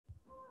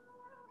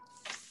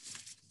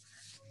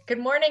Good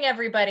morning,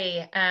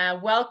 everybody.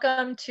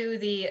 Welcome to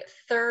the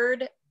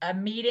third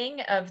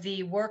meeting of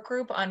the work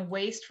group on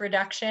waste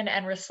reduction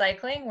and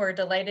recycling. We're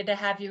delighted to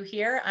have you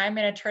here. I'm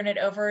going to turn it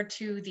over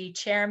to the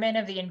chairman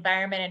of the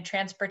Environment and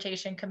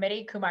Transportation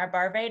Committee, Kumar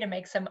Barve, to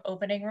make some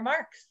opening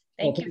remarks.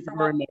 Thank you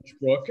very much,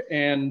 Brooke.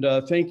 And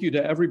thank you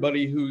to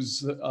everybody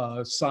who's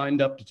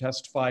signed up to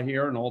testify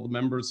here and all the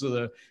members of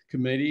the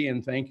committee.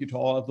 And thank you to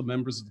all of the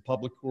members of the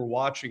public who are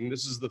watching.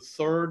 This is the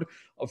third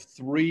of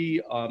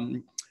three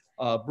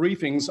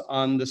briefings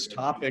on this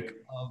topic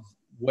of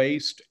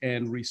waste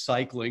and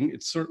recycling.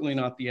 It's certainly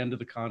not the end of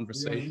the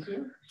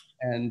conversation,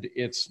 and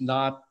it's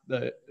not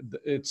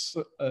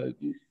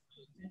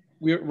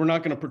we're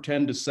not going to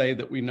pretend to say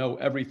that we know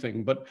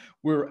everything, but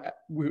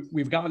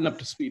we've gotten up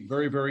to speed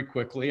very, very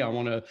quickly. I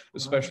want to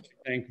especially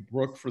thank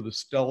Brooke for the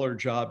stellar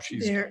job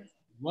she's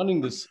running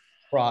this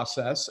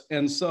process.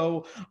 And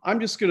so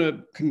I'm just going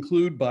to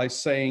conclude by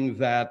saying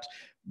that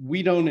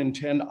I don't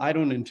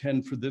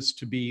intend for this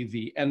to be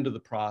the end of the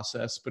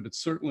process, but it's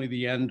certainly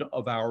the end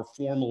of our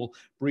formal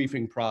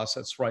briefing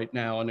process right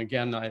now. And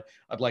again,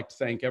 I'd like to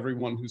thank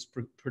everyone who's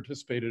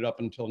participated up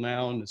until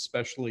now, and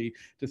especially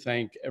to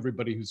thank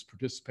everybody who's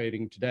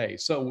participating today.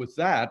 So with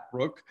that,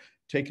 Brooke,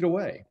 take it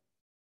away.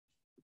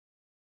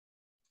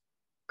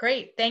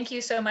 Great. Thank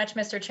you so much,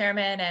 Mr.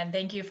 Chairman, and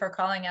thank you for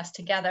calling us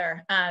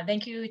together.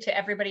 Thank you to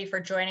everybody for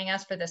joining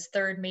us for this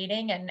third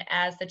meeting. And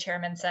as the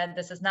chairman said,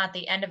 this is not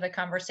the end of the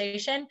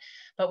conversation,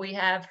 but we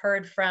have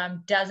heard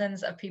from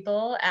dozens of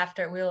people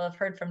we will have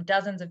heard from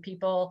dozens of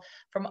people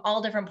from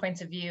all different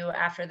points of view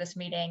after this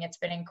meeting. It's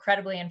been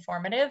incredibly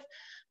informative.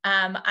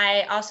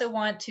 I also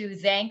want to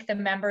thank the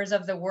members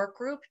of the work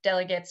group,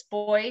 Delegates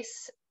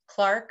Boyce,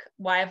 Clark,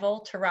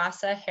 Wyville,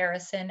 Terrassa,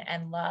 Harrison,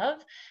 and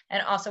Love,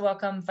 and also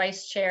welcome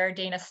Vice Chair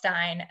Dana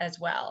Stein as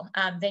well.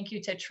 Thank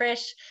you to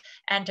Trish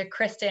and to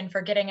Kristen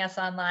for getting us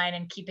online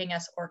and keeping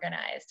us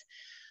organized.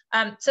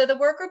 So the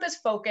work group is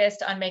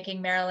focused on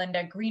making Maryland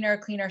a greener,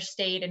 cleaner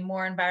state and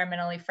more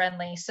environmentally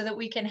friendly so that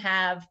we can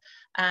have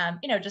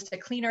just a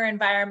cleaner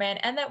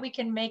environment and that we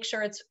can make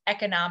sure it's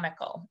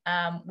economical.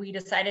 We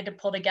decided to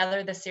pull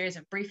together this series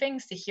of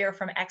briefings to hear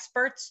from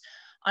experts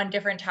on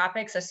different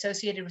topics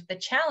associated with the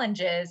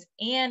challenges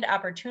and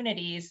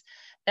opportunities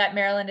that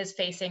Maryland is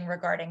facing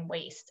regarding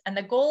waste. And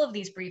the goal of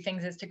these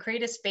briefings is to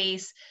create a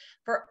space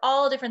for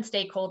all different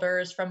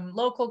stakeholders, from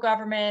local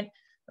government,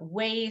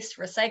 waste,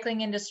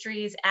 recycling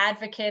industries,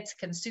 advocates,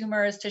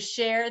 consumers, to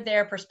share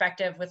their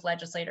perspective with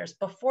legislators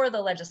before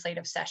the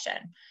legislative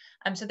session.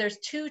 So there's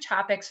two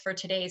topics for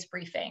today's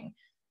briefing: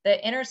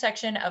 the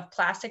intersection of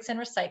plastics and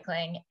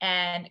recycling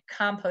and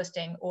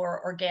composting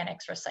or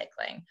organics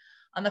recycling.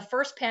 On the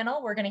first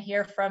panel, we're going to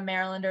hear from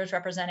Marylanders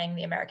representing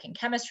the American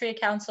Chemistry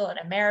Council and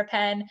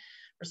Ameripen,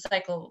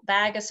 Recycle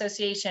Bag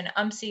Association,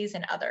 UMCs,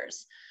 and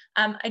others.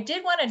 I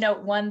did want to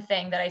note one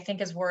thing that I think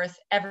is worth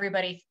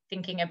everybody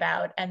thinking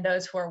about, and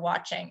those who are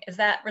watching, is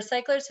that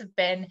recyclers have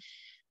been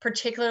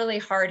particularly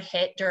hard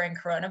hit during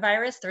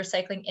coronavirus. The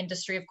recycling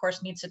industry, of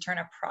course, needs to turn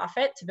a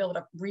profit to be able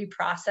to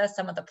reprocess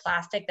some of the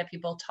plastic that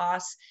people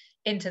toss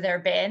into their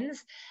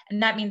bins.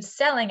 And that means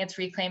selling its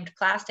reclaimed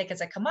plastic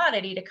as a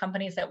commodity to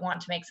companies that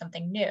want to make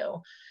something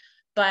new.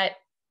 But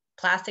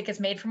plastic is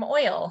made from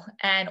oil,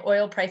 and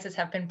oil prices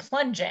have been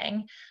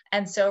plunging.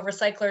 And so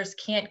recyclers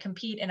can't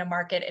compete in a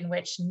market in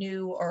which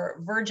new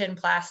or virgin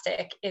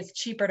plastic is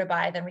cheaper to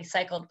buy than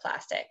recycled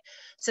plastic.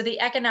 So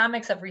the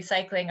economics of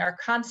recycling are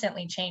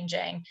constantly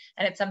changing,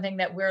 and it's something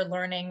that we're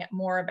learning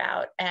more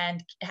about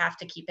and have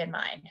to keep in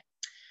mind.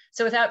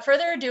 So without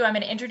further ado, I'm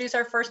going to introduce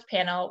our first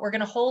panel. We're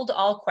going to hold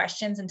all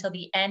questions until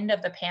the end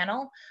of the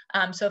panel.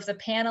 So if the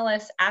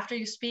panelists, after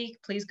you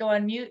speak, please go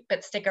on mute,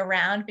 but stick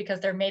around because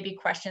there may be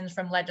questions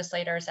from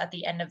legislators at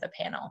the end of the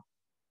panel.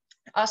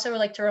 Also, I'd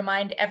like to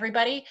remind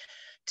everybody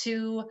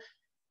to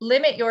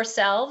limit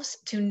yourselves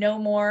to no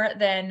more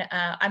than,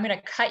 I'm going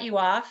to cut you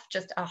off,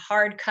 just a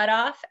hard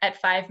cutoff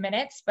at 5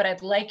 minutes, but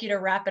I'd like you to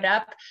wrap it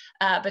up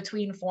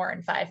between 4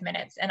 and 5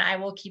 minutes. And I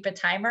will keep a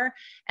timer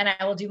and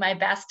I will do my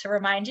best to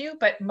remind you,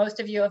 but most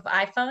of you have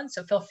iPhones,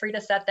 so feel free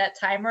to set that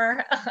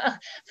timer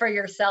for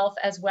yourself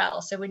as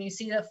well. So when you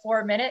see the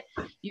 4 minute,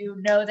 you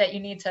know that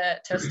you need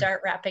to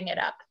start wrapping it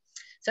up.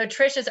 So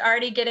Trish is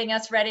already getting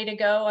us ready to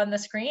go on the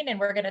screen, and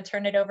we're going to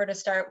turn it over to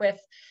start with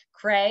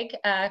Craig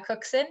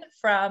Cookson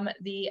from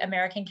the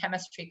American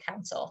Chemistry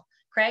Council.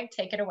 Craig,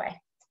 take it away.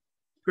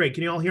 Great.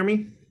 Can you all hear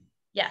me?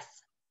 Yes.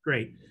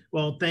 Great.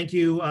 Well, thank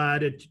you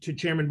to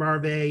Chairman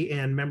Barve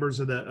and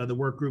members of the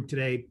work group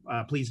today.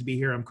 Pleased to be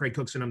here. I'm Craig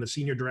Cookson. I'm the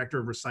Senior Director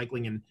of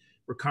Recycling and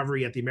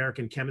Recovery at the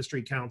American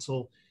Chemistry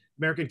Council.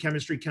 American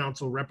Chemistry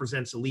Council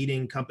represents the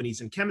leading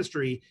companies in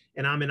chemistry,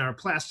 and I'm in our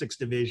plastics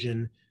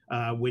division,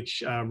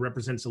 which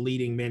represents the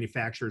leading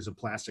manufacturers of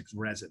plastics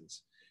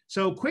resins.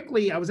 So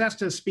quickly, I was asked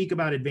to speak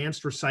about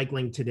advanced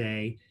recycling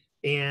today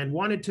and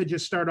wanted to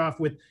just start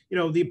off with,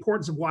 the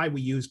importance of why we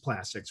use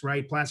plastics,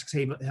 right? Plastics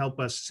help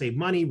us save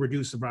money,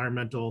 reduce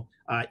environmental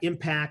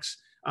impacts.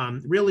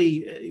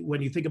 Really,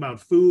 when you think about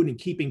food and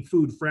keeping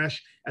food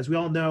fresh, as we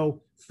all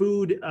know,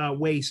 food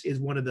waste is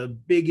one of the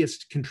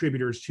biggest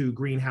contributors to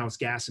greenhouse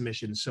gas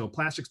emissions. So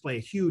plastics play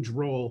a huge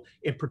role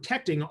in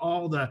protecting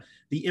all the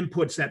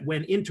inputs that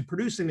went into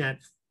producing that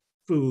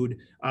food,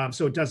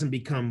 so it doesn't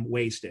become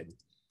wasted.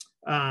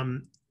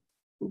 A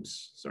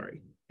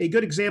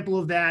good example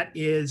of that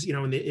is,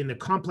 in the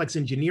complex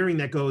engineering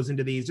that goes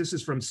into these, this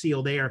is from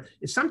Sealed Air,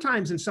 is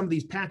sometimes in some of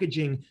these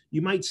packaging,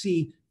 you might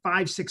see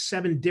 5, 6,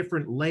 7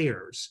 different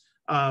layers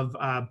of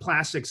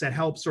plastics that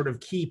help sort of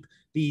keep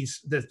the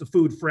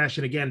food fresh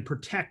and, again,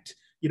 protect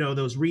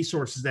those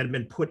resources that have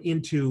been put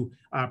into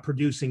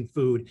producing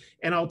food.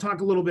 And I'll talk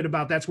a little bit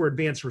about that's where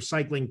advanced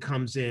recycling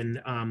comes in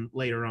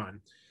later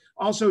on.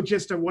 Also,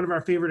 just one of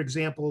our favorite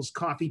examples,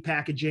 coffee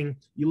packaging.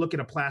 You look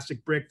at a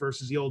plastic brick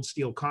versus the old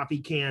steel coffee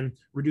can,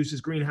 reduces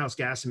greenhouse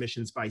gas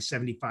emissions by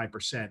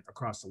 75%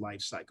 across the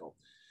life cycle.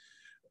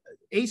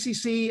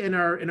 ACC and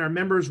our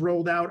members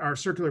rolled out our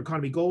circular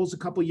economy goals a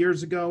couple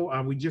years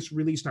ago. We just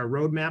released our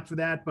roadmap for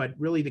that, but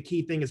really the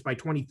key thing is by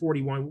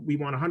 2040, we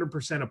want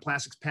 100% of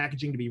plastics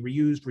packaging to be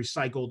reused,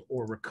 recycled,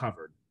 or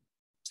recovered.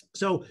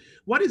 So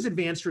what is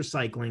advanced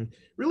recycling?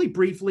 Really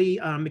briefly,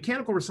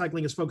 mechanical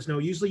recycling, as folks know,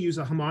 usually use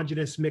a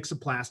homogeneous mix of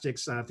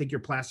plastics. Think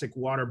your plastic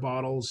water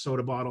bottles,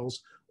 soda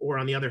bottles, or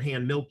on the other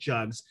hand, milk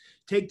jugs.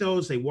 Take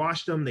those, they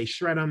wash them, they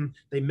shred them,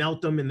 they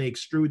melt them, and they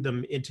extrude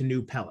them into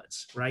new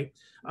pellets, right?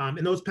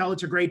 And those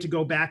pellets are great to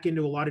go back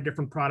into a lot of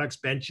different products,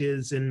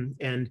 benches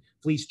and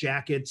fleece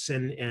jackets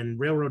and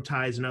railroad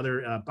ties and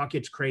other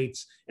buckets,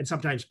 crates, and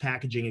sometimes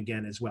packaging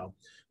again as well.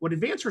 What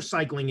advanced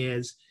recycling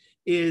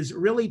is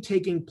really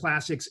taking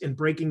plastics and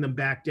breaking them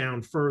back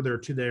down further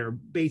to their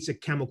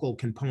basic chemical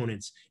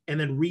components and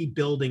then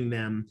rebuilding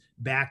them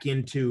back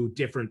into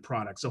different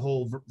products, a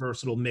whole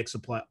versatile mix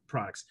of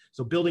products.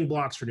 So building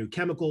blocks for new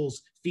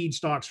chemicals,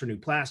 feedstocks for new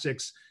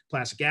plastics,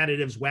 plastic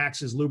additives,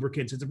 waxes,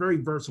 lubricants. It's a very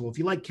versatile. If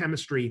you like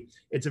chemistry,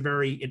 it's a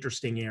very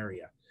interesting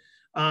area.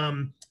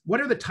 What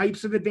are the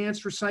types of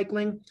advanced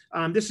recycling?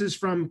 This is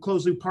from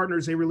Closed Loop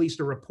Partners. They released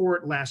a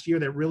report last year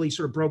that really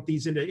sort of broke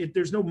these into,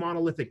 there's no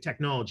monolithic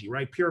technology,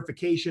 right?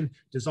 Purification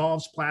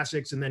dissolves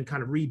plastics and then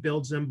kind of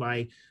rebuilds them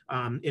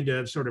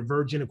into sort of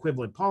virgin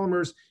equivalent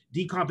polymers.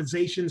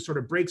 Decomposition sort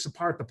of breaks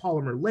apart the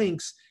polymer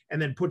links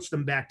and then puts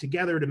them back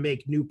together to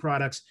make new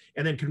products.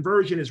 And then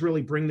conversion is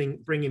really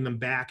bringing them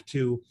back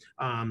to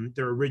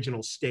their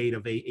original state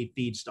of a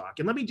feedstock.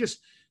 And let me just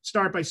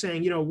start by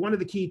saying, one of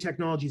the key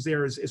technologies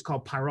there is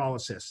called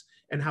pyrolysis.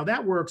 And how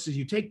that works is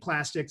you take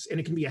plastics, and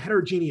it can be a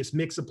heterogeneous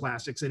mix of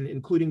plastics, and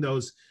including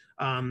those,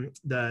 the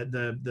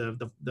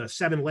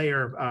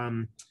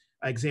 7-layer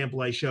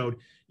example I showed.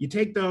 You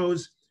take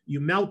those,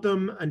 you melt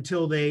them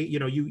until they,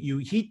 you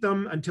heat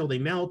them until they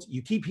melt,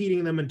 you keep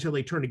heating them until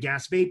they turn to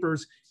gas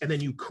vapors, and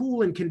then you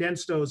cool and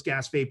condense those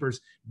gas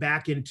vapors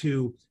back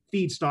into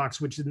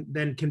feedstocks, which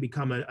then can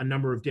become a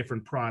number of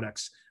different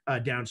products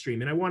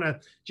downstream. And I want to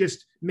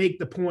just make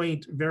the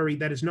point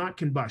that is not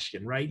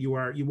combustion, right? You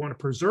want to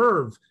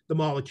preserve the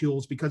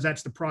molecules because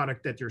that's the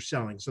product that you're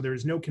selling. So there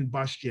is no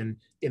combustion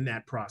in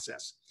that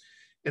process.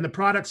 And the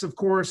products, of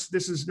course,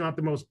 this is not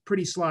the most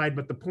pretty slide,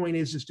 but the point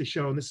is to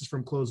show, and this is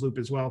from Closed Loop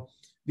as well,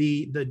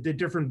 the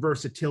different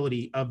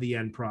versatility of the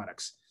end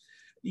products.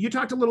 You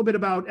talked a little bit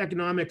about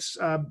economics,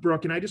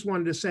 Brooke, and I just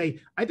wanted to say,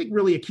 I think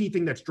really a key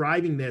thing that's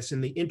driving this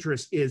and the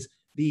interest is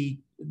the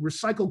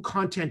recycled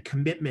content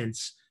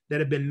commitments that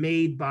have been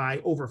made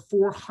by over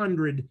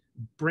 400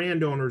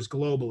 brand owners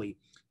globally.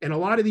 And a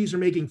lot of these are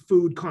making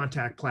food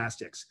contact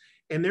plastics.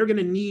 And they're going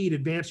to need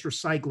advanced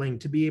recycling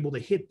to be able to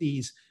hit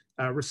these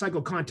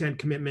recycled content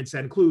commitments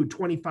that include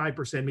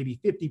 25%, maybe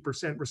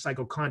 50%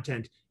 recycled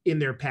content in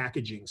their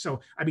packaging. So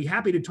I'd be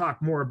happy to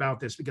talk more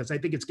about this because I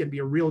think it's going to be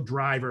a real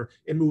driver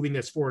in moving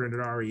this forward, and it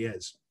already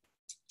is.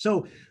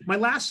 So my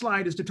last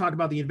slide is to talk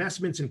about the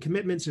investments and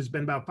commitments. There's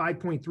been about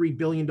 $5.3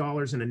 billion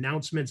in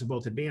announcements of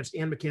both advanced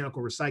and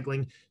mechanical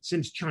recycling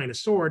since China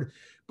soared.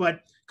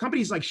 But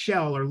companies like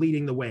Shell are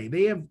leading the way.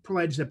 They have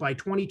pledged that by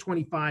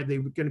 2025, they're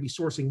going to be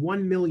sourcing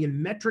 1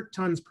 million metric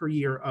tons per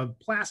year of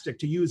plastic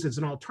to use as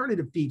an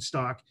alternative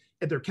feedstock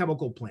at their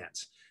chemical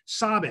plants.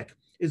 Sabic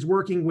is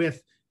working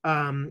with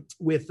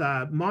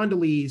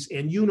Mondelez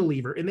and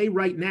Unilever, and they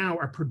right now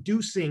are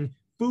producing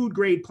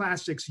food-grade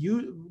plastics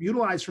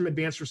utilized from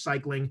advanced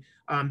recycling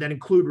that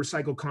include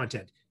recycled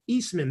content.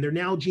 Eastman, their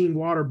Nalgene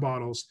water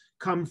bottles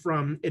come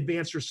from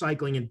advanced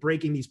recycling and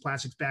breaking these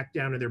plastics back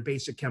down to their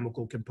basic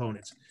chemical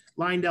components.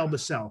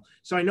 LyondellBasell.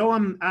 So I know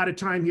I'm out of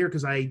time here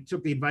because I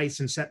took the advice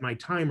and set my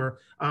timer,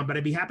 but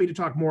I'd be happy to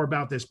talk more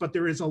about this. But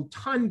there is a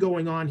ton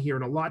going on here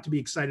and a lot to be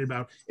excited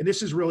about. And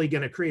this is really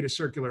going to create a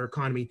circular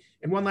economy.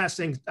 And one last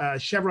thing,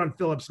 Chevron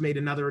Phillips made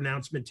another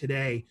announcement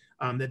today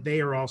that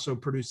they are also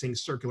producing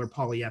circular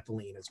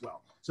polyethylene as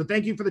well. So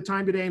thank you for the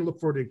time today and look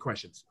forward to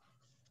questions.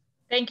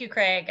 Thank you,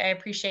 Craig. I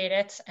appreciate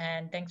it.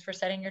 And thanks for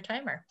setting your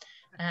timer.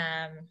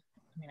 I'm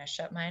going to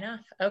shut mine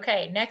off.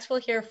 Okay, next we'll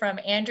hear from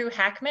Andrew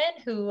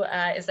Hackman, who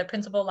is the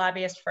principal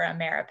lobbyist for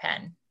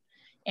Ameripen.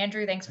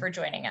 Andrew, thanks for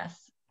joining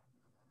us.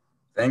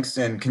 Thanks,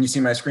 and can you see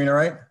my screen all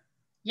right?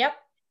 Yep.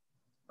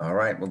 All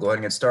right, we'll go ahead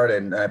and get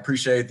started. And I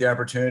appreciate the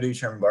opportunity,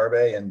 Chairman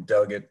Barbe and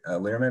Delegate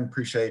Learman.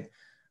 Appreciate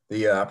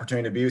the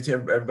opportunity to be with you,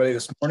 everybody,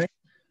 this morning.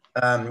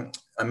 I'm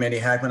Andy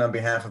Hackman on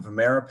behalf of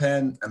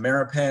Ameripen.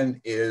 Ameripen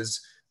is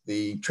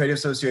the trade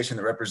association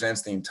that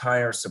represents the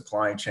entire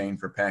supply chain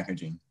for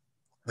packaging.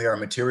 We are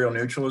material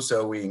neutral,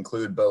 so we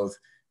include both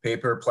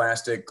paper,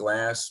 plastic,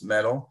 glass,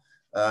 metal,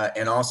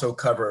 and also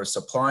cover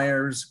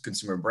suppliers,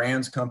 consumer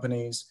brands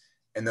companies,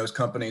 and those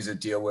companies that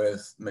deal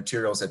with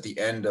materials at the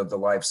end of the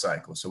life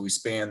cycle. So we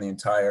span the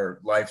entire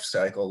life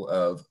cycle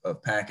of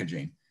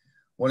packaging.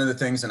 One of the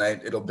things, and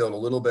it'll build a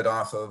little bit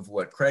off of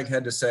what Craig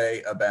had to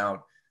say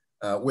about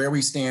where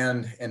we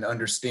stand and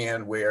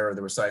understand where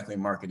the recycling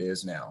market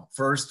is now.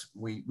 First,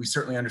 we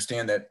certainly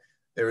understand that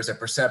there is a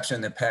perception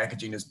that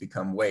packaging has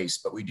become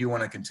waste, but we do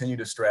want to continue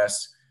to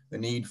stress the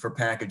need for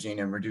packaging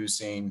and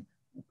reducing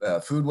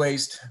food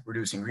waste,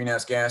 reducing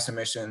greenhouse gas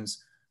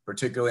emissions,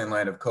 particularly in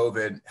light of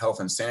COVID, health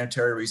and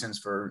sanitary reasons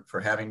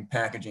for having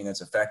packaging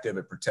that's effective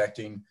at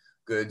protecting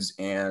goods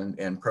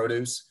and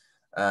produce,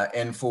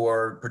 and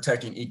for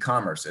protecting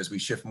e-commerce as we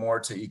shift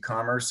more to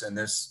e-commerce and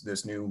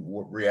this new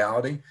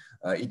reality.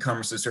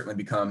 E-commerce has certainly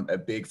become a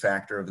big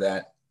factor of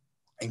that,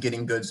 and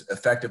getting goods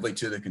effectively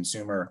to the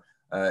consumer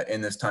in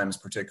this time is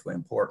particularly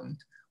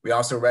important. We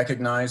also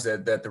recognize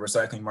that the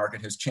recycling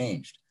market has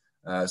changed,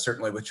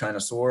 certainly with China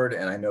Sword,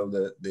 and I know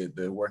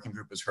the working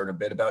group has heard a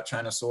bit about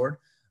China Sword.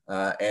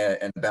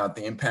 And about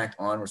the impact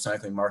on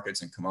recycling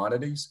markets and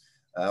commodities.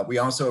 We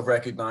also have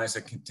recognized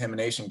that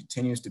contamination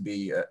continues to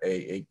be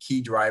a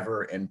key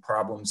driver in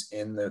problems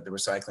in the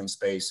recycling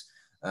space,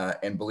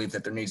 and believe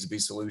that there needs to be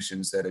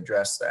solutions that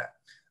address that.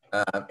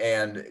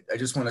 And I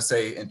just want to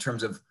say, in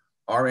terms of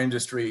our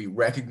industry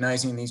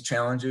recognizing these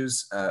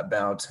challenges,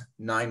 about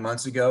 9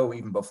 months ago,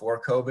 even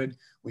before COVID,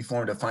 we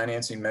formed a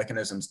financing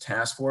mechanisms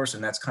task force,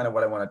 and that's kind of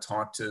what I want to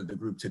talk to the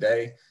group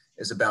today,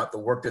 is about the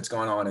work that's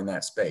gone on in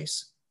that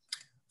space.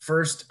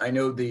 First, I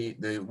know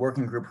the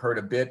working group heard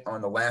a bit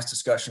on the last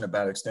discussion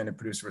about extended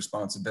producer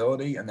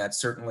responsibility, and that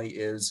certainly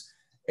is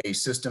a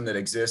system that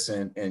exists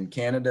in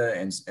Canada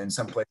and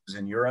some places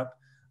in Europe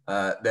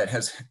that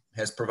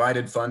has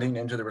provided funding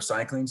into the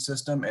recycling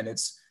system. And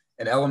it's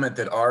an element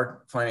that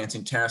our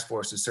financing task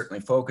force is certainly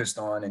focused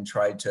on and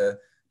tried to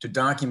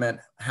document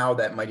how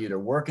that might either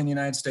work in the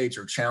United States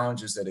or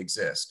challenges that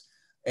exist.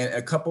 And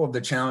a couple of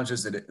the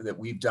challenges that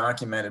we've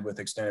documented with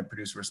extended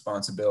producer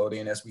responsibility,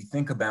 and as we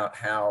think about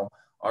how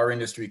our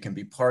industry can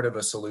be part of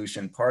a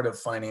solution, part of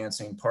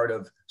financing, part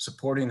of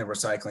supporting the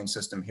recycling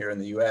system here in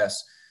the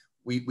US,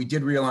 we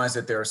did realize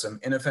that there are some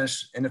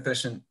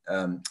inefficient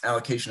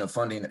allocation of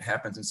funding that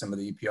happens in some of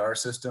the EPR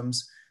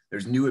systems.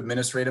 There's new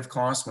administrative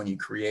costs when you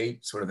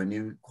create sort of a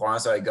new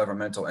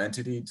quasi-governmental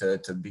entity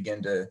to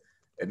begin to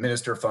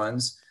administer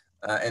funds.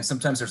 And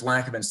sometimes there's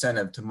lack of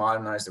incentive to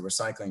modernize the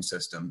recycling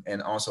system,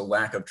 and also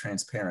lack of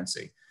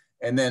transparency.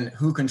 And then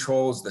who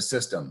controls the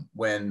system?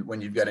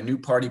 When you've got a new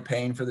party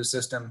paying for the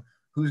system,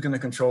 who's going to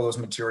control those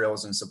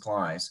materials and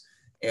supplies?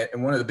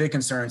 And one of the big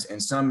concerns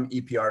in some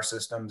EPR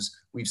systems,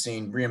 we've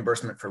seen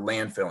reimbursement for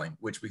landfilling,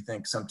 which we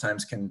think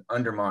sometimes can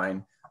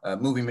undermine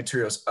moving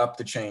materials up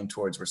the chain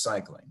towards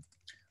recycling.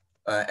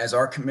 As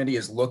our committee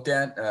has looked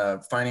at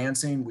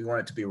financing, we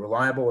want it to be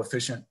reliable,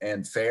 efficient,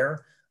 and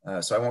fair.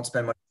 So I won't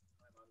spend much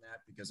time on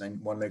that, because I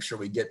want to make sure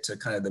we get to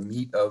kind of the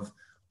meat of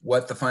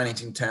what the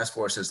financing task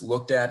force has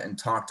looked at and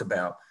talked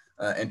about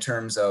in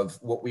terms of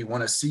what we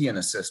want to see in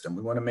a system.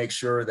 We want to make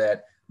sure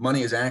that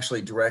money is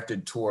actually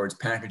directed towards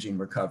packaging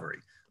recovery.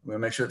 We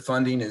want to make sure that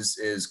funding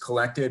is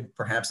collected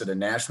perhaps at a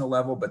national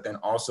level, but then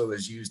also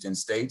is used in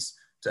states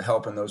to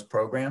help in those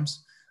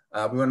programs. We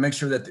want to make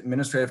sure that the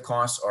administrative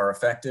costs are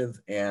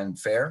effective and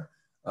fair.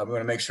 We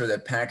want to make sure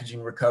that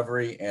packaging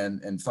recovery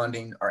and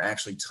funding are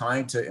actually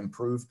tied to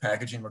improve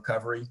packaging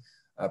recovery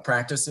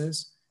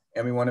practices.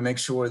 And we want to make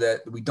sure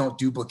that we don't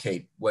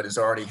duplicate what is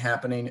already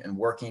happening and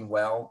working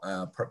well,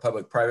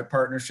 public-private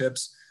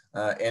partnerships,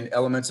 and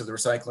elements of the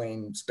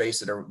recycling space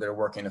that are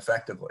working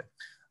effectively.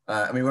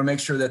 And we want to make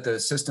sure that the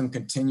system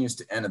continues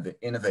to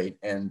innovate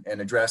and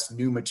address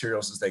new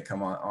materials as they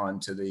come on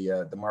to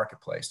the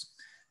marketplace.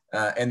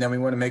 And then we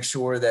want to make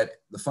sure that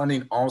the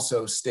funding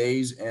also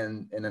stays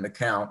in an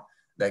account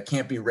that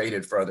can't be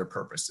rated for other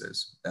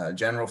purposes.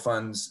 General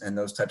funds and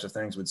those types of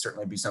things would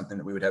certainly be something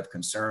that we would have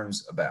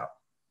concerns about.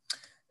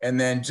 And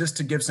then just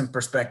to give some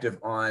perspective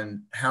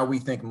on how we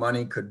think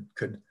money could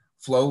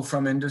flow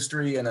from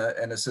industry in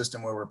a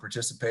system where we're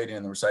participating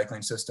in the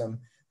recycling system.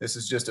 This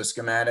is just a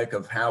schematic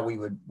of how we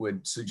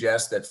would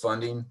suggest that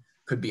funding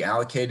could be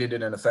allocated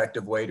in an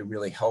effective way to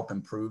really help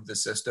improve the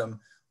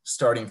system,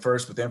 starting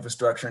first with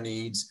infrastructure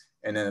needs,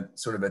 and then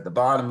sort of at the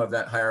bottom of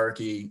that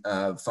hierarchy,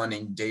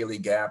 funding daily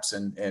gaps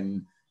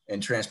in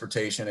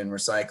transportation and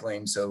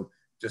recycling. So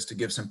just to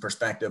give some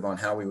perspective on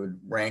how we would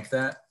rank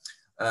that.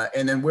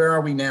 And then where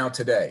are we now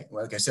today?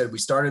 Like I said, we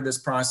started this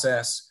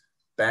process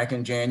back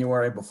in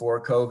January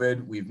before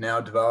COVID. We've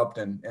now developed,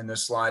 and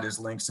this slide has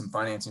linked some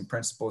financing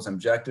principles and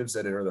objectives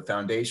that are the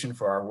foundation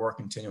for our work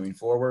continuing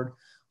forward.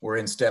 We're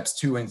in steps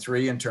 2 and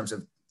 3 in terms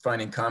of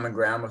finding common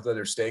ground with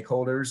other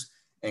stakeholders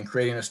and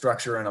creating a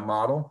structure and a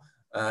model.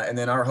 And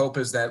then our hope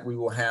is that we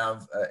will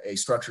have a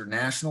structure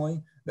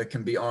nationally that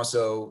can be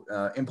also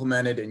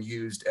implemented and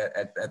used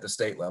at the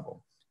state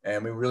level.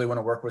 And we really want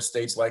to work with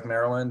states like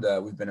Maryland.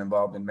 We've been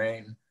involved in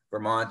Maine,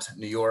 Vermont,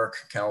 New York,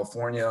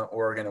 California,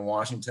 Oregon, and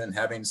Washington,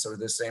 having sort of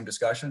this same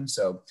discussion.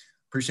 So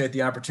appreciate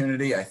the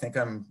opportunity. I think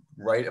I'm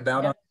right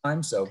about on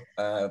time, so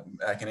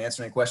I can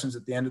answer any questions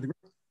at the end of the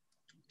group.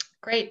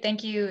 Great,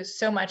 thank you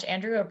so much,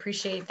 Andrew.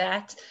 Appreciate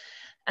that.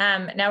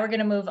 Now we're going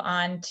to move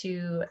on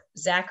to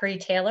Zachary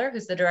Taylor,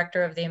 who's the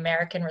director of the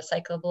American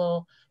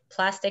Recyclable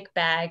Plastic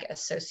Bag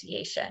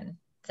Association.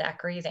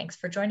 Zachary, thanks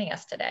for joining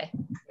us today.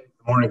 Good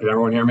morning. Can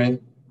everyone hear me?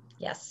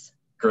 Yes.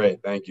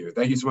 Great. Thank you.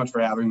 Thank you so much for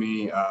having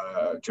me,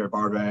 Chair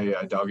Barbay,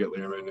 Delegate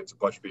Learman. It's a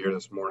pleasure to be here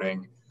this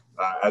morning.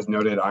 As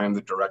noted, I am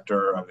the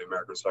director of the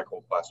American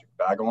Recyclable Plastic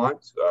Bag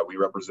Alliance. We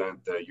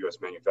represent the U.S.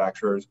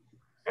 manufacturers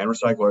and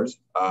recyclers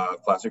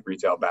of plastic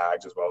retail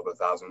bags, as well as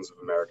the thousands of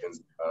Americans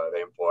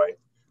they employ,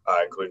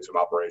 including some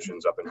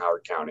operations up in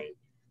Howard County.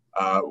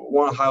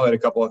 Want to highlight a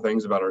couple of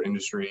things about our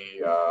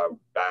industry,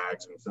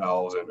 bags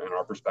themselves, and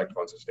our perspective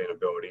on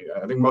sustainability.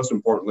 I think most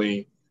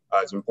importantly,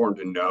 it's important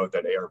to note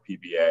that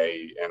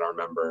ARPBA and our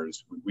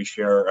members, we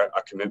share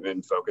a commitment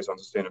and focus on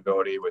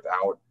sustainability.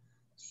 Without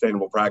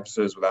sustainable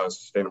practices, without a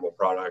sustainable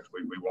product,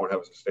 we won't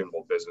have a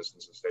sustainable business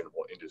and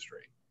sustainable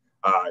industry.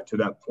 To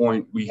that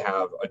point, we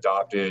have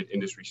adopted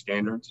industry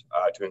standards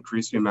to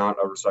increase the amount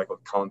of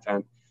recycled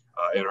content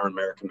in our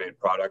American-made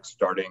products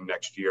starting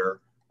next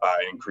year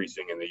and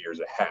increasing in the years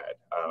ahead.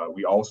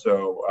 We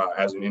also,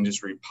 as an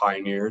industry,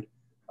 pioneered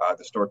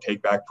the store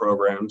take-back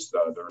programs.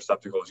 The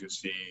receptacles you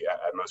see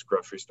at most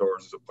grocery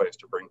stores is a place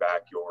to bring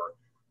back your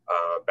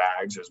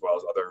bags, as well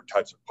as other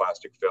types of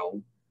plastic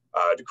film,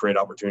 to create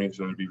opportunities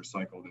for them to be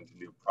recycled into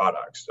new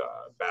products.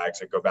 Bags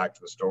that go back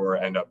to the store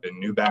end up in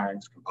new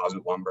bags,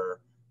 composite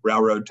lumber,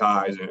 railroad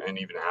ties, and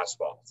even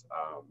asphalt.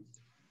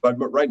 But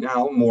right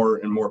now, more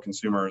and more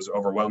consumers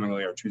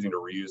overwhelmingly are choosing to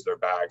reuse their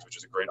bags, which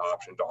is a great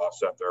option to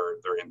offset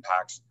their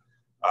impacts.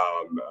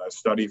 A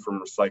study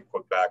from Recycle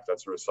Quebec,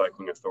 that's the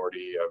recycling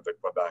authority of the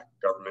Quebec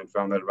government,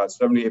 found that about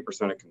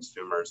 78% of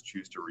consumers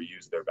choose to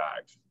reuse their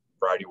bags,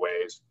 a variety of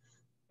ways,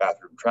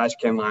 bathroom trash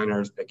can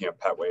liners, picking up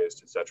pet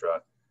waste,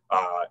 etc.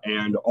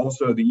 And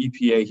also the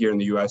EPA here in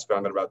the US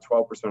found that about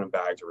 12% of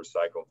bags are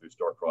recycled through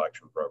store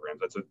collection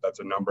programs. That's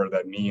a number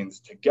that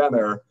means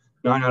together,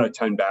 9 out of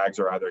 10 bags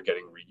are either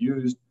getting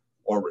reused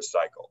or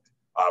recycled.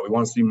 We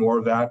want to see more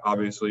of that.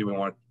 Obviously, we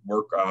want to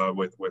work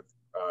with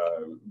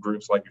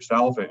groups like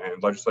yourself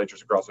and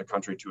legislatures across the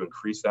country to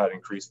increase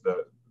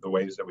the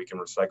ways that we can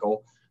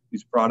recycle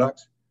these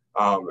products.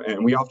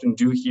 And we often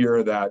do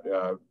hear that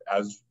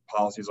as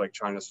policies like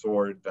China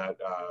soared, that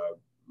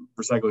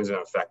recycling is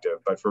ineffective.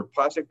 But for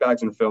plastic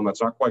bags and film,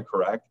 that's not quite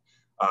correct.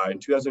 In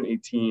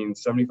 2018,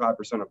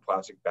 75% of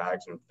plastic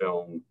bags and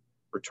film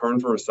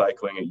returned for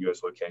recycling at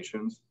U.S.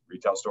 locations,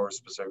 retail stores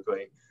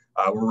specifically,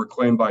 were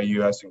reclaimed by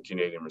U.S. and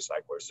Canadian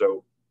recyclers.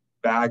 So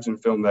bags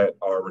and film that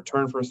are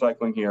returned for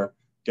recycling here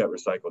get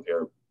recycled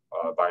here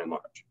by and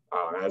large.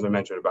 As I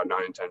mentioned, about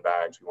 9 in 10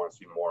 bags, we want to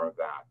see more of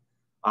that.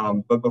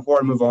 But before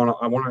I move on,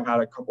 I want to add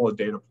a couple of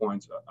data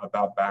points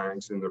about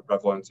bags and their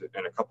prevalence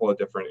in a couple of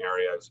different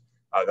areas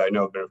that I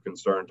know have been of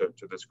concern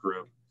to this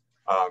group.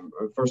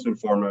 First and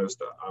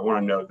foremost, I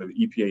want to note that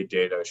the EPA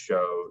data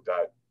show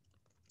that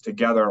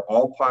together,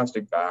 all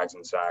plastic bags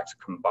and sacks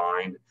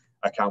combined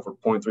account for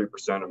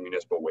 0.3% of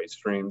municipal waste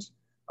streams.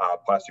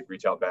 Plastic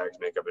retail bags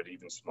make up an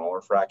even smaller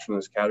fraction of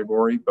this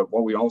category. But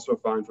what we also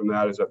find from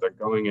that is that they're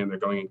going in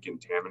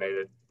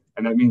contaminated,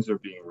 and that means they're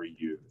being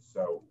reused.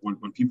 So when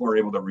people are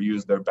able to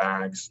reuse their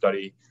bags,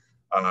 study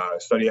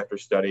after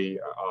study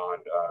on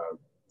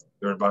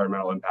their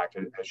environmental impact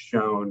has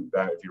shown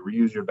that if you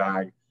reuse your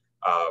bag,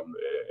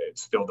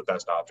 it's still the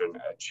best option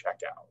at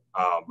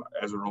checkout.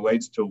 As it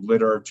relates to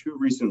litter, 2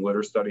 recent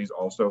litter studies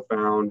also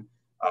found,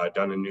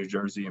 done in New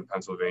Jersey and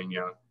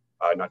Pennsylvania,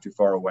 not too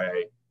far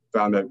away,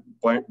 found that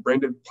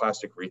branded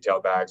plastic retail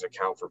bags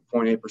account for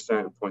 0.8%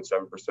 and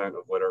 0.7%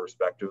 of litter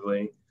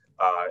respectively.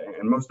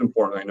 And most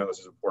importantly, I know this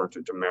is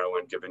important to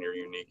Maryland given your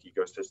unique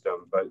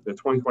ecosystem, but the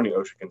 2020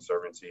 Ocean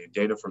Conservancy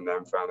data from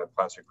them found that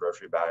plastic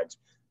grocery bags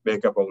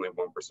make up only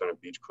 1%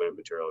 of beach cleanup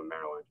material in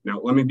Maryland.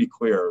 Now, let me be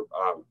clear,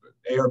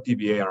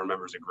 ARPBA and our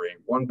members agree,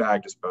 1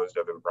 bag disposed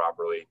of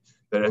improperly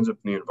that ends up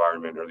in the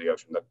environment or the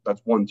ocean,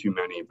 that's 1 too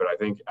many. But I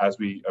think as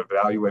we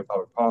evaluate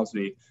public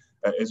policy,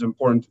 it's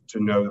important to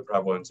know the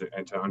prevalence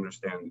and to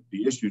understand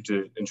the issue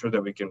to ensure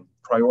that we can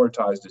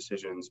prioritize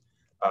decisions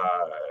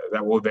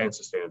that will advance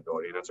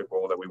sustainability. And that's a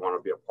goal that we want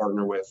to be a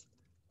partner with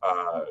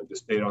the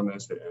state on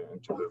this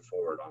and to move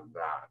forward on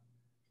that.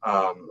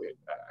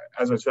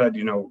 As I said,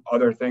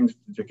 other things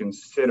to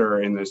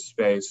consider in this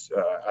space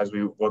as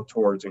we look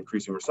towards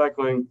increasing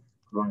recycling,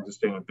 growing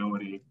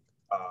sustainability.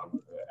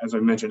 As I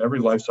mentioned, every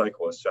life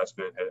cycle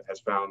assessment has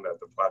found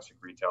that the plastic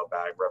retail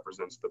bag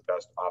represents the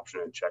best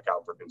option at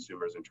checkout for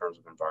consumers in terms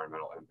of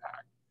environmental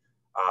impact.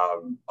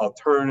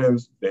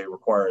 Alternatives, they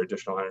require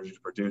additional energy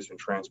to produce and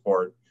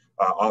transport,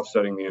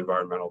 offsetting the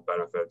environmental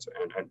benefits,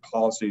 and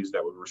policies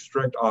that would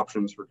restrict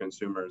options for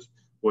consumers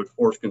would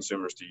force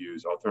consumers to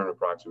use alternative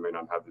products that may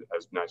not have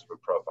as nice of a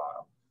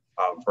profile.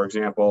 For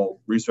example,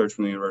 research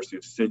from the University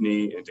of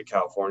Sydney into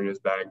California's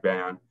bag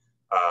ban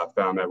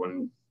found that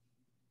when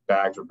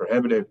bags were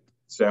prohibited,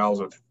 sales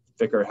of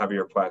thicker,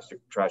 heavier plastic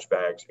trash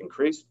bags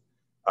increased.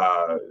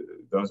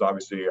 Those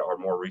obviously are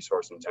more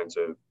resource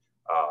intensive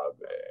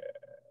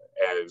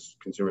as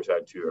consumers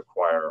had to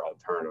acquire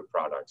alternative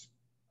products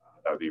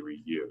that would be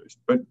reused.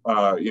 But,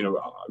 you know,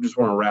 I just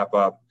want to wrap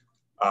up.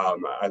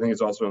 I think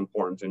it's also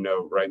important to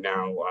note right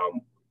now,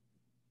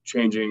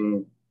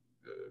 changing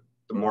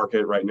the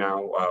market right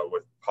now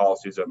with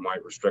policies that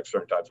might restrict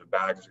certain types of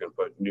bags is going to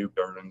put new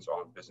burdens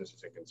on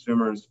businesses and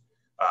consumers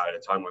at a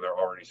time when they're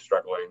already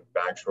struggling.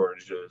 Bag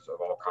shortages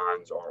of all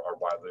kinds are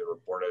widely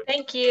reported.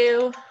 Thank you.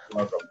 You're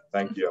welcome.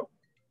 Thank you.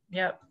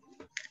 Yep.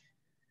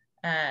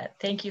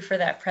 Thank you for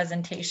that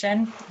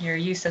presentation. Your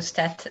use of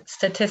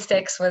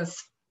statistics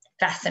was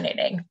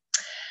fascinating.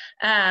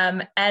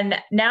 And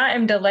now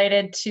I'm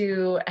delighted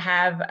to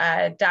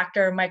have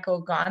Dr.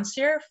 Michael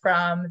Gonsier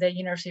from the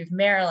University of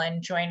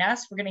Maryland join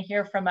us. We're going to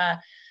hear from a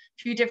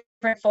few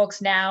different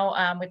folks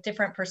now with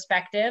different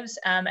perspectives.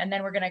 And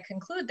then we're going to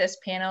conclude this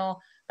panel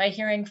by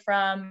hearing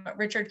from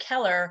Richard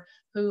Keller,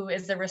 who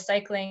is the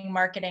Recycling,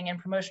 Marketing, and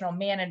Promotional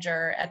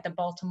Manager at the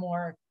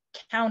Baltimore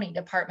County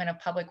Department of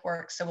Public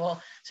Works. So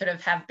we'll sort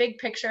of have big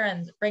picture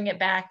and bring it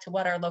back to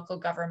what our local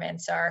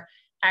governments are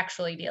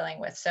actually dealing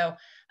with. So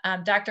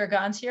Dr.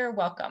 Gonsier,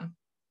 welcome.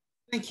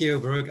 Thank you,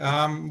 Brooke.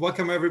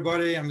 Welcome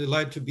everybody. I'm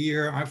delighted to be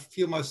here. I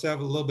feel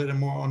myself a little bit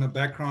more on the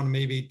background,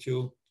 maybe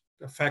to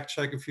fact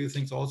check a few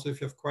things also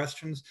if you have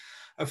questions.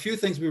 A few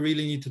things we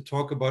really need to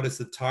talk about is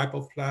the type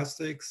of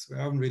plastics. We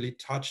haven't really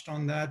touched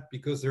on that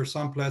because there are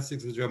some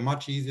plastics which are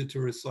much easier to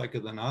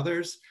recycle than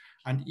others,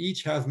 and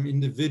each have an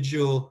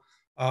individual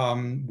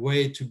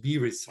way to be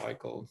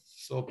recycled.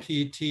 So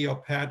PET or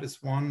PET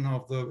is one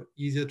of the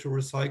easier to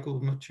recycle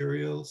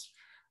materials,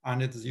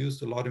 and it is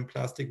used a lot in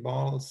plastic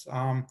bottles.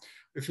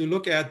 If you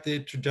look at the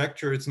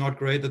trajectory, it's not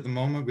great at the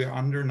moment. We're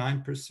under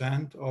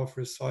 9% of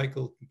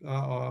recycled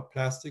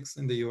plastics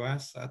in the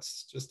US.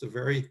 That's just a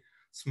very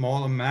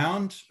small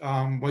amount.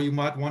 Well, you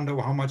might wonder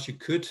how much you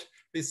could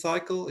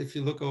recycle. If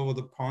you look over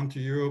the pond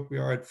to Europe, we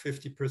are at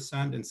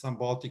 50%, in some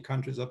Baltic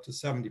countries up to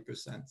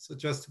 70%. So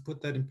just to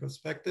put that in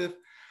perspective.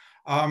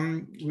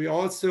 We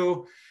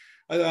also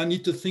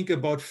need to think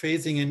about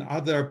phasing in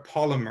other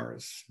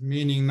polymers,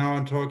 meaning now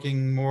I'm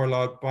talking more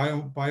about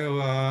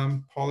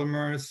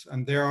biopolymers,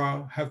 and they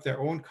have their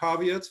own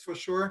caveats for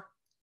sure,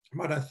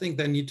 but I think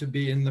they need to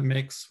be in the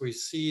mix. We've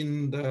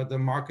seen the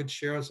market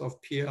shares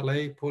of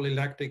PLA,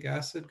 polylactic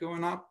acid,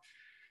 going up,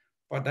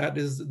 but that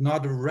is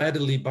not a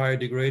readily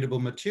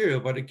biodegradable material,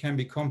 but it can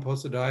be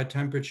composted at high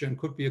temperature and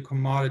could be a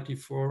commodity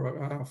for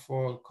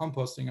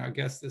composting. I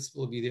guess this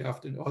will be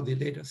the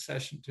later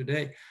session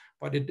today,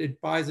 but it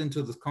buys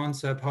into the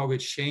concept how we're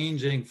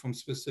changing from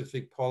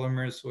specific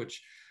polymers,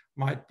 which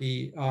might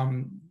be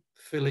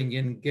filling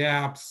in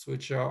gaps,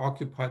 which are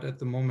occupied at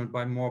the moment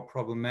by more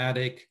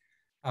problematic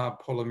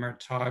polymer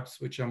types,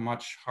 which are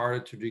much harder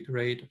to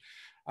degrade.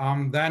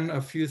 Then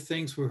a few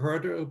things we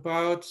heard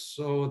about.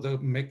 So the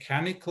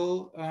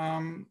mechanical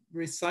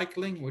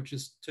recycling, which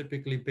is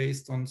typically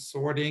based on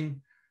sorting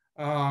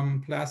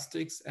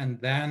plastics and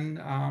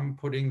then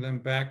putting them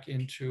back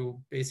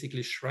into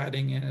basically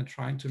shredding and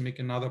trying to make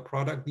another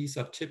product. These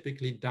are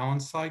typically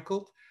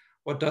downcycled.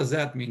 What does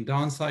that mean?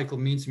 Downcycle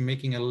means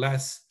making a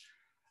less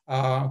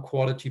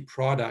quality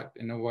product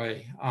in a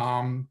way.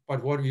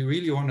 But what we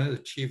really want to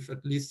achieve,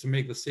 at least to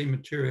make the same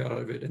material out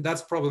of it. And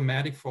that's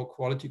problematic for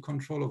quality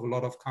control of a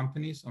lot of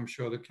companies. I'm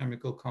sure the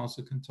Chemical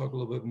Council can talk a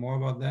little bit more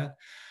about that.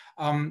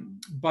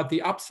 But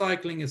the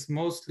upcycling is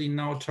mostly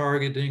now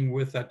targeting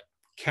with that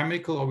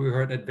chemical, or we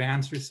heard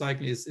advanced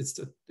recycling,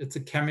 it's a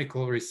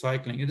chemical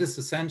recycling. It is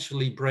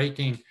essentially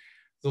breaking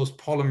those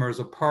polymers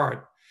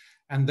apart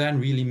and then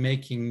really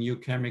making new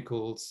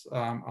chemicals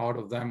out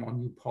of them, or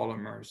new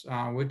polymers,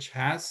 which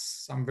has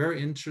some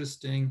very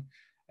interesting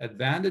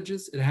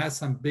advantages. It has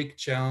some big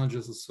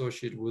challenges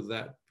associated with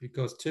that,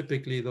 because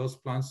typically those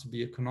plants to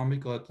be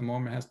economical at the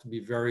moment has to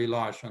be very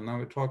large. And now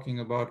we're talking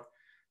about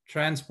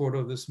transport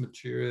of this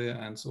material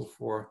and so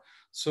forth.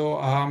 So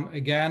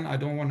again, I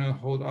don't want to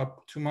hold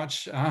up too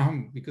much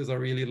because I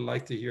really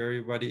like to hear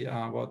everybody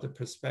about the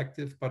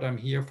perspective, but I'm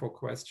here for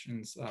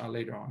questions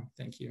later on.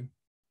 Thank you.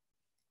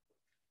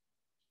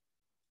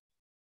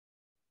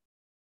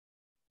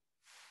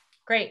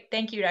 Great,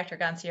 thank you, Dr.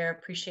 Gonsier,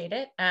 appreciate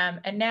it.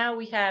 And now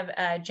we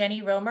have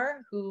Jenny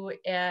Romer, who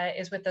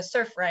is with the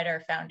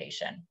Surfrider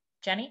Foundation.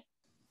 Jenny?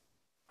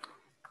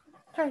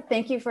 Sure,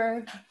 thank you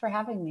for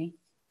having me.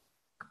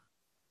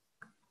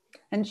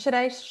 And should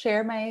I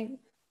share my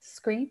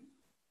screen?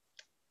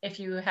 If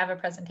you have a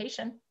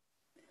presentation.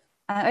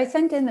 I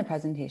sent in the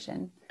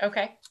presentation.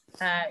 Okay.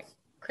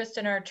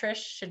 Kristen or Trish,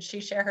 should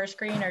she share her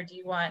screen, or do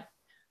you want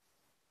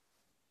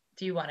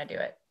to do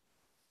it?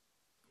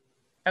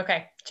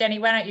 Okay, Jenny,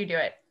 why don't you do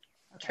it?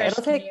 Trish,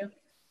 It'll take,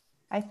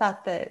 I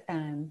thought that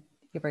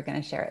you were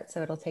going to share it.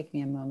 So it'll take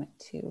me a moment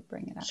to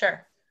bring it up.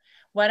 Sure.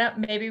 Why don't,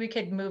 maybe we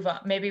could move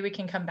on. Maybe we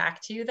can come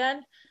back to you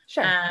then.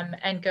 Sure.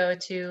 And go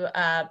to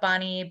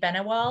Bonnie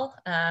Benewal,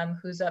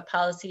 who's a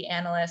policy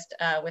analyst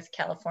with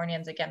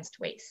Californians Against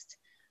Waste.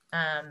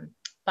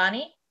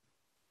 Bonnie?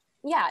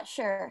 Yeah,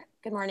 sure.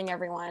 Good morning,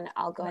 everyone.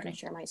 I'll go ahead and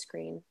share my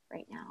screen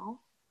right now.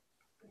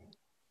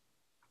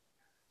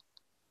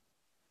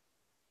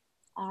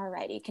 All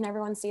righty, can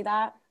everyone see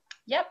that?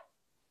 Yep.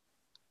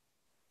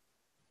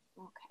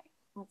 Okay,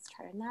 let's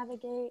try to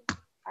navigate.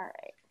 All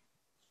right.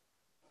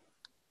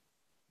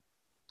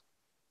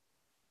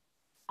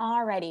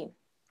 All righty,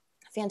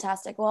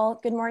 fantastic. Well,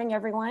 good morning,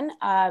 everyone.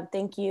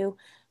 Thank you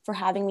for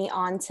having me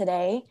on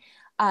today.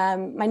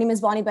 My name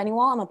is Bonnie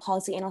Benewal. I'm a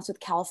policy analyst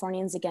with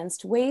Californians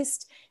Against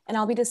Waste, and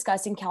I'll be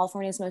discussing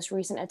California's most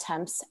recent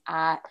attempts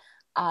at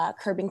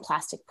curbing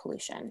plastic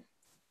pollution.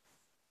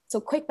 So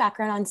quick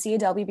background on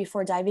CAW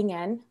before diving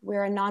in.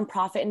 We're a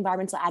nonprofit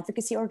environmental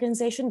advocacy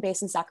organization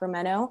based in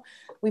Sacramento.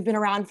 We've been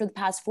around for the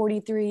past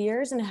 43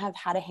 years and have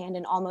had a hand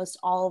in almost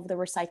all of the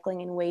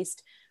recycling and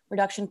waste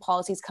reduction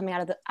policies coming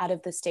out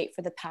of the state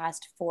for the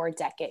past 4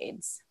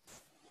 decades.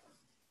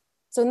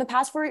 So in the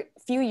past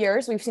few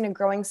years, we've seen a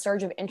growing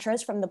surge of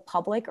interest from the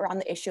public around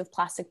the issue of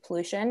plastic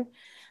pollution.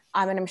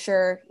 And I'm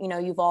sure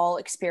you've all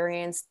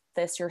experienced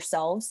this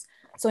yourselves.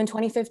 So in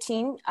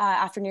 2015,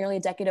 after nearly a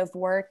decade of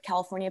work,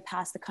 California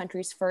passed the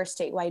country's first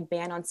statewide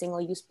ban on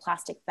single-use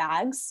plastic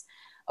bags.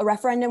 A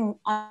referendum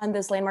on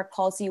this landmark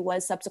policy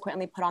was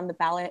subsequently put on the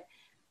ballot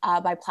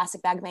by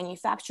plastic bag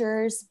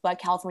manufacturers, but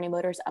California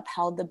voters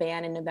upheld the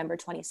ban in November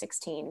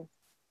 2016.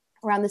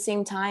 Around the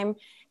same time,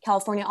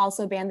 California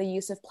also banned the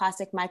use of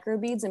plastic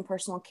microbeads in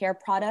personal care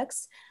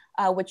products,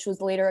 which was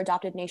later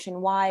adopted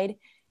nationwide.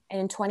 And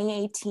in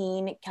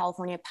 2018,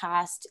 California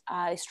passed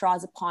a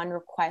straws upon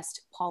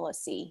request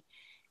policy.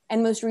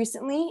 And most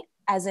recently,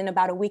 as in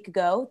about a week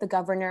ago, the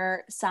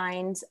governor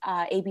signed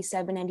AB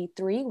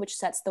 793, which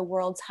sets the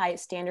world's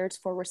highest standards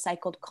for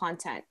recycled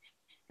content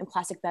in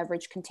plastic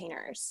beverage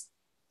containers.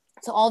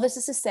 So all this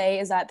is to say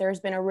is that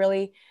there's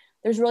really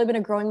been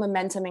a growing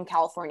momentum in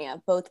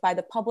California, both by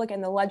the public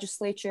and the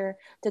legislature,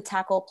 to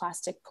tackle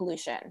plastic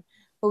pollution.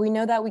 But we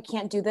know that we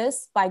can't do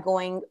this by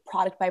going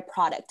product by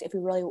product if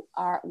we really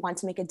want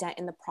to make a dent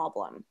in the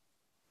problem.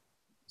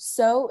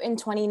 So in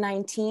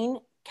 2019,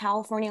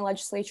 California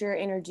legislature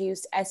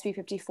introduced SB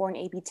 54 and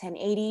AB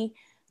 1080,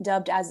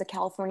 dubbed as the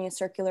California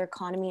Circular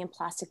Economy and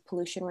Plastic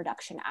Pollution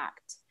Reduction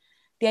Act.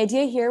 The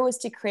idea here was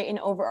to create an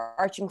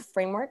overarching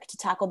framework to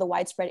tackle the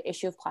widespread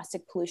issue of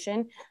plastic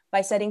pollution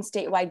by setting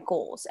statewide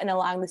goals and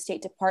allowing the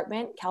State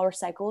Department,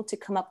 CalRecycle, to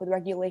come up with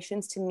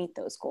regulations to meet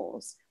those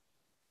goals.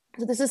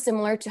 So this is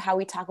similar to how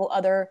we tackle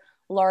other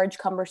large,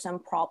 cumbersome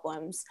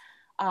problems,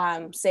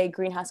 say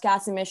greenhouse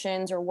gas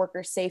emissions or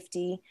worker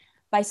safety,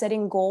 by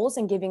setting goals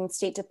and giving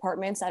state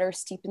departments that are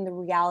steeped in the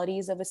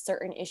realities of a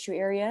certain issue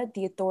area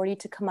the authority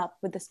to come up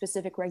with the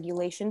specific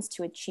regulations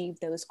to achieve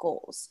those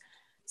goals.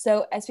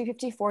 So SB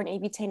 54 and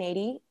AB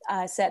 1080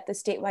 set the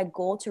statewide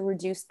goal to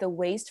reduce the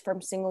waste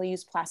from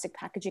single-use plastic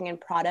packaging and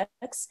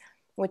products,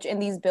 which in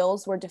these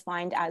bills were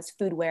defined as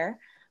foodware,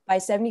 by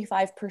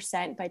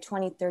 75% by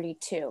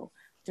 2032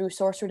 through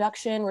source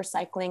reduction,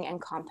 recycling,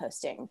 and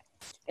composting.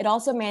 It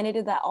also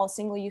mandated that all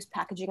single-use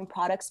packaging and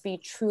products be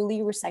truly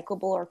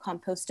recyclable or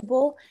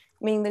compostable,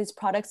 meaning these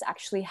products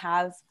actually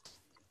have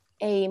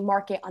a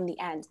market on the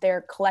end.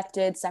 They're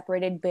collected,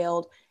 separated,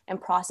 baled,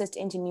 and processed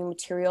into new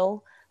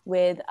material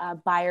with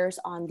buyers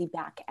on the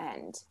back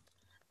end.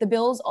 The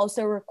bills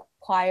also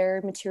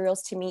require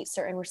materials to meet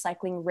certain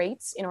recycling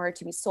rates in order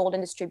to be sold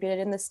and distributed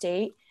in the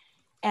state.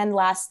 And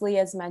lastly,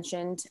 as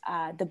mentioned,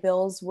 the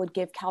bills would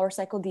give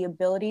CalRecycle the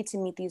ability to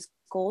meet these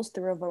goals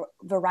through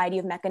a variety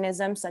of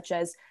mechanisms, such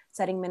as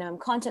setting minimum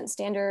content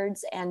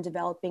standards and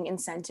developing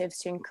incentives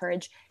to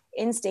encourage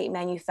in-state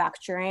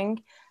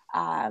manufacturing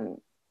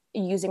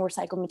using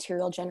recycled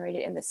material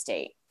generated in the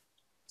state.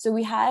 So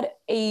we had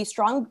a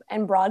strong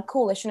and broad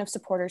coalition of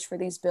supporters for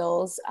these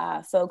bills,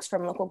 folks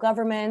from local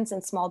governments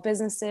and small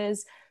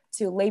businesses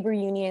to labor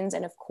unions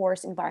and of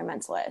course,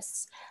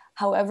 environmentalists.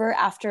 However,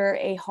 after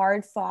a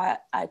hard-fought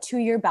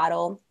 2-year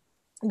battle,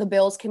 the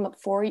bills came up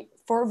four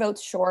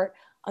votes short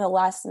on the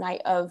last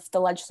night of the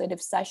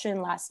legislative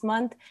session last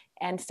month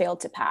and failed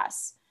to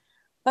pass.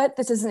 But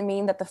this doesn't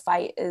mean that the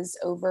fight is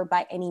over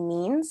by any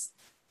means.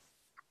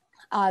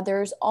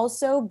 There's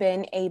also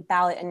been a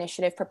ballot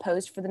initiative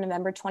proposed for the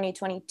November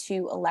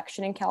 2022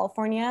 election in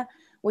California,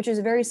 which is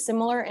very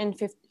similar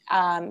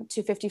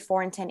to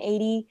 54 and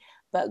 1080,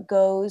 but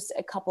goes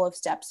a couple of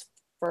steps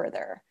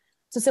further.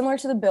 So similar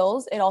to the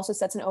bills, it also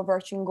sets an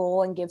overarching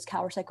goal and gives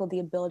CalRecycle the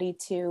ability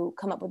to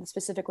come up with the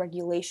specific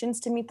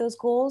regulations to meet those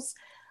goals.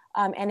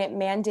 And it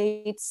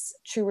mandates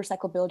true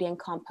recyclability and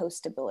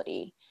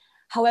compostability.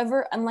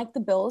 However, unlike the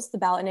bills, the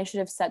ballot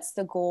initiative sets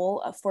the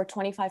goal for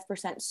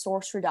 25%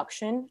 source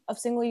reduction of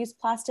single-use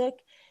plastic.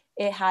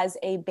 It has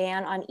a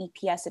ban on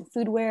EPS and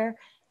foodware.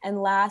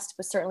 And last,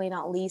 but certainly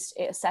not least,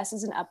 it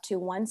assesses an up to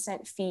 1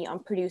 cent fee on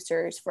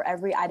producers for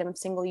every item of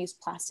single-use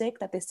plastic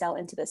that they sell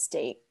into the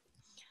state.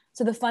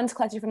 So the funds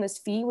collected from this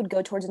fee would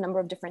go towards a number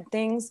of different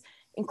things,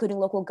 including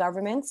local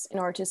governments in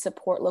order to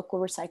support local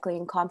recycling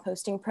and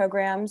composting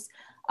programs,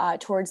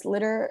 towards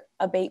litter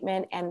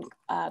abatement and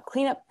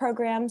cleanup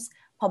programs,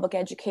 public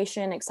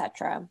education,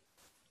 etc.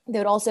 They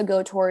would also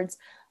go towards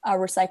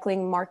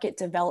recycling market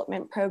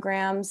development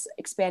programs,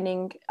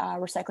 expanding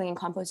recycling and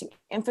composting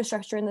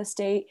infrastructure in the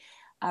state,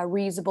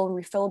 reusable and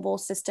refillable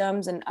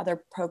systems, and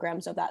other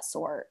programs of that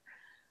sort.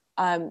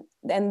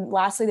 And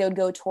lastly, they would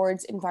go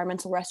towards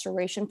environmental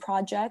restoration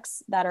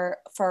projects that are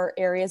for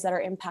areas that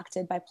are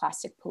impacted by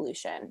plastic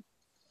pollution.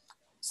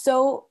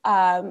 So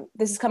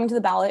this is coming to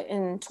the ballot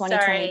in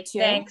 2022.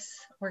 Sorry,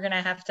 thanks. We're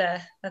gonna have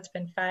to, that's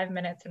been 5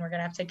 minutes and we're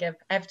gonna have to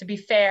I have to be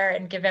fair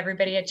and give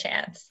everybody a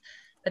chance.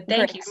 But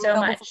thank you so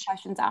much. For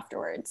questions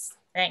afterwards.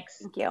 Thanks.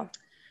 Thank you.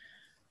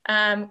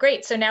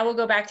 Great, so now we'll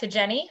go back to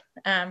Jenny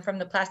from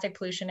the Plastic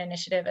Pollution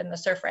Initiative and the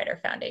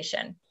Surfrider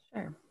Foundation.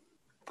 Sure.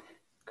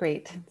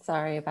 Great,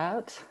 sorry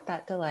about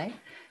that delay.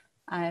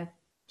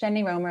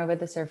 Jenny Romer with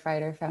the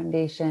Surfrider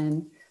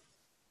Foundation.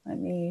 Let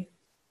me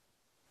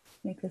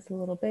make this a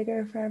little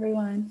bigger for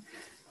everyone.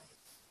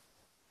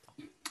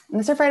 And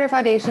the Surfrider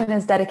Foundation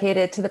is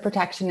dedicated to the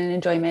protection and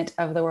enjoyment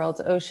of the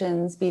world's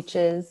oceans,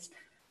 beaches,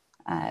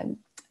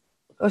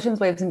 oceans,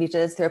 waves, and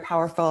beaches through a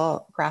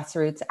powerful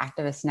grassroots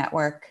activist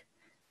network.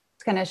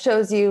 It kind of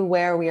shows you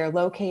where we are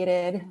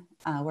located.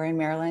 We're in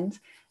Maryland.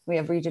 We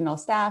have regional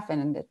staff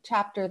and a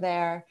chapter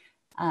there.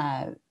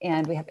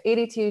 And we have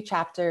 82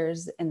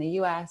 chapters in the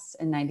US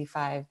and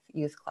 95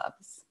 youth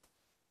clubs.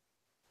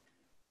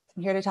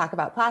 I'm here to talk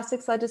about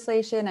plastics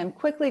legislation. I'm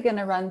quickly going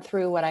to run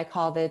through what I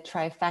call the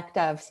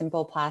trifecta of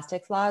simple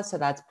plastics laws. So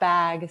that's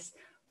bags,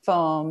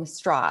 foam,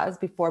 straws,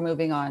 before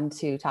moving on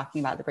to talking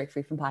about the Break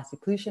Free from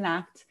Plastic Pollution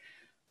Act.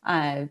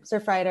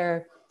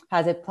 Surfrider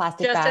has a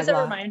plastic bag law. Just as a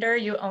reminder,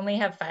 you only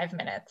have 5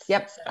 minutes.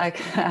 Yep. So.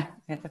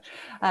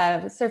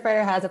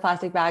 Surfrider has a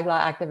plastic bag law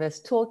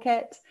activist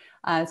toolkit.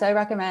 So I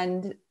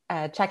recommend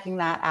checking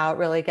that out.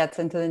 Really gets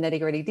into the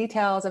nitty-gritty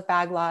details of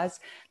bag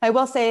laws. I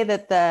will say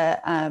that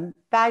the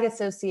Bag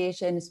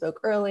Association, who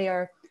spoke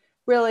earlier,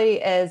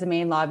 really is a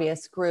main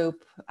lobbyist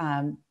group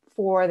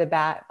for the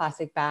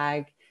plastic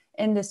bag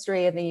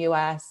industry in the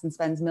US and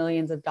spends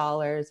millions of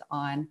dollars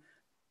on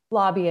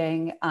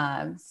lobbying.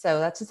 So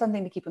that's just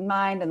something to keep in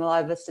mind. And a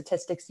lot of the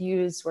statistics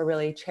used were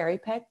really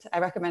cherry-picked. I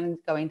recommend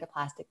going to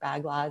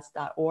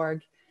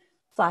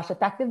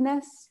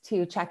plasticbaglaws.org/effectiveness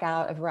to check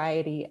out a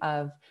variety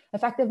of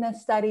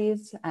effectiveness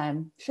studies.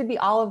 Should be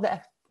all of the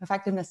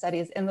effectiveness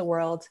studies in the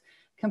world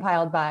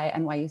compiled by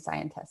NYU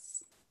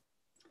scientists.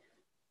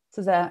 This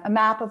is a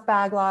map of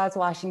bag laws.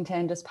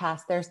 Washington just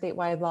passed their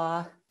statewide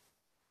law.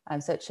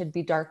 So it should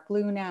be dark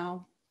blue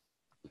now.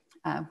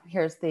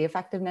 Here's the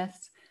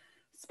effectiveness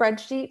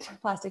spreadsheet,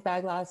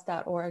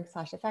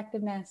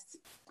 plasticbaglaws.org/effectiveness.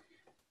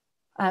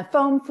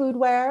 Foam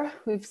foodware,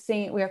 we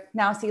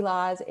now see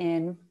laws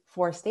in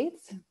 4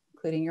 states,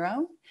 including your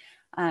own,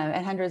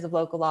 and hundreds of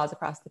local laws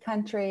across the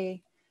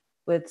country.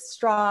 With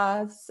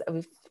straws,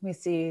 we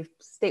see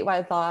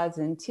statewide laws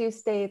in 2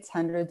 states,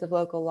 hundreds of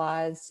local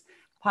laws.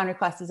 Upon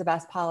request is a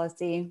best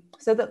policy.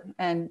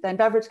 And then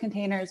beverage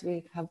containers,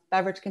 we have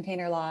beverage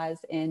container laws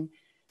in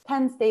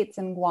 10 states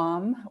and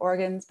Guam.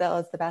 Oregon's bill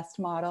is the best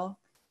model.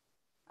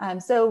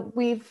 So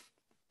we've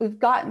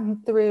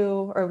gotten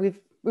through, or we've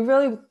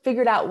really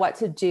figured out what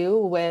to do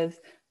with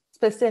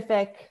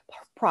specific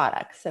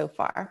products so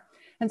far.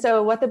 And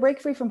so what the Break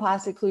Free from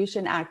Plastic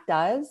Pollution Act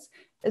does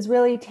is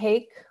really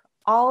take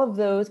all of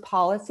those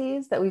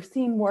policies that we've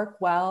seen work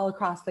well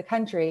across the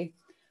country,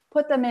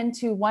 put them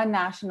into one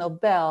national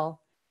bill,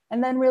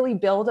 and then really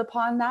build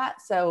upon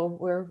that. So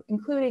we're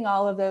including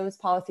all of those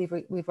policies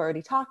we've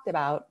already talked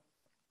about,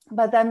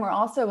 but then we're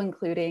also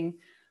including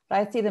what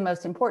I see the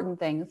most important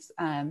things,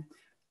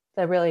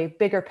 the really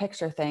bigger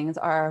picture things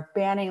are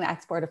banning the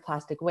export of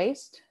plastic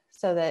waste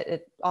so that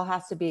it all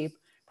has to be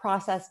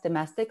processed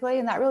domestically.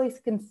 And that really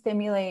can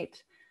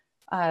stimulate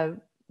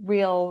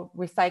real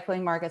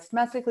recycling markets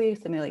domestically,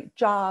 stimulate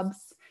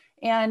jobs,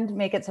 and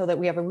make it so that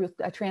we have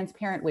a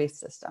transparent waste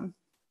system.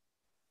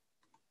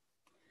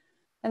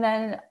 And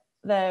then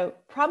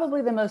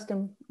probably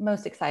the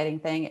most exciting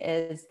thing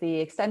is the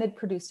extended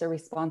producer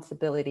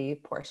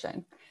responsibility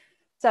portion.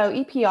 So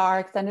EPR,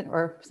 extended,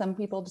 or some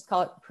people just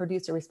call it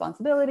producer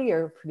responsibility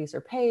or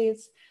producer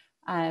pays,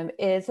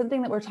 is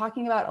something that we're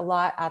talking about a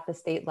lot at the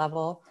state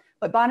level.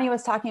 What Bonnie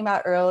was talking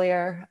about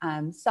earlier,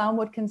 some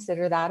would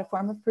consider that a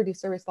form of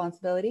producer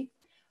responsibility.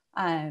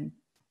 And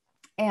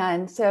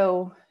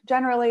so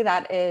generally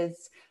that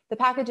is the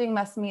packaging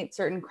must meet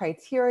certain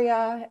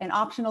criteria and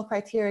optional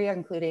criteria,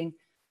 including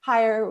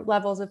higher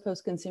levels of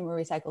post-consumer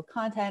recycled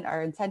content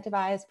are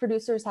incentivized.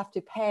 Producers have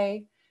to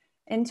pay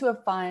into a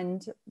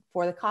fund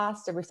for the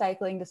cost of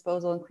recycling,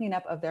 disposal, and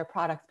cleanup of their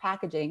product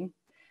packaging.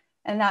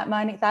 And that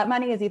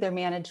money is either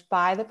managed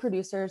by the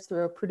producers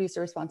through a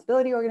producer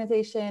responsibility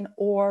organization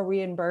or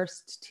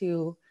reimbursed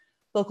to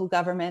local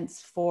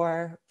governments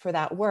for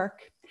that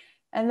work.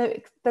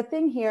 And the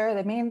thing here,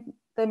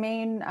 the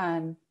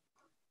main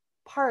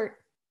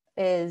part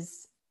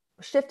is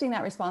shifting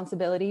that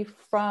responsibility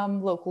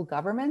from local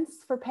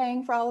governments for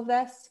paying for all of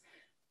this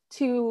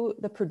to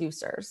the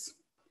producers.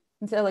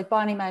 And so like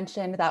Bonnie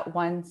mentioned, that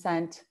 1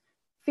 cent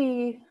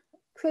fee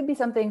could be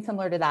something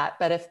similar to that,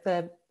 but if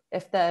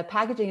the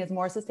packaging is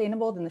more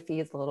sustainable, then the fee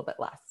is a little bit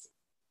less.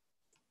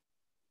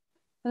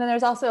 And then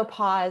there's also a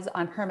pause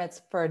on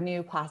permits for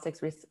new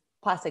plastics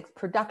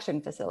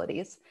production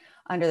facilities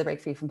under the Break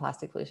Free from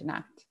Plastic Pollution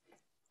Act.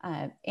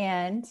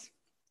 And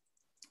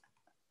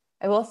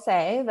I will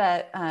say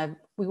that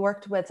we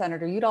worked with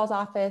Senator Udall's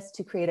office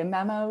to create a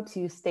memo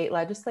to state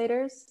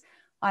legislators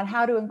on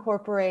how to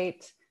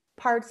incorporate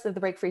parts of the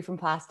Break Free from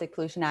Plastic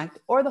Pollution Act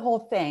or the whole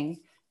thing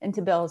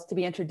into bills to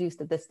be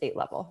introduced at the state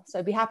level. So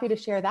I'd be happy to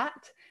share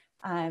that.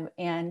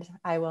 And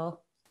I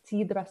will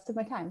cede the rest of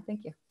my time.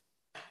 Thank you.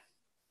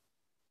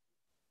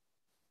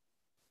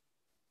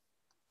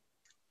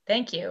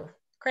 Thank you.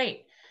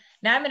 Great.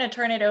 Now I'm going to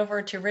turn it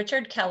over to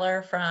Richard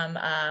Keller from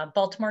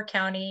Baltimore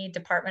County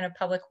Department of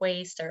Public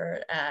Waste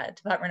or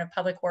Department of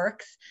Public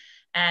Works,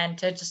 and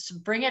to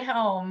just bring it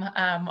home,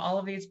 all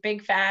of these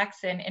big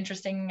facts and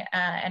interesting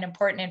and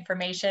important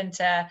information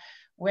to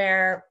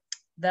where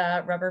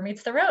the rubber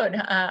meets the road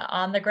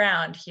on the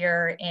ground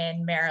here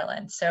in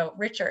Maryland. So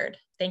Richard,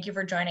 thank you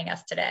for joining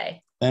us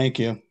today. Thank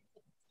you.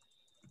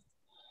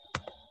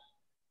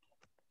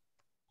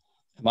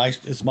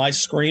 Is my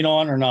screen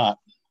on or not?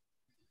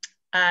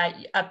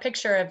 A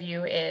picture of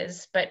you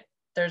is, but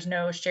there's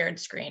no shared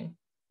screen.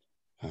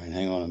 All right,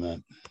 hang on a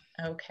minute.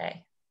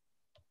 Okay.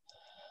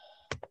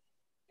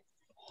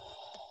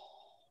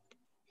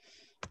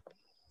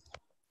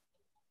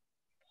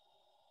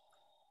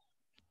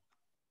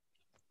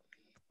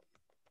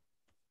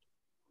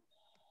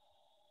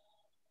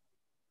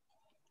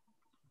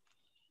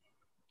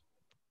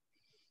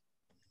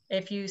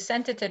 If you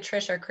sent it to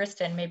Trish or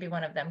Kristen, maybe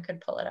one of them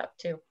could pull it up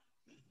too.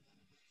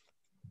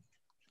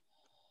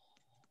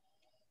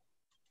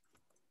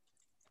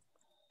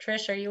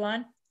 Trish, are you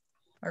on?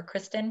 Or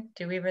Kristen?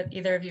 Do we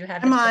either of you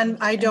have? I'm on.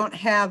 I don't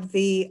have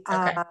the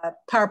okay.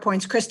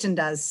 PowerPoints. Kristen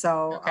does,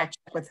 so okay. I'll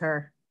check with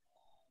her.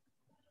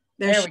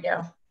 There we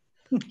go.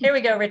 Here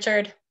we go,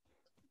 Richard.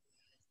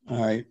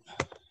 All right.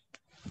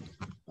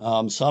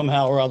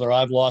 Somehow or other,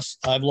 I've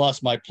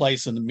lost my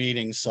place in the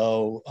meeting,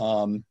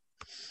 so.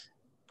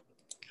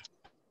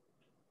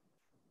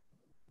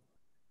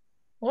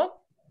 Whoop!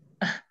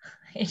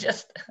 Did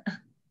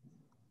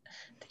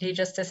he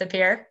just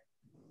disappear?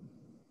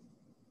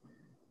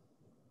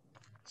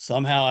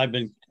 Somehow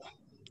I'm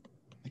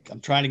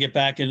trying to get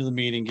back into the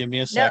meeting. Give me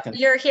a second. No,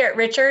 you're here,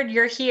 Richard.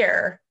 You're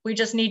here. We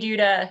just need you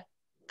to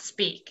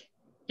speak.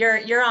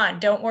 You're on.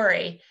 Don't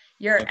worry.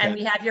 Okay. And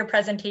we have your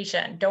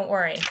presentation. Don't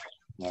worry.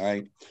 All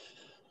right.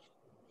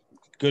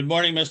 Good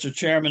morning, Mr.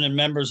 Chairman and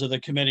members of the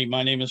committee.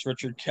 My name is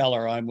Richard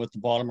Keller. I'm with the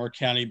Baltimore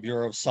County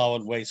Bureau of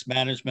Solid Waste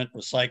Management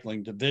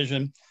Recycling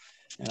Division,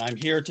 and I'm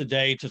here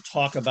today to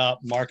talk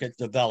about market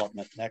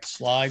development. Next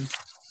slide.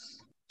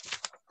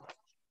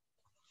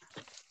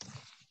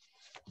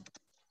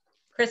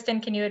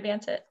 Kristen, can you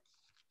advance it?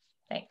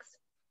 Thanks.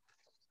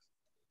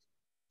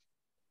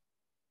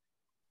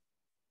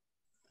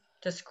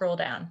 Just scroll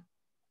down,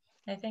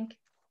 I think.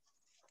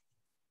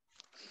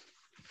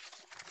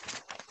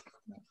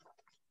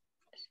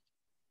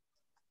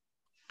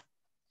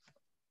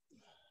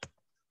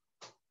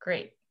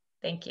 Great,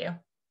 thank you.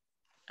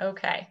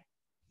 Okay.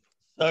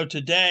 So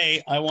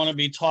today I want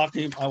to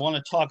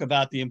talk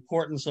about the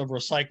importance of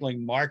recycling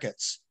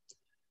markets.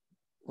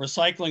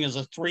 Recycling is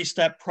a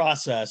three-step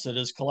process. It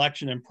is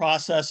collection and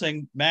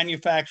processing,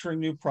 manufacturing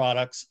new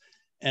products,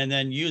 and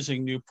then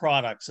using new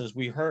products. As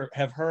we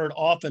have heard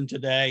often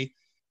today,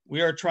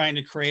 we are trying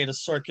to create a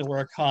circular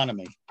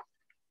economy.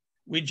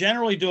 We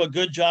generally do a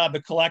good job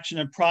at collection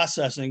and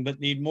processing, but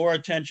need more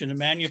attention to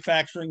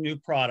manufacturing new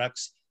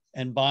products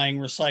and buying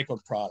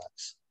recycled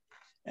products.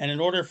 And in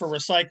order for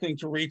recycling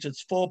to reach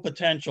its full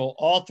potential,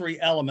 all three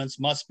elements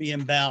must be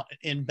in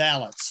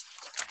balance.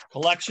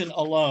 Collection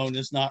alone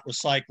is not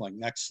recycling.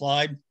 Next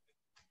slide.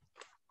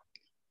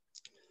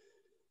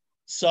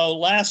 So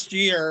last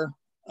year,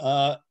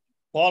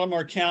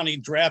 Baltimore County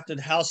drafted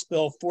House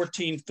Bill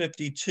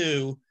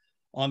 1452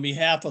 on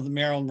behalf of the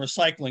Maryland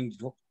Recycling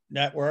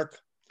Network.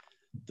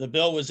 The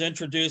bill was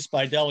introduced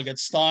by Delegate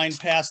Stein,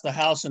 passed the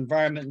House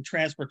Environment and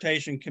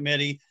Transportation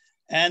Committee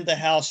and the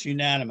House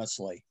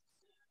unanimously.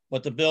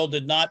 But the bill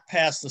did not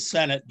pass the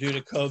Senate due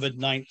to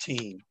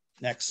COVID-19.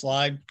 Next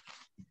slide.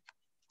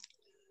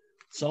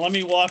 So let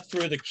me walk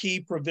through the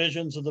key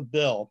provisions of the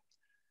bill.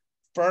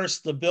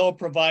 First, the bill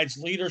provides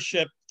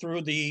leadership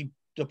through the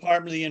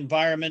Department of the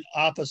Environment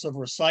Office of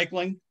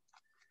Recycling.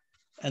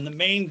 And the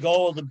main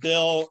goal of the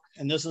bill,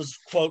 and this is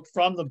a quote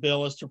from the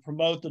bill, is to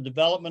promote the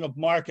development of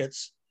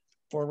markets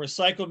for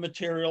recycled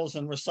materials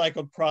and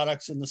recycled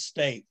products in the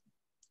state.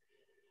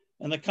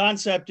 And the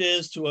concept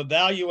is to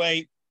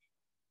evaluate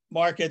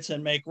markets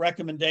and make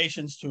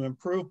recommendations to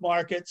improve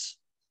markets,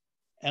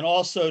 and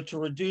also to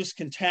reduce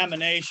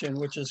contamination,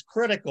 which is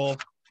critical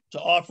to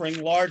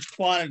offering large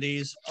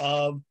quantities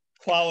of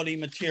quality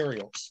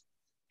materials.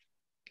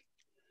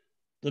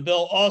 The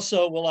bill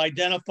also will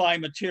identify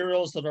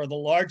materials that are the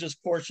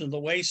largest portion of the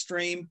waste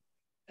stream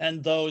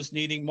and those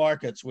needing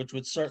markets, which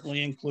would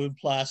certainly include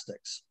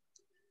plastics.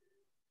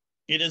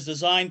 It is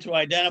designed to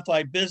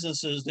identify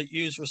businesses that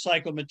use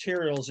recycled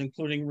materials,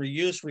 including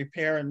reuse,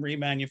 repair, and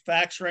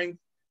remanufacturing,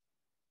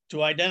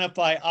 to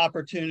identify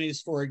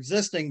opportunities for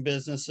existing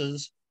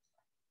businesses,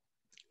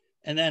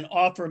 and then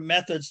offer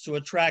methods to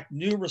attract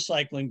new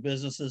recycling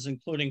businesses,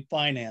 including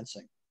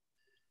financing.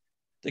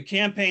 The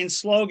campaign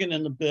slogan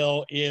in the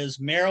bill is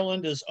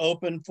 "Maryland is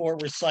open for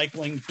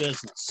recycling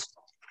business."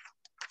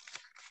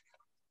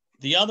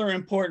 The other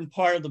important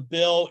part of the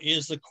bill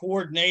is the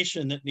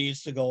coordination that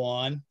needs to go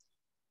on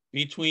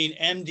between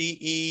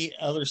MDE,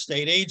 other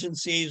state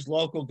agencies,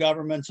 local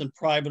governments, and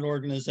private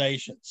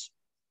organizations.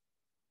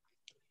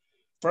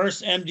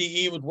 First,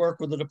 MDE would work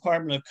with the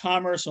Department of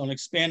Commerce on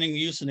expanding the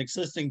use in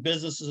existing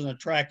businesses and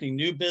attracting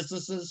new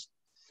businesses.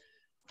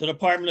 The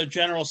Department of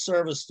General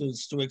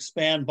Services to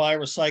expand buy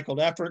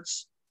recycled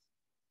efforts.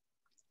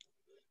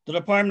 The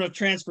Department of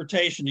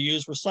Transportation to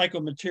use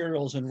recycled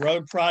materials in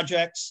road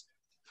projects,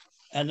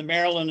 and the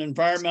Maryland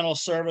Environmental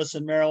Service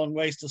and Maryland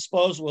Waste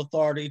Disposal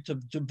Authority to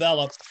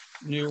develop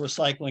new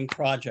recycling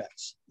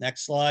projects.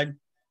 Next slide.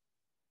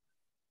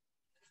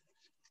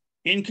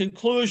 In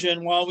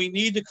conclusion, while we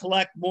need to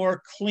collect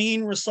more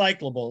clean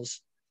recyclables,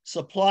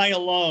 supply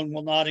alone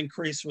will not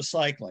increase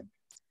recycling.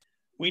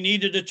 We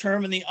need to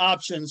determine the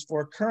options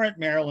for current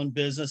Maryland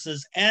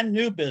businesses and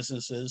new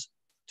businesses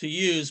to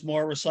use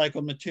more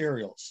recycled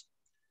materials.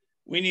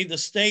 We need the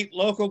state,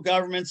 local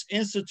governments,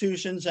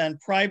 institutions, and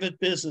private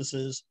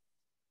businesses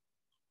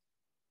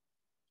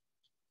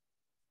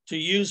to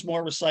use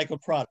more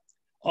recycled products.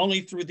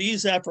 Only through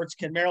these efforts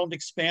can Maryland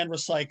expand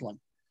recycling.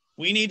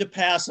 We need to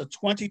pass a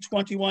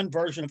 2021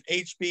 version of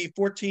HB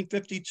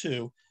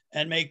 1452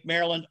 and make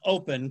Maryland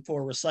open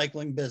for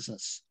recycling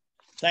business.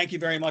 Thank you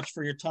very much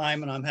for your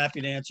time, and I'm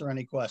happy to answer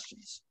any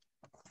questions.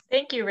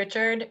 Thank you,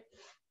 Richard.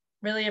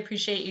 Really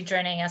appreciate you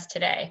joining us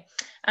today.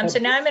 So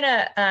now I'm going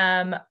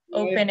to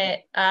open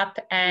it up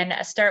and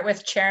start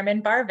with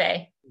Chairman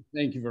Barve.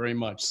 Thank you very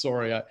much.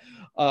 Sorry,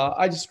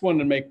 I just wanted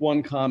to make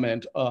one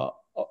comment.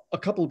 A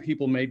couple of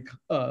people made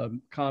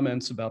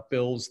comments about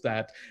bills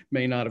that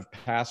may not have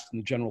passed in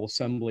the General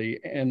Assembly.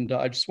 And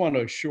I just want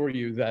to assure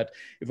you that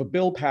if a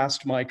bill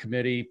passed my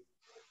committee,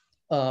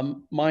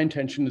 my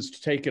intention is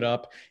to take it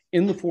up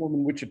in the form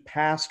in which it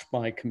passed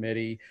my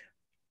committee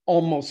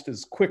almost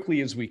as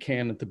quickly as we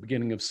can at the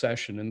beginning of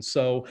session. And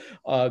so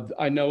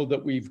I know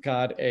that we've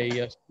got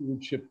a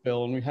stewardship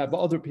bill and we have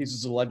other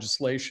pieces of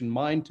legislation.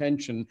 My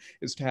intention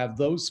is to have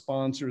those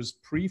sponsors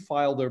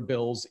pre-file their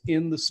bills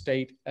in the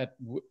state at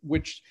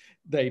which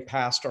they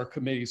passed our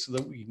committee so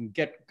that we can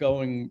get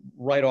going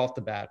right off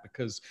the bat,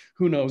 because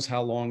who knows how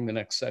long the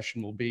next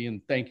session will be.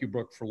 And thank you,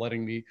 Brooke, for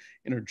letting me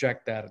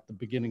interject that at the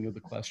beginning of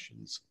the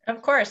questions.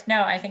 Of course.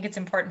 No, I think it's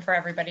important for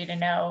everybody to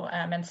know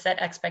and set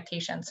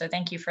expectations. So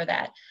thank you for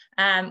that.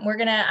 I'm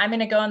going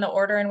to go in the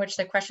order in which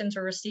the questions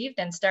were received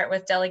and start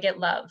with Delegate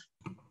Love.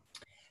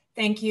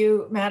 Thank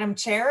you, Madam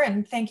Chair,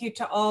 and thank you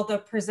to all the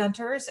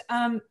presenters.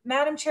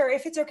 Madam Chair,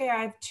 if it's okay,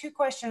 I have two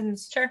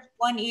questions, sure,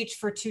 one each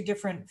for two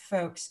different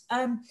folks.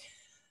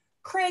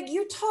 Craig,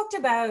 you talked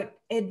about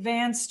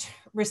advanced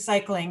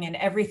recycling and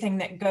everything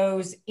that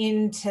goes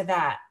into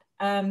that.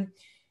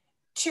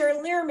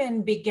 Chair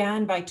Learman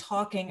began by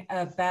talking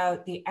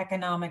about the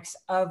economics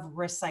of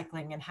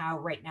recycling and how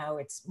right now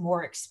it's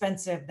more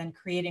expensive than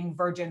creating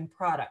virgin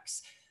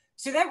products.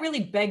 So that really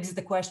begs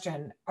the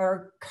question,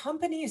 are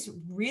companies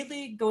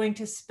really going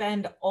to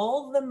spend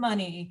all the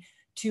money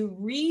to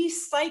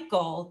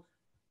recycle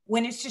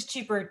when it's just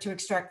cheaper to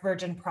extract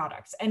virgin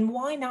products? And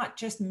why not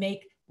just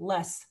make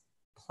less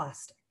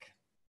plastic?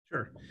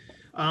 Sure.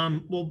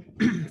 Well,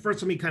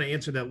 first, let me kind of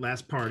answer that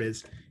last part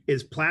is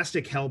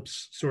plastic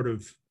helps sort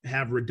of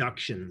have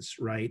reductions,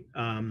 right?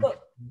 Well,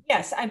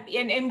 yes,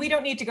 and we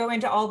don't need to go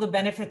into all the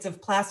benefits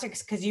of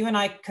plastics because you and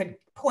I could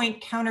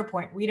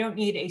counterpoint. We don't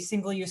need a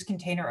single-use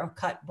container of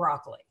cut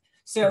broccoli.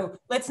 So sure,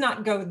 let's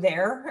not go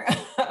there.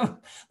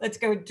 Let's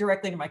go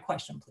directly to my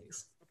question,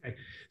 please. Okay.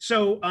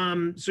 So,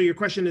 so your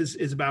question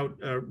is about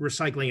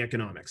recycling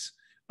economics.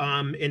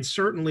 And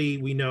certainly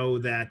we know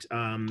that,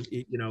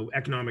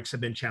 economics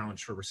have been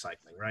challenged for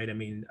recycling, right? I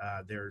mean,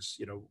 there's,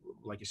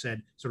 like you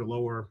said, sort of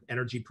lower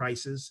energy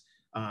prices.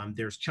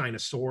 There's China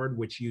Sword,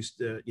 which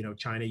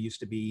China used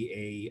to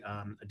be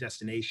a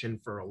destination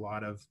for a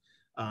lot of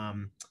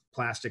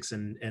plastics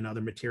and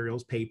other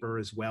materials, paper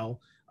as well.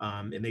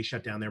 And they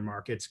shut down their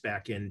markets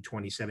back in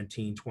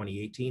 2017,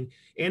 2018.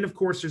 And of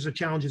course, there's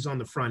challenges on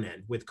the front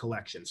end with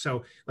collection.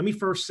 So let me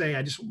first say,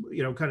 I just,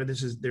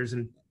 there's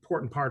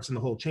important parts in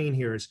the whole chain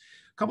here. Is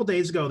a couple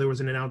days ago, there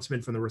was an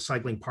announcement from the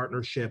Recycling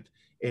Partnership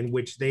in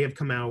which they have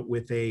come out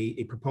with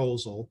a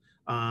proposal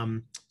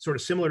sort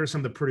of similar to some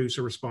of the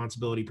producer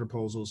responsibility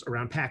proposals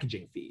around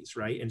packaging fees,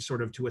 right? And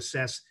sort of to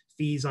assess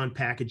fees on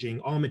packaging,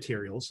 all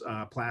materials,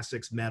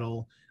 plastics,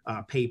 metal,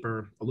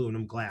 paper,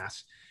 aluminum,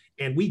 glass.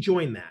 And we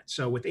joined that.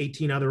 So with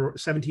 17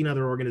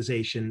 other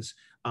organizations.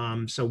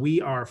 So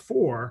we are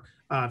for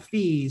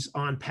fees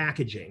on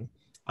packaging.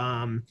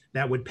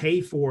 that would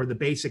pay for the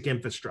basic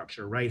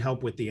infrastructure, right?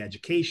 Help with the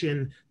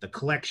education, the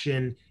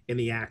collection, and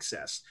the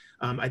access.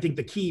 I think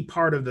the key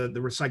part of the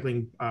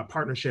recycling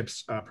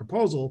partnerships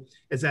proposal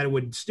is that it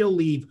would still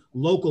leave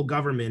local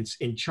governments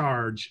in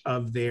charge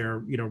of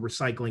their,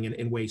 recycling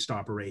and waste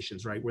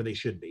operations, right, where they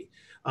should be.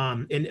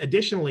 And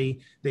additionally,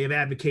 they have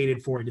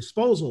advocated for a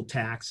disposal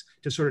tax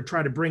to sort of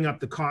try to bring up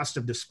the cost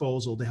of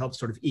disposal to help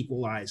sort of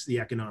equalize the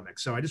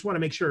economics. So I just want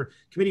to make sure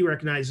committee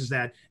recognizes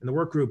that, and the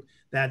work group,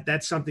 that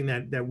that's something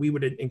that we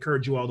would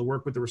encourage you all to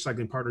work with the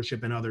Recycling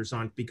Partnership and others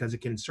on, because it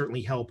can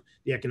certainly help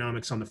the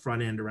economics on the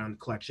front end around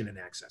collection and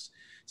access.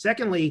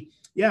 Secondly,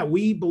 yeah,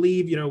 we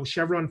believe,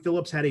 Chevron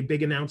Phillips had a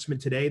big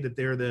announcement today that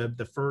they're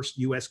the first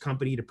US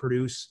company to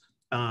produce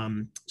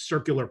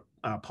circular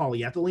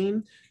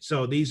polyethylene.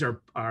 So these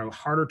are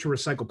harder to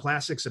recycle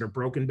plastics that are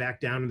broken back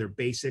down in their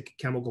basic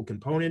chemical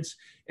components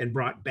and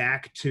brought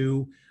back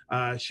to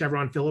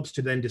Chevron Phillips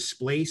to then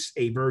displace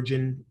a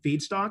virgin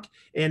feedstock.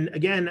 And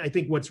again, I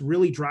think what's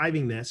really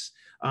driving this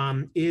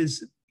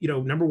is,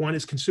 number one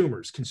is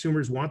consumers.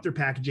 Consumers want their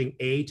packaging,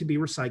 A, to be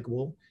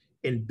recyclable,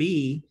 and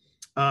B,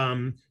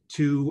 to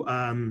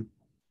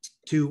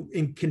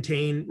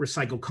contain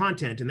recycled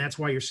content. And that's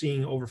why you're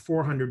seeing over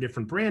 400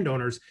 different brand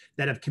owners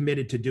that have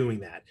committed to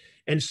doing that.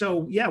 And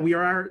so, yeah, we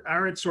are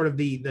at sort of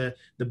the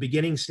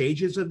beginning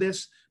stages of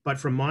this, but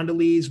from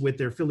Mondelez with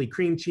their Philly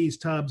cream cheese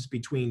tubs,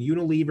 between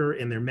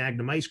Unilever and their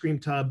Magnum ice cream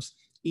tubs,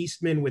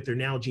 Eastman with their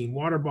Nalgene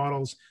water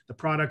bottles, the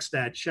products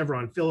that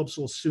Chevron Phillips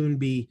will soon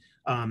be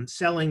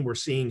selling. We're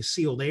seeing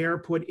sealed air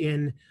put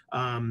in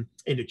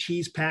into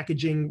cheese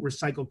packaging,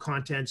 recycled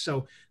content.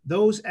 So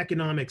those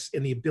economics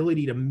and the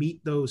ability to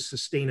meet those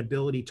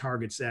sustainability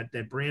targets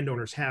that brand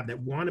owners have that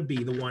want to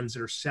be the ones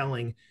that are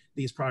selling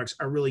these products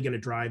are really going to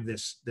drive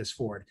this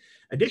forward.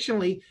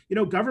 Additionally,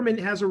 government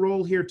has a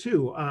role here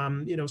too.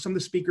 Some of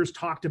the speakers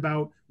talked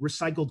about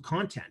recycled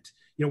content.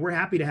 We're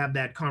happy to have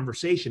that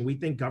conversation. We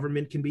think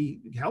government can be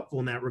helpful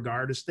in that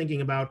regard, is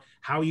thinking about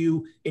how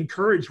you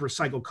encourage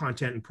recycled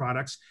content and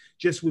products.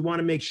 Just we want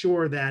to make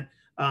sure that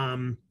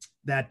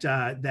advanced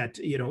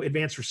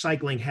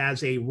recycling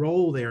has a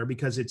role there,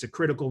 because it's a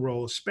critical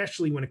role,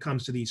 especially when it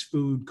comes to these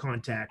food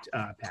contact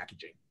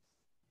packaging.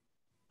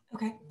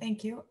 Okay,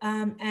 thank you.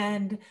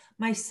 And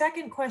my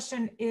second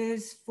question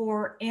is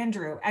for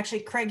Andrew.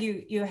 Actually, Craig,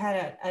 you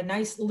had a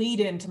nice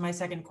lead into my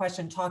second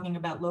question, talking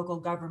about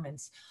local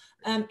governments.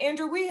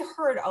 Andrew, we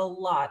heard a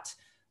lot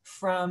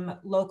from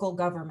local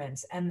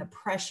governments and the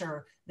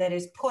pressure that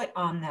is put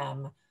on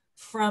them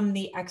from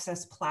the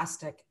excess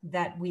plastic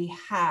that we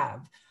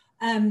have.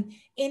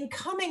 In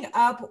coming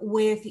up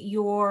with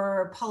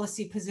your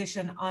policy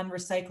position on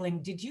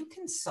recycling, did you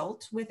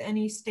consult with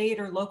any state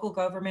or local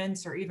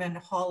governments or even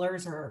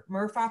haulers or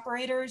MRF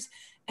operators?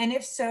 And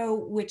if so,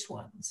 which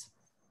ones?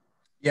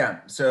 Yeah,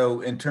 so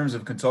in terms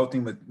of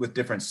consulting with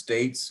different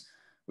states,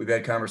 we've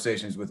had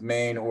conversations with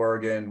Maine,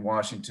 Oregon,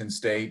 Washington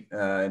State,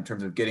 in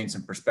terms of getting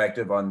some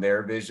perspective on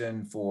their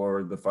vision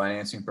for the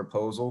financing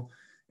proposal.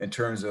 In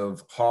terms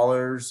of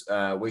haulers,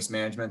 Waste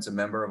Management's a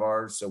member of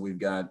ours, so we've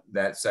got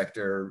that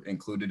sector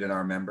included in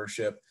our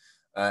membership.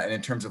 And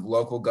in terms of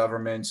local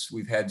governments,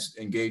 we've had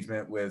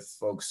engagement with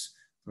folks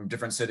from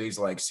different cities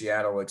like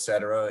Seattle, et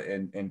cetera,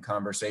 in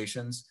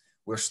conversations.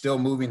 We're still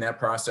moving that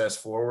process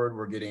forward.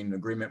 We're getting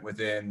agreement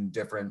within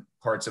different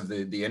parts of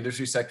the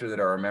industry sector that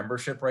are our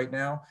membership right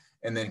now,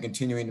 and then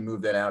continuing to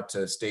move that out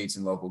to states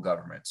and local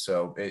governments.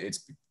 So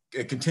it's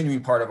a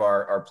continuing part of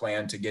our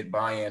plan to get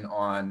buy-in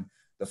on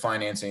the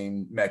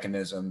financing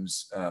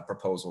mechanisms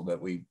proposal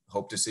that we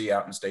hope to see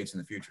out in states in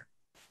the future.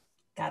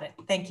 Got it.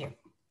 Thank you.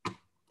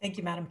 Thank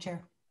you, Madam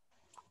Chair.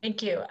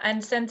 Thank you.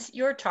 And since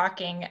you're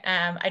talking,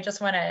 I just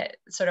want to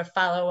sort of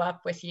follow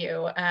up with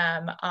you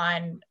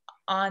on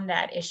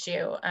that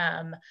issue.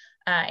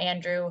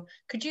 Andrew,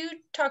 could you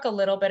talk a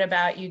little bit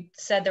about, you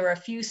said there were a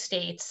few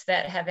states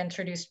that have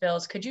introduced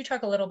bills. Could you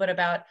talk a little bit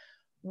about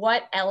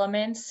what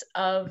elements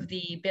of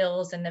the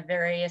bills in the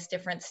various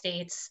different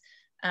states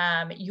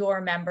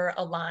your member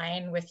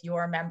align with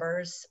your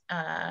members'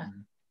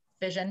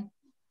 vision?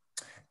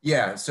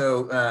 Yeah,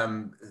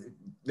 so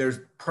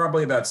there's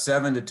probably about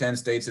 7 to 10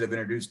 states that have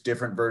introduced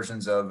different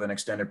versions of an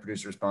extended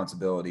producer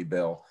responsibility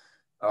bill.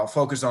 I'll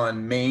focus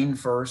on Maine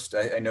first.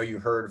 I know you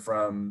heard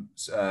from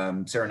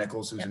Sarah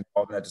Nichols, who's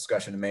involved in that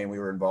discussion in Maine. We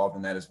were involved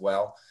in that as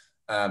well.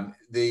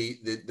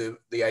 The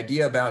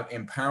idea about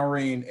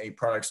empowering a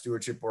product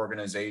stewardship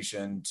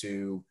organization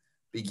to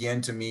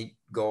begin to meet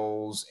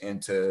goals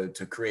and to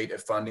create a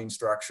funding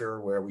structure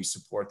where we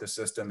support the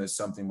system is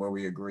something where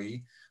we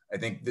agree. I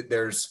think that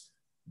there's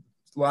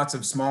lots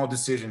of small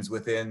decisions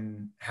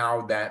within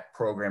how that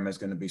program is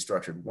going to be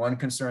structured. One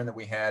concern that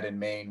we had in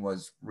Maine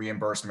was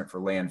reimbursement for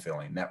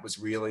landfilling. That was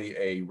really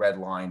a red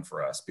line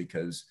for us,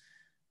 because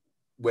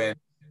when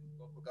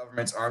local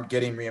governments aren't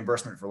getting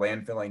reimbursement for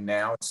landfilling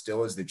now, it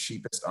still is the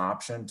cheapest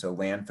option to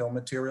landfill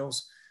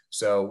materials.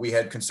 So we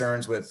had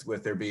concerns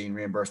with there being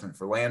reimbursement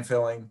for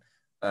landfilling.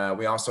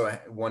 We also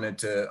wanted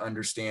to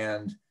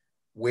understand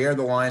where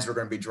the lines were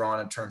going to be drawn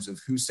in terms of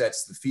who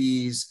sets the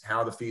fees,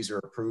 how the fees are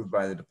approved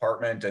by the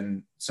department.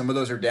 And some of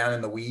those are down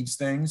in the weeds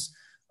things,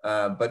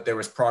 but there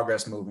was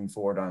progress moving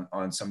forward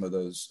on some of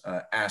those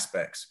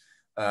aspects.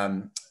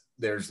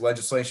 There's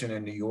legislation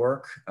in New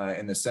York.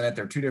 In the Senate,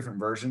 there are two different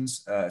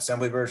versions,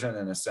 Assembly version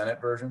and a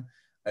Senate version.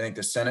 I think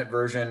the Senate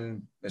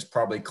version is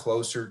probably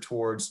closer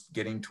towards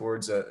getting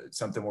towards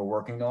something we're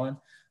working on.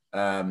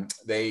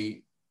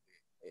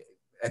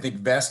 I think,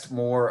 vest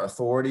more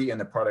authority in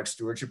the product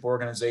stewardship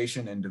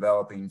organization in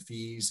developing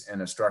fees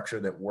and a structure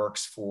that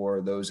works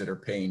for those that are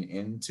paying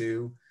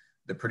into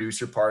the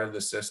producer part of the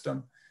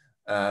system.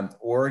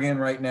 Oregon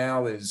right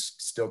now is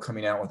still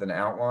coming out with an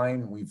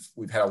outline.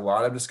 We've had a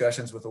lot of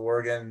discussions with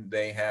Oregon.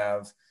 They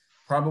have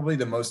probably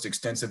the most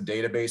extensive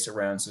database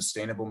around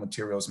sustainable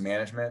materials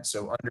management.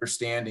 So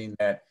understanding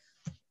that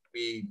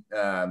we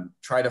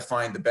try to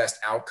find the best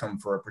outcome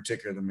for a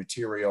particular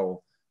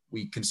material,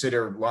 we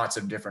consider lots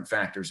of different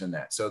factors in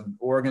that. So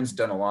Oregon's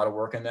done a lot of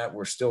work in that.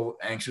 We're still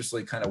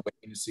anxiously kind of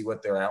waiting to see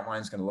what their outline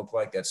is going to look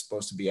like. That's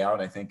supposed to be out,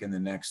 I think, in the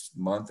next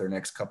month or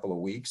next couple of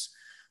weeks.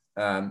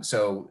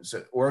 So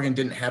Oregon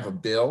didn't have a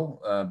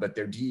bill, but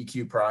their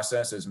DEQ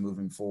process is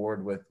moving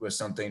forward with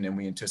something, and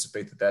we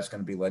anticipate that that's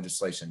going to be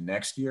legislation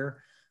next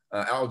year.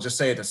 I'll just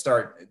say at the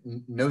start,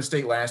 no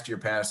state last year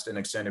passed an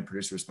extended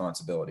producer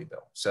responsibility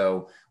bill.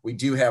 So we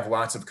do have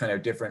lots of kind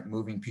of different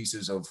moving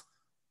pieces of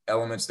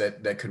elements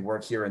that could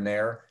work here and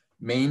there.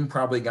 Maine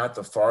probably got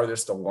the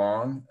farthest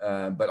along,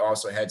 but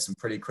also had some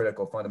pretty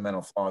critical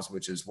fundamental flaws,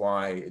 which is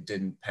why it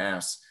didn't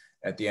pass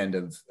at the end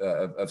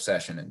of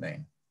session in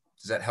Maine.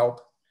 Does that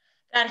help?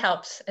 That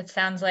helps. It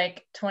sounds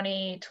like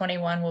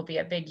 2021 will be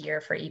a big year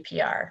for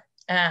EPR.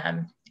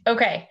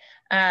 Okay,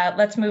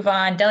 let's move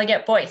on.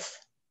 Delegate Boyce.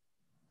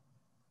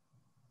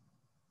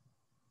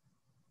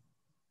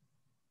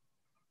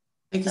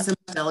 Thank you so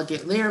much,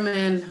 Delegate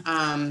Learman.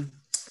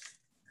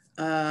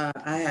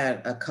 I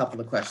had a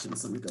couple of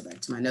questions. Let me go back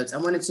to my notes. I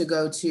wanted to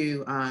go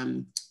to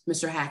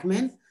Mr.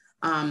 Hackman.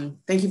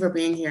 Thank you for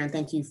being here, and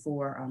thank you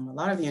for a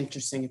lot of the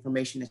interesting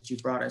information that you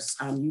brought us.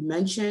 You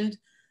mentioned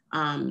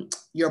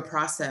your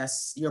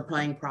process, your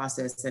planning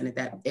process, and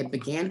that it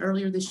began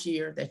earlier this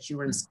year, that you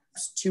were in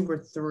steps 2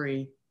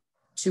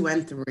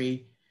 and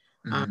 3,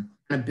 kind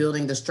of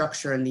building the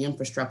structure and the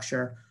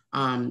infrastructure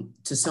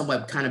to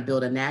somewhat kind of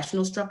build a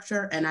national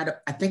structure. And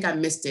I think I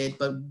missed it,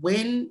 but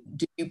when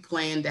do you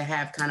plan to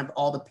have kind of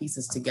all the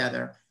pieces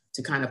together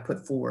to kind of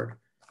put forward?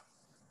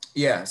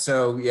 Yeah,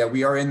 so yeah,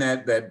 we are in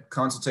that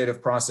consultative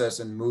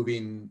process and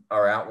moving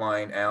our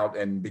outline out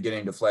and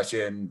beginning to flesh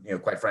in,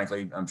 quite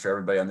frankly, I'm sure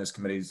everybody on this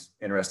committee is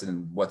interested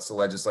in what's the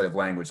legislative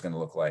language going to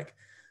look like.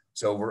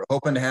 So we're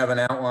hoping to have an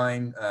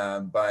outline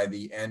by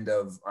the end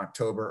of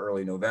October,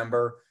 early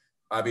November.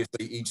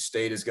 Obviously, each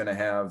state is going to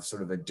have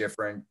sort of a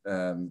different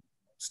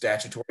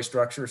statutory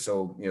structure.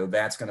 So,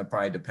 that's going to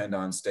probably depend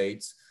on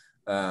states.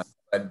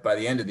 But by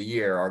the end of the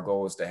year, our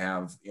goal is to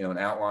have, an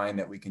outline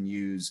that we can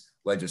use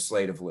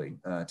legislatively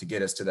to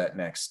get us to that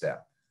next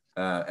step.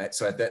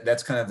 So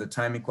that's kind of the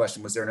timing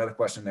question. Was there another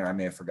question there? I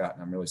may have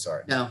forgotten. I'm really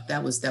sorry. No,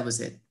 that was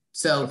it.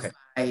 So,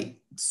 okay.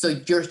 So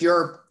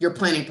your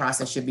planning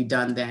process should be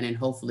done then, and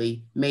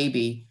hopefully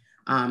maybe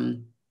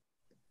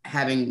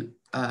having,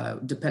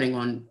 depending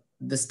on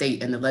the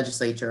state and the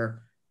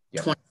legislature,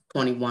 yep.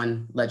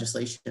 2021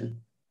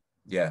 legislation.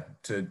 Yeah,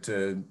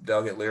 to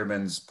Delegate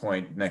Learman's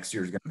point, next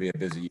year is going to be a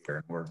busy year,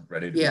 and we're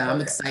ready to. Yeah,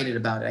 I'm excited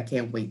about it. I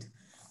can't wait.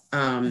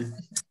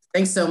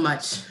 Thanks so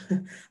much.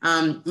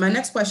 My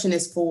next question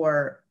is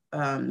for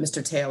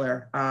Mr.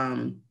 Taylor.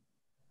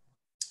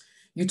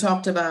 You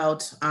talked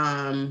about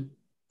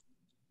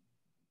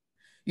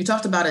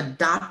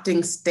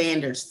adopting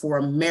standards for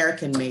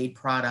American-made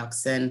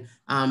products, and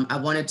I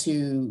wanted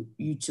you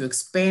to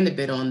expand a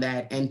bit on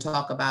that and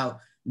talk about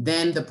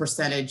then the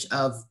percentage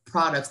of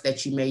products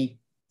that you may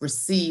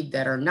receive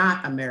that are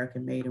not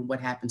American-made and what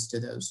happens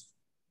to those.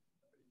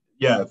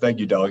 Yeah, thank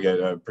you,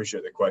 Delegate. I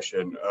appreciate the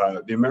question.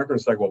 The American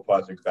Recyclable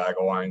Plastic Bag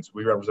Alliance,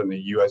 we represent the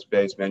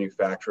US-based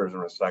manufacturers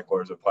and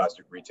recyclers of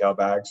plastic retail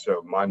bags.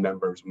 So my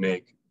members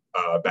make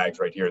bags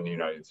right here in the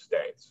United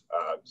States.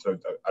 So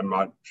I'm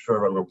not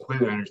sure if I'm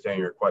completely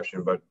understanding your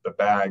question, but the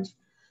bags,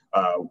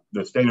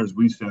 the standards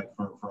we set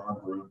for our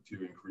group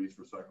to increase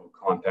recycled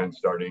content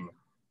starting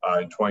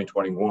in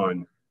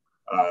 2021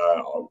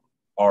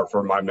 are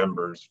for my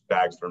members'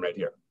 bags that are made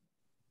here.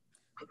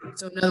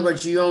 So in other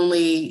words, you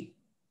only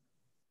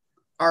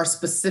are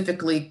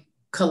specifically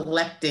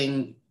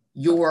collecting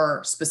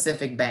your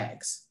specific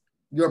bags,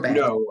 your bags?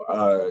 No.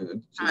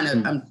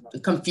 I'm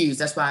confused.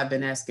 That's why I've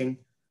been asking.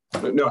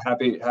 No,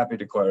 happy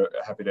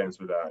to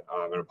answer that.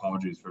 And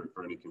apologies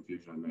for any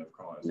confusion I may have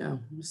caused. No,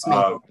 it's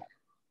me.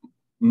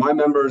 My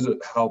members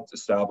helped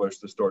establish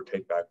the store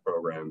take-back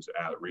programs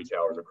at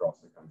retailers across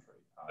the country.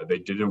 They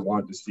didn't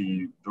want to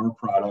see their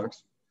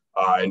products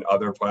and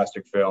other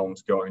plastic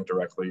films going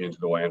directly into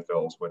the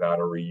landfills without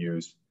a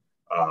reuse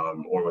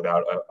or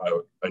without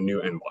a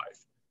new end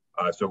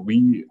life. So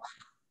we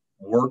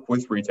work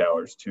with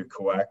retailers to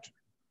collect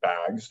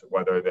bags,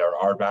 whether they're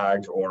our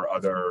bags or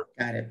other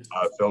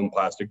film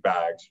plastic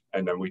bags,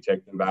 and then we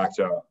take them back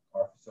to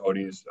our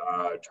facilities,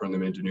 turn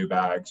them into new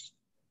bags,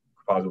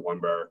 composite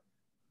lumber,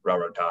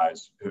 railroad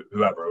ties,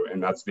 whoever,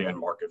 and that's the end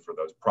market for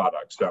those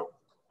products. So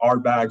our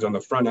bags on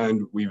the front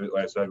end, like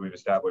I said, we've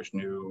established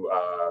new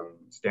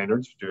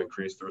standards to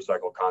increase the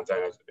recycled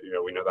content. You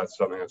know, we know that's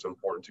something that's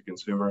important to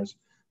consumers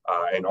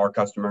and our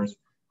customers.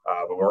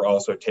 But we're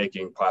also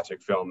taking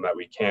plastic film that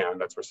we can,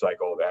 that's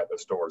recycled at the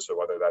store. So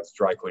whether that's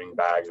dry cleaning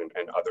bags and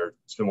other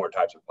similar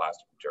types of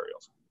plastic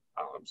materials.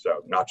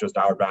 So not just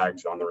our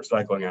bags on the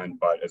recycling end,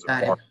 but as a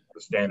part of the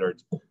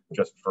standards,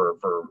 just for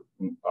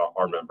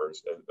our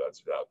members, that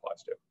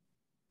applies to.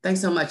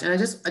 Thanks so much. And I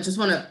just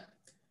want to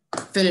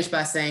finish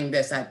by saying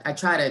this. I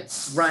try to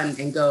run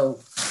and go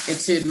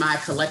into my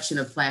collection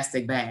of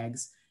plastic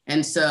bags.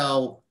 And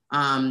so,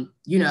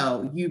 you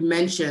know, you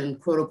mentioned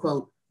quote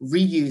unquote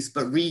reuse,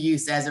 but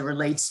reuse as it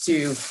relates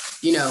to,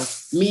 you know,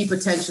 me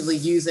potentially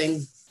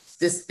using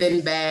this thin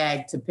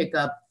bag to pick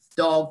up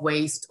dog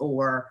waste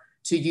or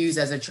to use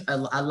as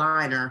a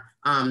liner.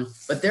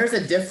 But there's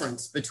a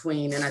difference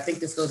between, and I think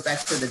this goes back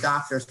to the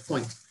doctor's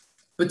point,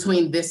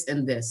 between this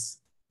and this,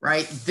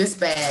 right? This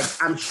bag,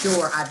 I'm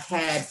sure I've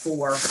had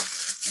for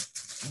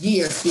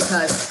years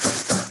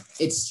because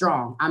it's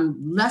strong.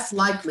 I'm less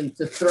likely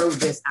to throw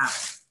this out.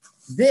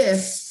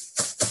 This,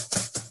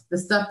 the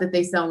stuff that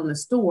they sell in the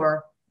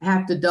store,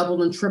 have to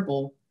double and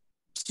triple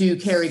to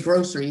carry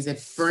groceries.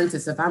 If, for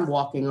instance, if I'm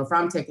walking or if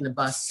I'm taking a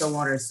bus, so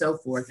on and so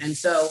forth. And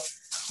so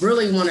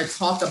really want to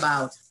talk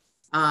about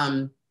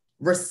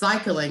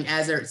recycling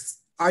as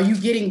are you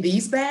getting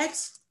these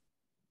bags?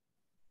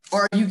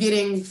 Or are you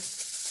getting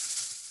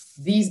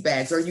these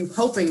bags? Are you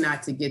hoping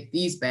not to get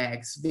these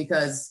bags?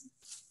 Because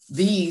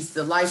these,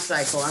 the life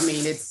cycle, I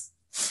mean, it's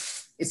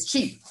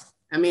cheap.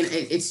 I mean,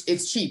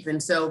 it's cheap.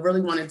 And so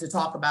really wanted to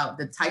talk about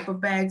the type of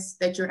bags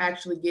that you're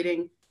actually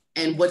getting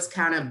and what's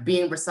kind of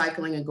being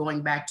recycling and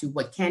going back to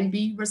what can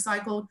be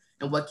recycled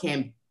and what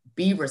can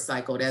be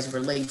recycled as it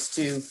relates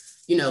to,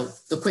 you know,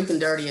 the quick and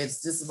dirty.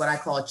 This is what I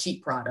call a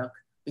cheap product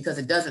because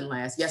it doesn't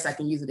last. Yes, I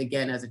can use it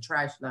again as a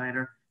trash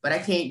liner, but I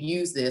can't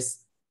use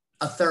this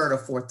a third or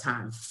fourth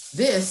time.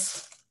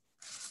 This,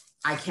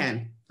 I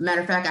can.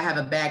 Matter of fact, I have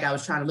a bag, I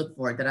was trying to look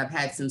for it, that I've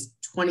had since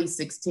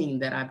 2016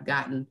 that I've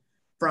gotten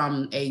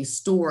from a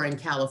store in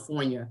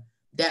California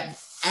that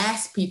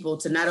asks people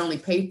to not only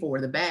pay for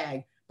the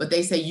bag, but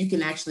they say you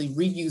can actually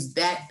reuse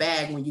that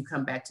bag when you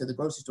come back to the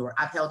grocery store.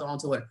 I've held on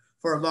to it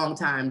for a long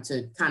time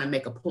to kind of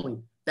make a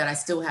point that I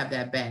still have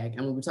that bag.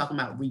 And when we're talking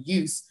about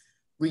reuse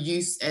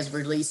as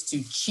relates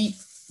to cheap,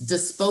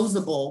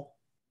 disposable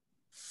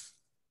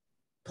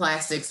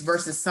plastics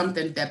versus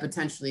something that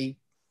potentially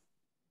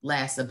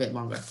lasts a bit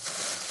longer.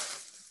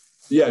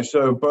 Yeah,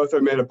 so both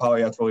are made of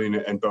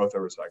polyethylene and both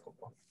are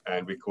recyclable.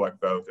 And we collect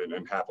both and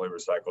happily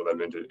recycle them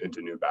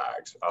into new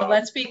bags. But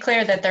let's be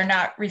clear that they're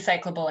not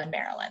recyclable in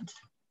Maryland.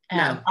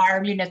 No.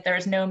 There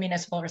is no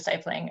municipal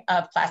recycling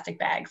of plastic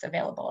bags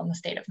available in the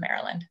state of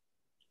Maryland.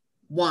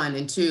 One,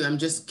 and two, I'm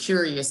just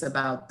curious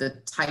about the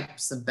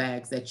types of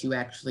bags that you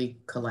actually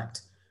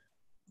collect.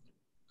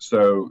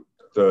 So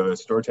the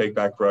store take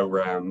back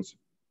programs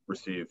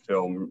receive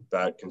film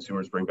that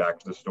consumers bring back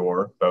to the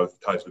store, both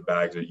types of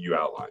bags that you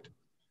outlined.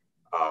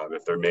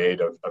 If they're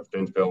made of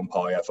thin film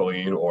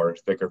polyethylene or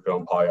thicker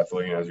film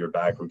polyethylene, as your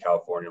bag from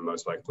California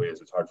most likely is,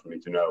 it's hard for me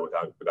to know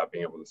without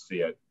being able to see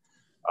it.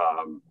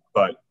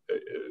 But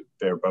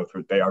they are both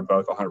 100%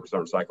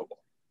 recyclable.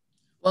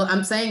 Well,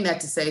 I'm saying that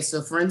to say,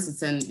 so for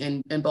instance,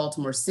 in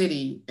Baltimore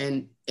City,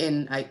 and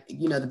in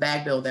the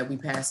bag bill that we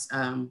passed,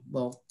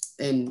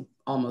 in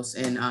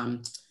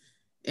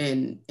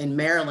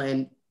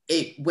Maryland,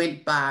 it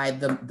went by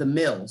the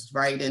mills,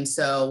 right? And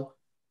so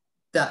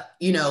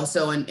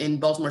in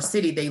Baltimore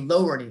City, they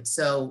lowered it.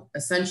 So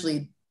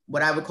essentially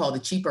what I would call the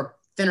cheaper,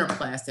 thinner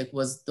plastic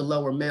was the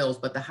lower mills,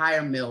 but the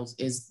higher mills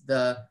is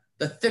the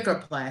thicker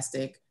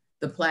plastic,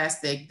 the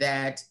plastic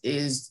that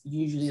is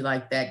usually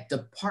like that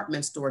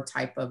department store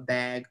type of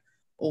bag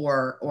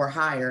or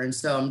higher. And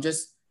so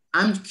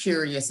I'm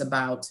curious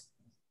about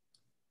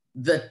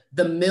the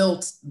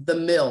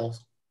mill.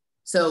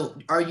 So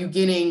are you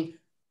getting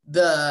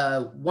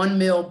the 1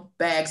 mil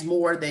bags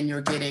more than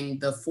you're getting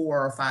the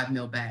 4 or 5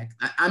 mil bag?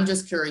 I'm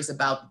just curious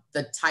about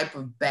the type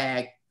of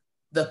bag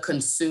the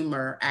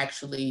consumer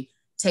actually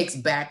takes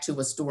back to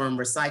a store and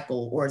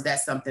recycle, or is that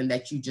something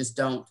that you just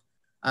don't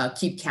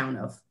keep count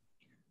of?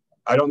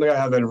 I don't think I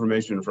have that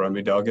information in front of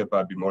me, Delegate, but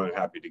I'd be more than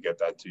happy to get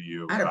that to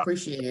you. I'd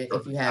appreciate it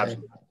if you have it.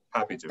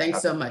 Happy to.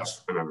 Thanks so much.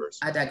 Members.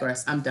 I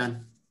digress. I'm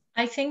done.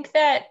 I think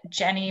that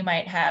Jenny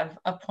might have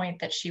a point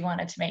that she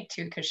wanted to make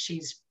too, because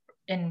she's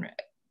in,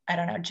 I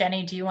don't know,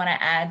 Jenny, do you want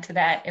to add to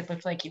that? It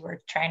looked like you were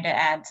trying to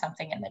add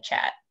something in the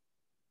chat.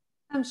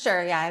 I'm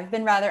sure, yeah, I've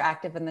been rather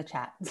active in the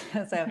chat.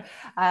 So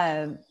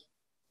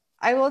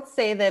I will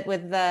say that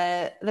with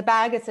the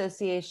Bag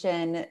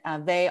Association,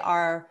 they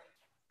are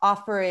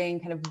offering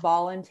kind of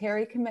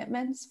voluntary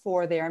commitments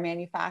for their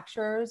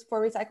manufacturers for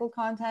recycled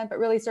content, but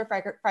really Surf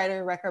Friday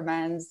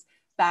recommends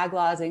bag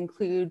laws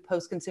include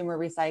post-consumer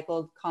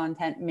recycled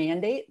content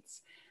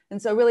mandates.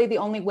 And so really the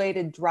only way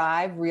to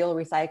drive real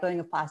recycling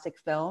of plastic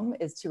film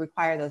is to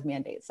require those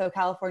mandates. So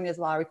California's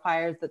law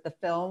requires that the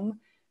film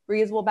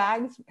reusable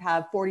bags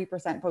have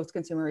 40%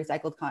 post-consumer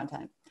recycled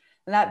content.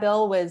 And that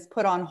bill was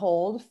put on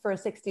hold for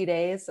 60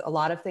 days. A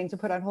lot of things were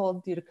put on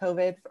hold due to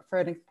COVID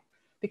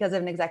because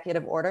of an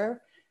executive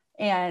order.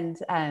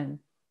 And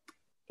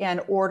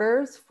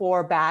orders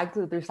for bags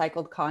with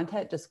recycled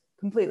content just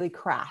completely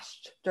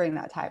crashed during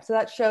that time. So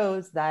that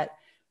shows that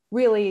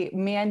really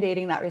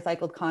mandating that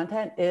recycled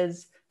content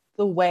is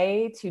the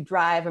way to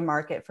drive a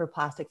market for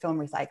plastic film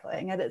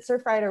recycling. And at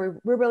Surfrider,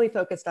 we're really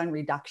focused on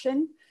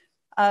reduction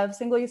of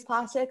single-use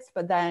plastics,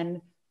 but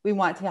then we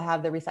want to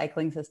have the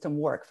recycling system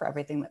work for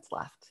everything that's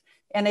left.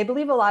 And I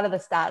believe a lot of the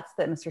stats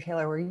that Mr.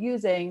 Taylor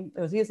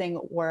was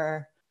using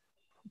were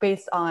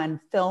based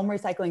on film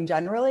recycling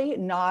generally,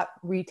 not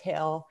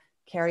retail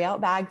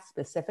carryout bags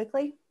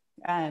specifically.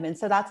 And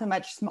so that's a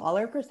much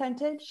smaller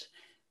percentage.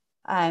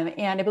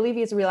 And I believe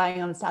he's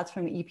relying on the stats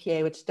from the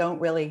EPA, which don't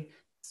really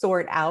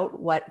sort out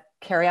what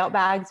carryout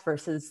bags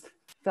versus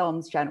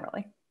films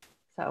generally.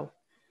 So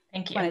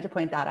thank you. Wanted to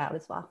point that out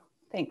as well.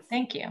 Thanks.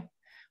 Thank you.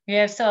 We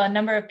have still a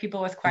number of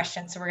people with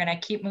questions, so we're going to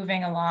keep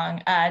moving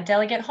along.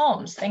 Delegate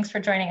Holmes, thanks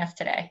for joining us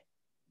today.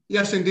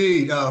 Yes,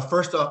 indeed.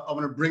 First up, I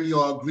want to bring you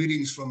all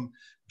greetings from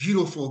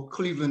beautiful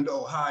Cleveland,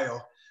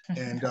 Ohio.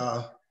 And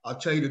I'll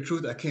tell you the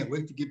truth, I can't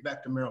wait to get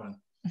back to Maryland.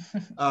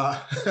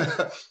 A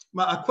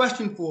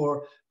question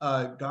for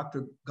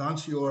Dr.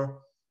 Gonsior,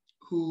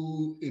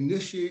 who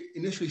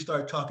initially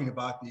started talking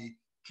about the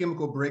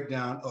chemical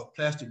breakdown of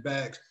plastic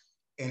bags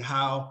and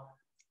how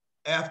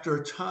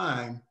after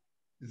time,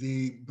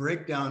 the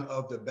breakdown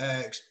of the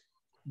bags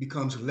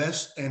becomes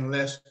less and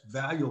less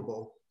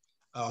valuable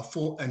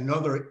for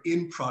another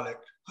end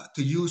product,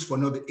 to use for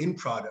another end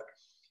product.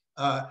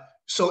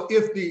 So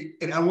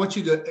and I want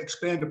you to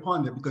expand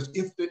upon that, because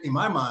in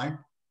my mind,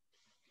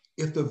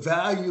 if the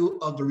value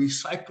of the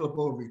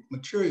recyclable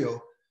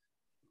material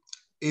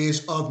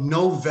is of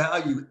no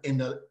value in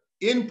the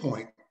end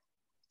point,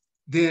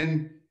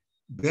 then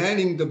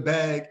banning the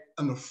bag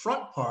on the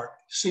front part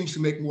seems to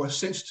make more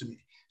sense to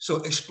me. So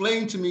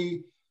explain to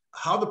me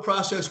how the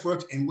process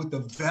works and what the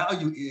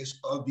value is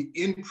of the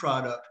end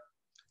product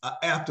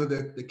after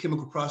the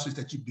chemical process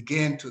that you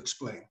began to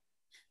explain.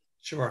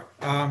 Sure.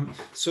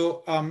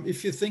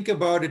 If you think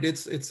about it,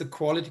 it's a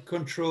quality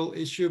control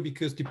issue,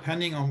 because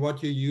depending on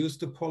what you use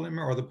the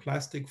polymer or the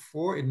plastic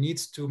for, it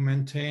needs to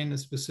maintain a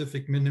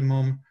specific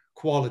minimum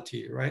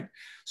quality, right?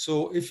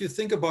 So if you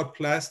think about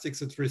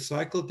plastics, it's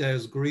recycled,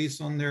 there's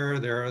grease on there,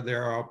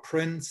 there are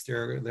prints,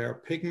 there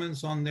are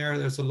pigments on there,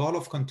 there's a lot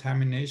of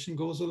contamination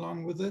goes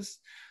along with this.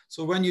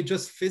 So when you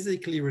just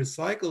physically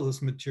recycle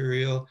this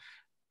material,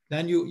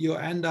 then you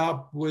end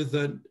up with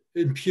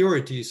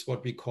impurities,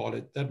 what we call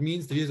it. That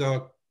means these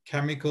are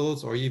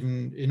chemicals or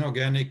even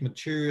inorganic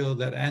material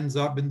that ends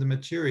up in the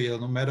material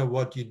no matter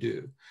what you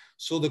do.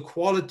 So the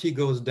quality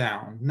goes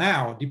down.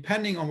 Now,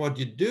 depending on what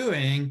you're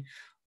doing,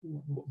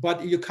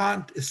 but you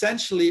can't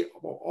essentially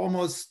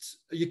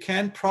you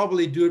can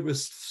probably do it with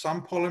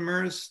some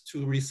polymers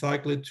to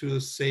recycle it to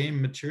the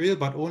same material,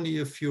 but only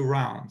a few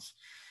rounds.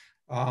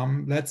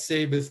 Let's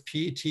say with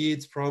PET,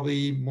 it's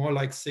probably more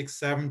like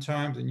 6-7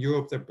 times. In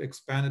Europe, they've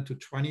expanded to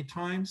 20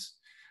 times.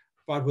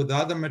 But with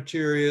other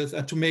materials,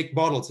 and to make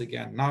bottles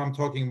again, now I'm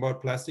talking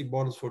about plastic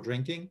bottles for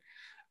drinking.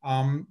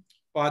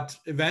 But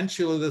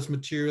eventually this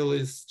material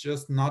is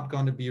just not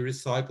going to be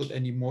recycled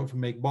anymore to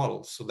make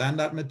bottles. So then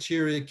that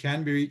material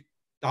can be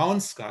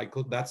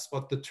downcycled. That's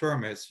what the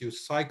term is. You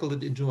cycle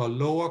it into a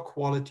lower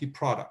quality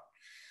product.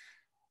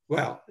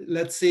 Well,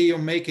 let's say you're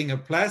making a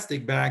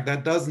plastic bag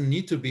that doesn't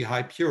need to be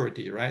high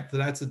purity, right? So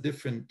that's a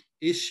different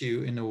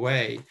issue in a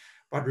way.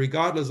 But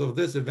regardless of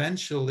this,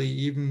 eventually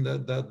even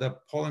the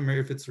polymer,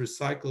 if it's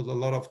recycled a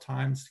lot of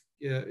times,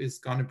 is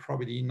going to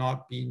probably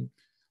not be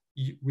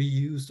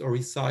reused or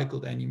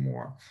recycled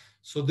anymore.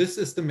 So this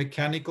is the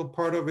mechanical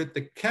part of it.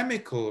 The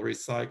chemical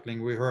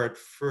recycling we heard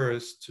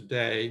first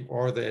today,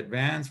 or the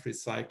advanced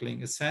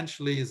recycling,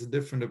 essentially is a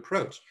different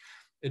approach.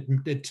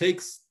 It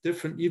takes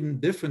even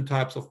different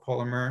types of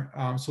polymer.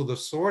 So the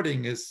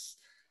sorting is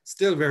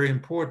still very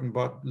important,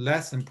 but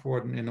less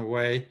important in a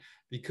way,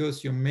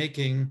 because you're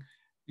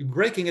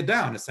breaking it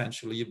down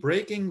essentially. You're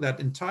breaking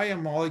that entire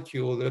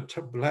molecule, the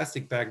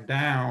plastic bag,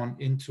 down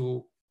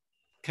into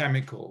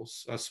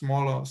chemicals,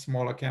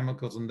 smaller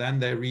chemicals, and then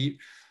they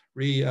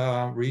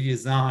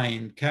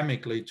redesign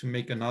chemically to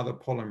make another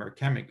polymer,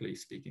 chemically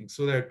speaking.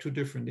 So there are two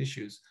different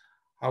issues.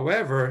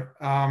 However,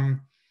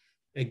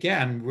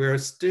 again, we're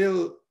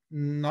still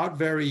not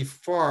very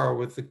far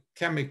with the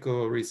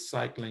chemical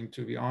recycling,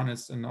 to be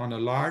honest, and on a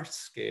large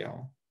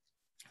scale.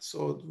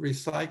 So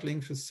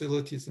recycling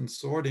facilities and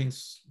sorting,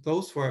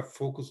 those were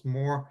focused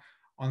more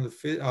on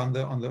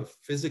the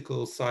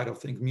physical side of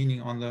things,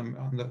 meaning on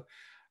the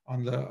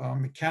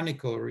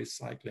mechanical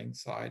recycling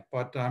side.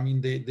 But I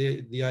mean,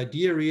 the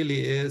idea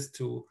really is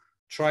to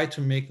try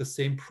to make the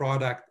same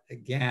product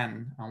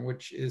again,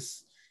 which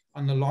is,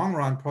 on the long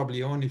run,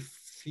 probably only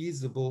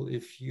feasible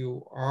if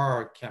you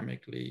are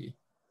chemically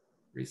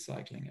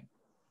recycling it.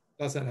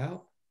 Does that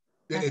help?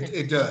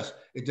 It does.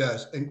 It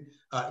does. And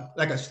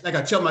like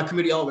I tell my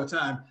committee all the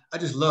time, I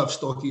just love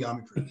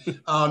stoichiometry.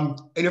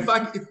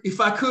 And if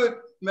I could,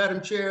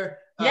 Madam Chair,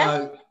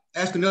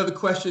 ask another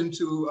question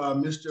to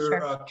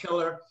Mr.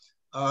 Keller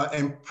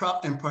and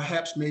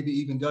perhaps maybe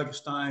even Delegate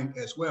Stein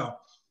as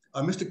well.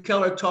 Mr.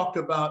 Keller talked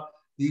about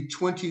the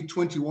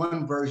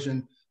 2021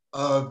 version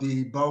of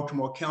the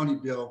Baltimore County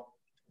bill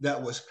that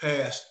was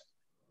passed.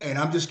 And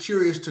I'm just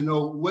curious to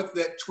know what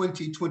that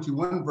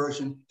 2021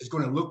 version is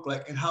going to look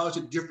like and how is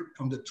it different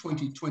from the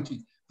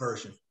 2020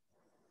 version?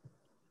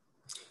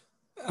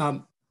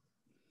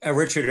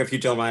 Richard, if you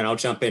don't mind, I'll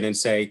jump in and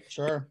say,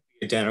 sure,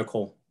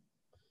 identical.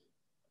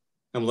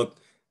 And look,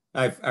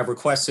 I've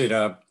requested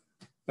a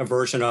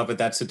version of it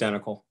that's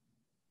identical.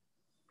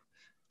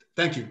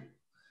 Thank you.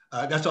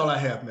 That's all I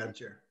have, Madam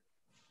Chair.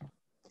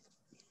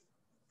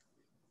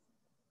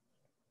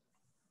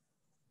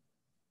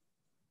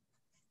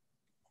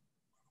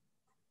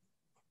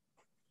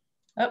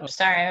 Oh,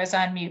 sorry, I was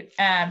on mute.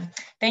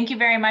 Thank you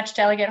very much,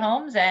 Delegate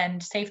Holmes,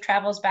 and safe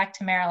travels back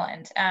to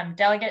Maryland.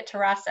 Delegate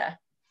Terrassa.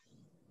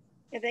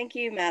 Yeah, thank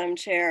you, Madam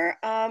Chair.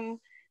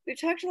 We've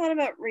talked a lot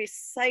about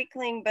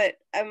recycling, but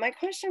my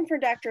question for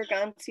Dr.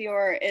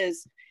 Gancior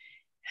is,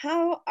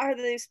 how are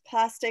these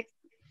plastics,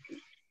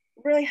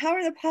 really, how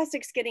are the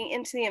plastics getting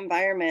into the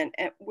environment,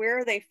 and where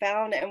are they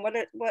found, and what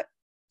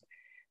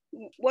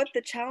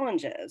the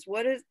challenge is?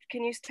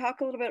 Can you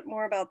talk a little bit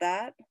more about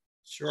that?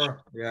 Sure,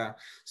 yeah.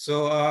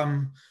 So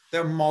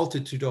there are a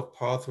multitude of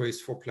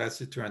pathways for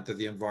plastic to enter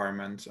the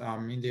environment.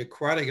 In the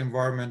aquatic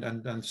environment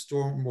and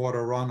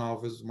stormwater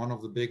runoff is one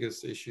of the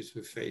biggest issues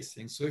we're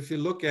facing. So if you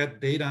look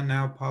at data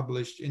now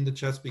published in the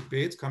Chesapeake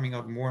Bay, it's coming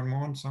out more and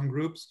more in some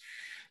groups.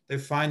 They're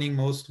finding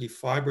mostly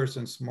fibers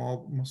and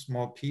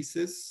small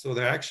pieces. So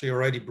they're actually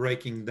already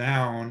breaking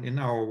down in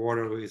our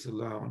waterways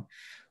alone.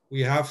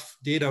 We have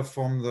data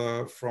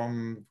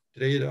from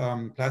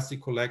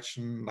plastic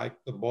collection, like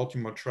the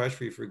Baltimore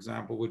Treasury, for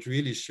example, which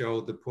really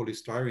showed the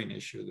polystyrene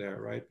issue there,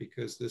 right?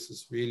 Because this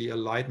is really a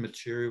light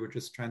material which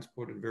is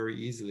transported very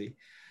easily.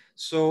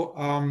 So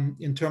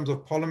in terms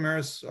of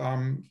polymers,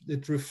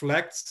 it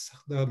reflects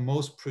the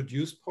most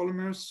produced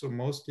polymers, so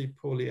mostly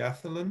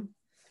polyethylene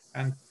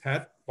and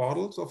PET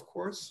bottles, of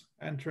course,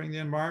 entering the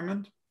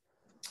environment.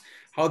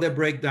 How they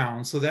break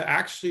down. So they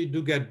actually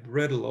do get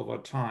brittle over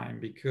time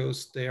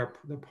because the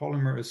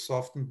polymer is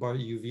softened by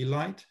UV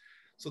light.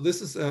 So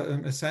this is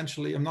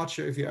essentially, I'm not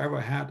sure if you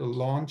ever had a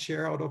lawn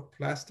chair out of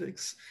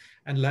plastics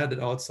and let it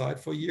outside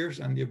for years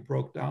and you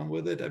broke down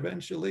with it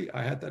eventually.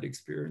 I had that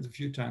experience a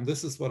few times.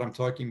 This is what I'm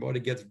talking about.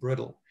 It gets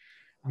brittle.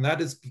 And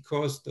that is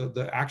because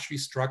the actual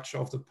structure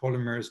of the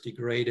polymer is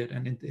degraded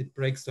and it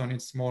breaks down in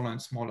smaller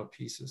and smaller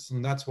pieces.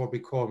 And that's what we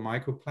call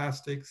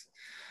microplastics.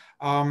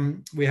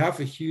 We have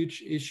a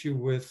huge issue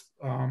with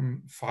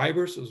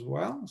fibers as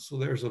well. So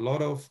there's a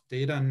lot of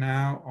data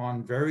now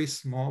on very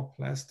small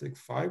plastic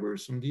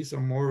fibers, and these are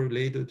more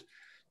related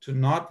to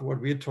not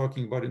what we're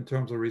talking about in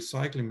terms of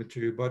recycling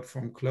material, but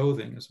from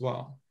clothing as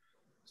well.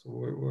 So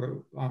we're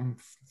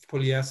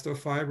polyester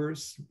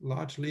fibers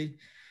largely.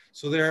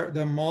 So there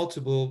are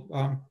multiple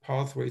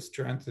pathways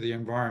to enter the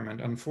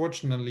environment.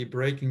 Unfortunately,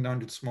 breaking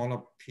down to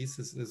smaller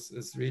pieces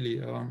is really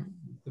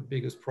the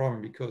biggest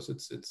problem because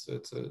it's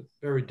a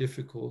very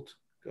difficult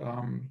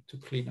to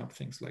clean up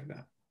things like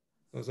that.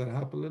 Does that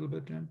help a little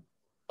bit, Jen?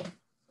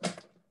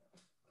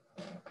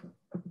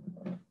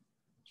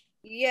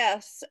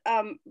 Yes,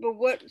 but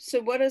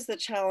what is the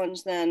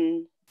challenge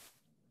then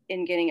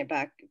in getting it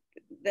back?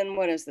 Then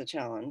what is the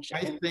challenge? I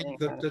think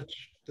that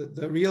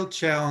the real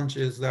challenge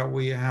is that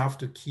we have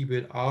to keep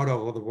it out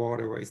of the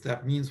waterways.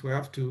 That means we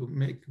have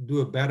to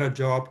do a better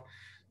job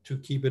to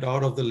keep it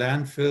out of the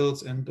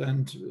landfills. And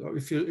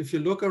if you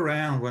look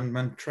around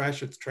when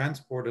trash is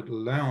transported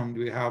alone,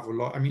 we have a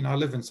lot. I mean, I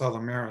live in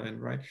Southern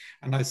Maryland, right?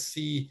 And I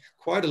see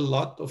quite a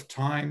lot of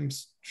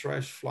times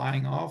trash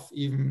flying off,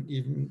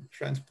 even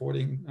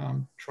transporting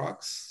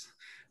trucks.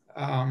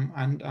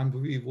 And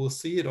we will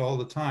see it all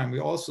the time. We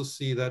also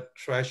see that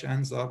trash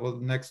ends up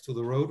next to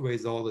the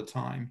roadways all the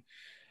time.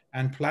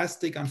 And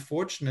plastic,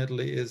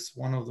 unfortunately, is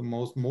one of the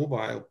most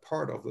mobile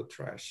part of the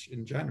trash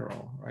in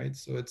general, right?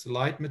 So it's a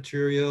light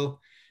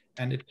material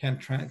and it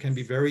can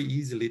be very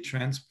easily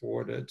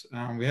transported.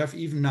 We have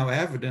even now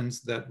evidence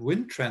that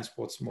wind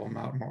transports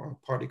more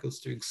particles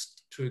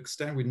to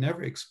extent we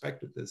never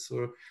expected this.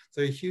 So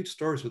there are huge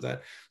stories with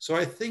that. So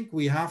I think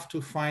we have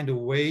to find a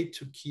way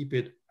to keep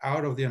it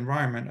out of the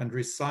environment, and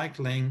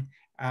recycling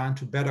and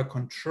to better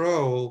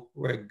control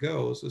where it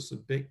goes is a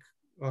big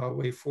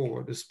way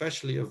forward,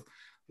 especially of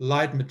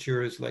light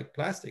materials like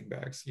plastic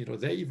bags. You know,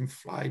 they even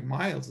fly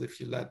miles if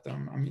you let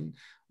them. I mean,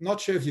 I'm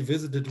not sure if you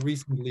visited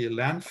recently a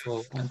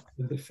landfill, and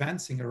the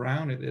fencing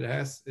around it, it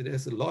has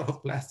a lot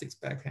of plastics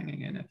bags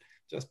hanging in it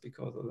just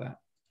because of that.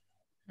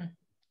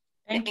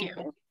 Thank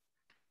you.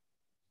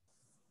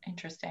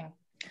 Interesting.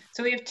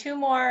 So we have two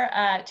more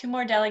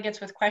delegates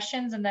with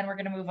questions, and then we're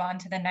going to move on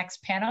to the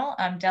next panel.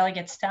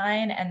 Delegate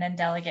Stein and then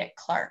Delegate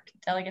Clark.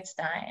 Delegate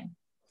Stein.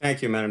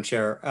 Thank you, Madam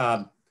Chair.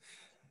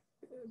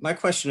 My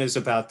question is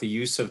about the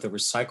use of the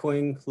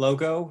recycling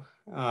logo.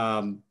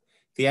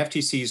 The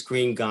FTC's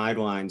green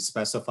guidelines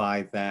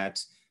specify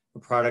that a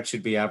product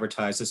should be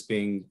advertised as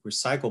being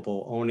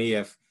recyclable only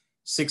if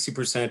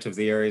 60% of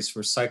the area's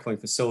recycling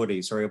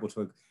facilities are able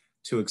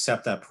to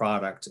accept that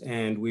product.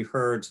 And we've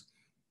heard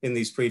in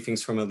these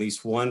briefings from at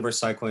least one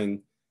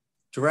recycling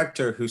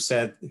director who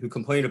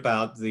complained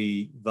about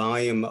the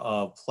volume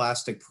of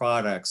plastic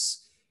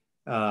products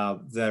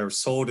that are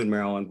sold in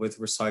Maryland with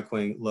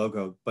recycling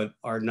logo, but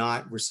are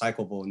not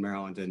recyclable in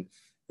Maryland. And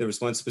there was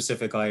one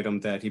specific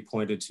item that he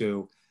pointed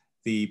to,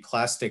 the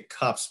plastic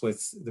cups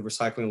with the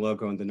recycling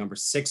logo and the number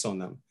 6 on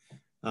them.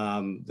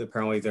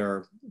 Apparently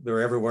they're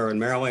everywhere in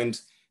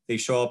Maryland. They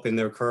show up in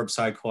their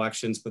curbside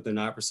collections, but they're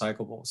not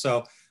recyclable.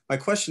 So my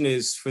question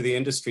is for the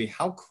industry,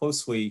 how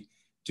closely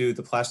do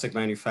the plastic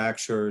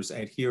manufacturers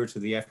adhere to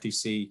the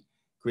FTC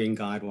green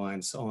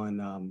guidelines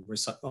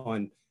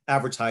on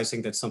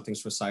advertising that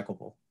something's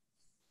recyclable?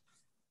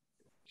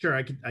 Sure,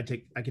 I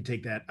could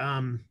take that.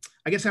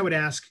 I guess I would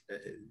ask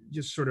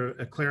just sort of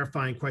a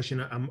clarifying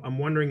question. I'm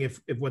wondering if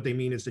what they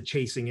mean is the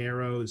chasing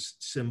arrows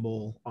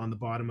symbol on the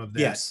bottom of that.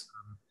 Yes.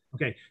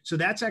 Okay, so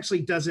that's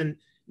actually doesn't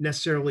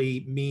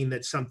necessarily mean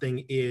that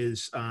something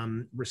is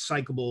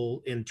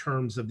recyclable in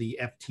terms of the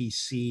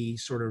FTC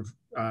sort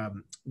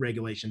of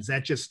regulations.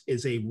 That just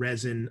is a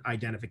resin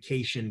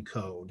identification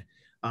code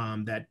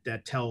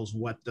that tells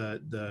what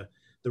the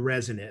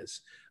resin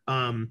is.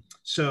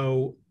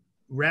 So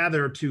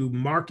rather to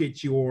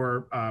market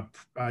your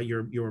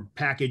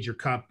package, your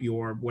cup,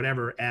 your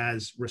whatever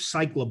as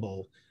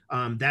recyclable,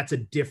 that's a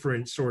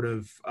different sort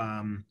of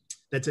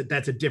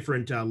that's a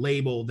different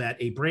label that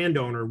a brand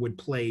owner would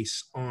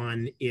place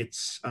on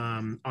its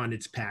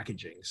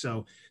packaging.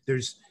 So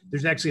there's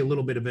actually a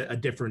little bit of a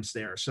difference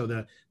there. So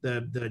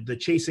the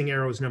chasing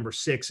arrows number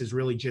 6 is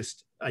really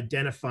just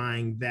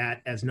identifying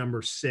that as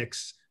number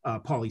 6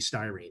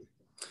 polystyrene.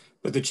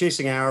 But the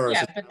chasing arrows,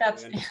 yeah, but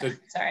that's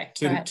sorry,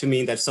 to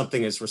mean that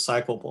something is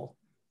recyclable.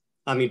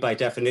 I mean, by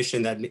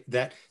definition,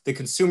 that the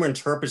consumer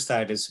interprets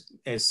that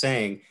as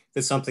saying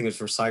that something is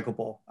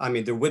recyclable. I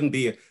mean, there wouldn't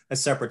be a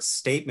separate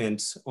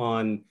statement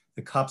on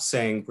the cup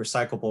saying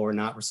recyclable or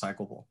not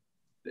recyclable.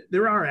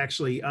 There are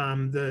actually.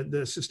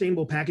 The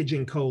Sustainable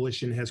Packaging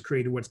Coalition has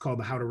created what's called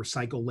the How to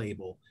Recycle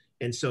label.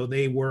 And so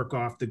they work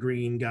off the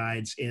green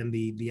guides and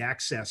the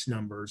access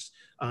numbers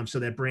so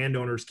that brand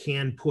owners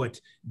can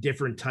put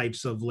different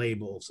types of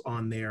labels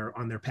on their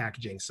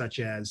packaging, such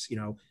as, you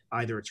know,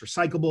 either it's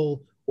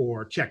recyclable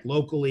or check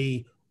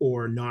locally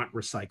or not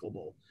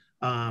recyclable.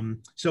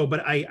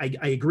 But I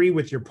agree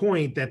with your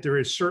point that there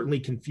is certainly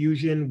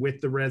confusion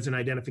with the resin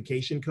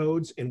identification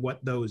codes and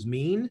what those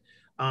mean.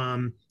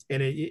 And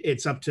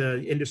it's up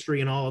to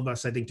industry and all of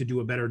us, I think, to do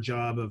a better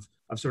job of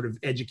sort of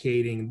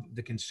educating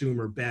the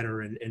consumer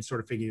better and sort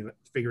of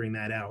figuring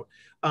that out.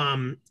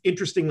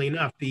 Interestingly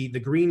enough, the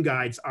green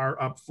guides are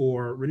up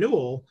for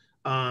renewal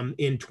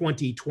in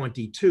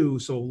 2022.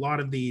 So a lot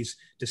of these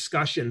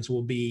discussions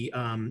will be,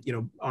 you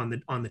know,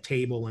 on the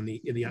table in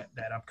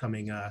that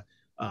upcoming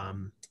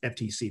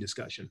FTC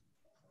discussion.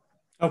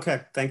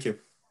 Okay, thank you.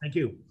 Thank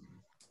you.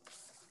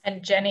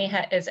 And Jenny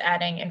is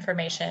adding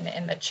information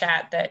in the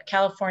chat that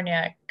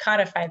California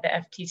codified the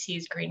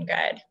FTC's green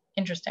guide.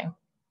 Interesting.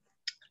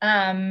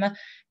 And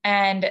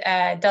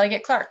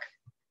Delegate Clark.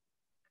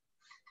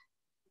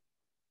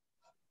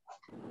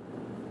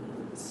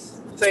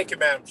 Thank you,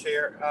 Madam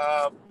Chair.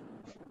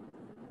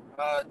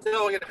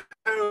 Delegate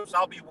Holmes,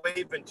 I'll be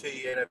waving to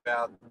you in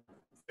about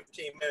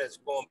 15 minutes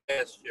going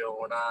past you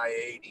on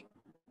I-80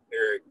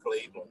 here at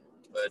Cleveland.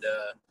 But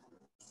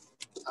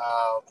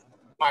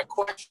my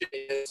question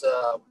is,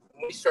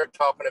 when we start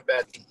talking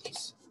about the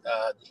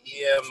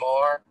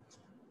EMR,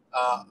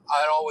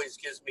 it always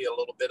gives me a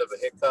little bit of a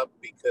hiccup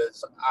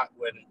because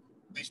when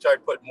we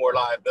start putting more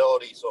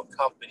liabilities on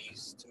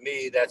companies, to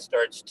me, that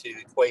starts to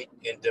equate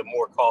into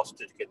more cost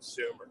to the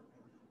consumer.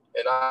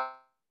 And I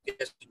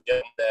guess the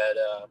gentleman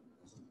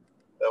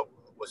that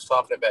was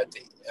talking about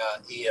the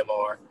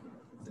EMR,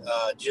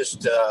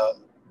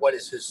 what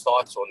is his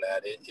thoughts on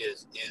that?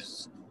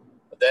 Is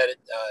that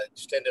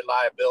extended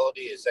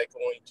liability, is that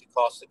going to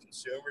cost the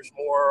consumers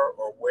more,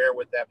 or where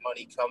would that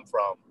money come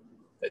from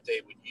that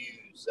they would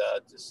use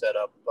to set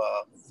up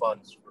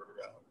funds for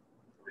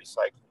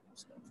recycling and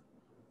stuff?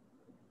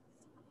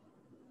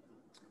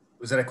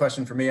 Was that a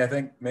question for me, I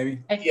think,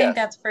 maybe? I think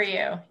that's for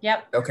you.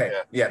 Yep. Okay,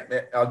 yeah,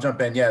 I'll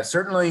jump in. Yeah,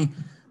 certainly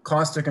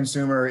cost to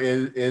consumer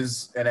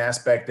is an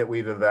aspect that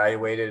we've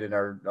evaluated and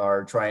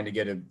are trying to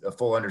get a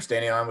full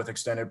understanding on with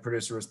extended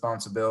producer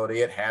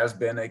responsibility. It has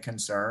been a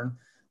concern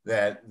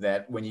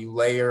that when you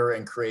layer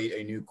and create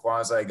a new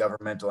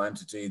quasi-governmental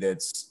entity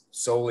that's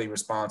solely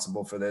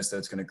responsible for this,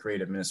 that's going to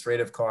create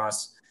administrative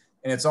costs.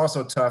 And it's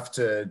also tough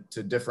to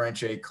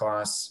differentiate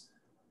costs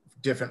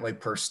differently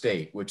per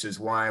state, which is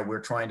why we're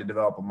trying to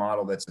develop a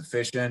model that's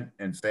efficient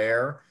and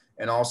fair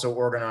and also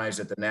organized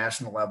at the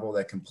national level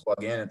that can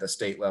plug in at the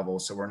state level.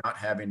 So we're not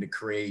having to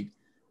create,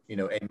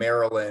 a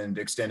Maryland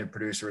extended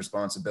producer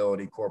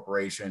responsibility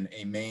corporation,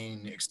 a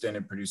Maine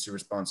extended producer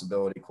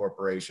responsibility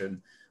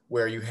corporation,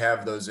 where you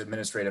have those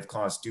administrative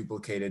costs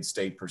duplicated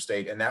state per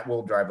state, and that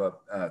will drive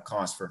up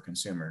costs for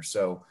consumers.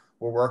 So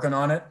we're working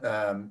on it.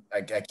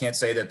 I can't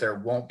say that there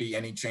won't be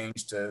any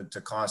change to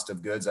cost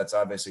of goods. That's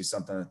obviously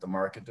something that the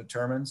market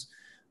determines.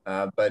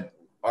 But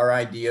our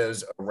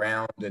ideas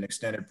around an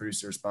extended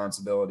producer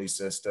responsibility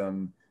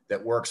system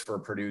that works for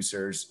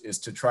producers is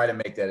to try to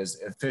make that as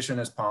efficient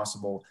as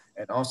possible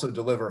and also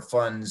deliver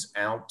funds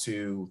out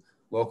to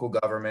local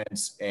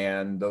governments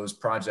and those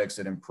projects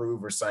that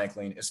improve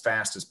recycling as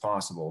fast as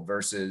possible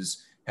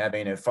versus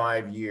having a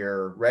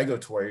 5-year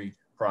regulatory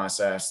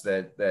process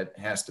that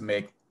has to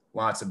make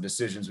lots of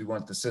decisions. We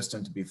want the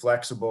system to be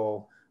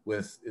flexible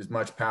with as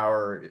much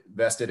power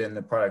vested in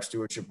the product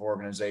stewardship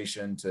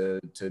organization to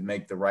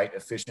make the right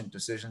efficient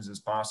decisions as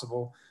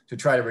possible to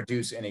try to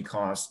reduce any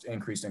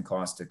increase in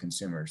cost to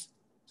consumers.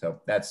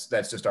 So that's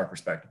just our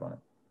perspective on it.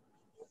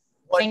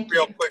 One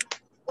real quick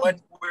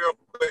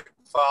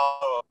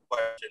follow-up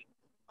question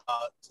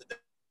to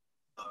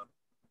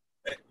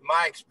that.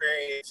 My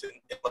experience in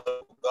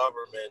local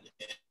government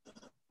in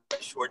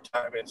a short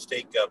time in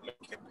state government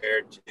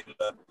compared to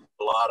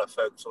a lot of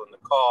folks on the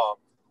call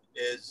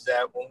is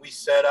that when we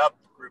set up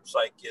groups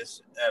like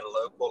this at a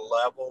local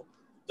level,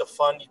 the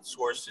funding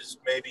sources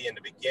maybe in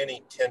the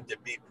beginning tend to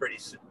be pretty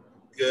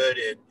good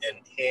and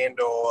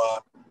handle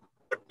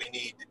what we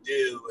need to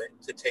do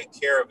to take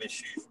care of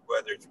issues,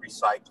 whether it's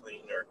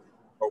recycling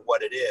or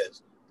what it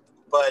is.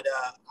 But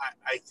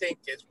I think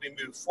as we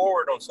move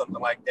forward on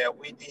something like that,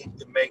 we need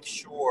to make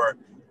sure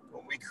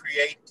when we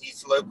create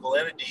these local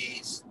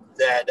entities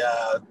that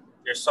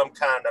there's some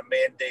kind of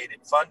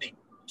mandated funding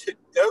to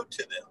go to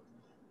them,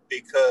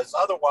 because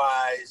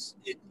otherwise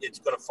it's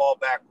going to fall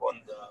back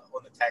on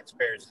the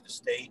taxpayers of the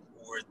state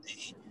or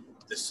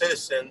the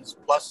citizens,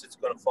 plus it's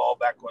going to fall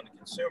back on the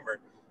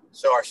consumer.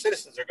 So our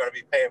citizens are going to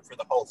be paying for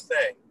the whole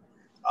thing.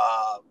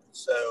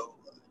 So,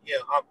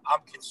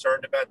 I'm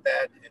concerned about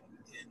that, and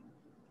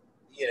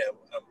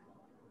I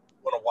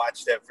want to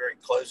watch that very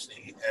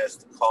closely as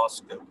the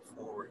costs go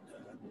forward.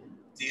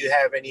 Do you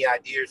have any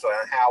ideas on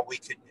how we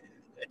could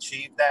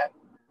achieve that?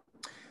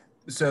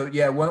 So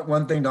yeah,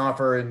 one thing to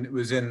offer, and it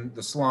was in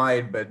the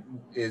slide, but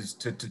is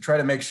to try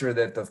to make sure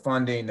that the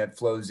funding that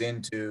flows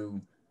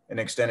into an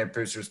extended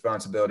producer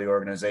responsibility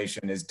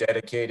organization is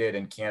dedicated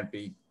and can't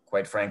be,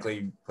 quite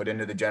frankly, put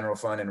into the general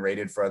fund and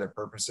rated for other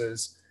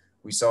purposes.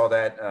 We saw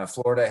that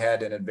Florida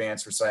had an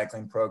advanced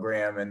recycling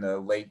program in the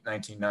late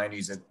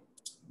 1990s that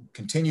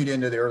continued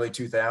into the early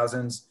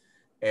 2000s.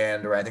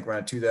 And I think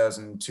around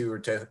 2002 or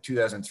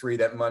 2003,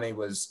 that money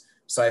was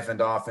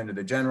siphoned off into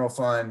the general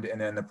fund, and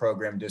then the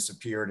program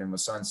disappeared and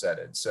was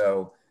sunsetted.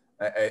 So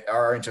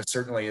our interest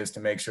certainly is to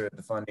make sure that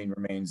the funding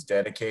remains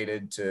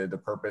dedicated to the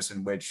purpose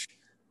in which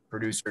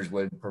producers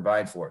would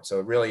provide for it.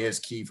 So it really is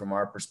key from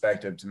our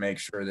perspective to make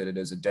sure that it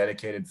is a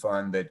dedicated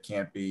fund that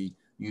can't be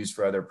used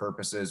for other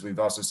purposes. We've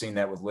also seen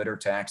that with litter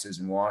taxes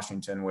in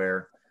Washington,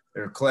 where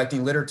they're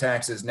collecting litter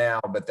taxes now,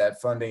 but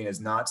that funding is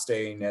not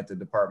staying at the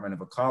Department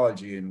of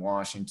Ecology in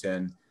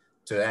Washington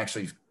to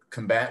actually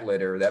combat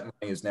litter. That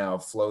money is now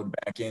flowed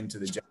back into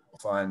the general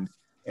fund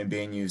and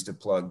being used to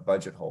plug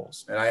budget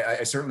holes. And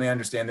I certainly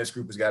understand this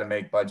group has got to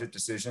make budget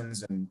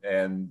decisions,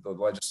 and the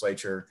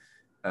legislature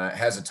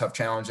has a tough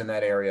challenge in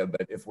that area.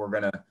 But if we're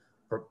going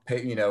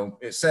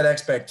to set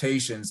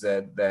expectations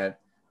that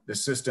the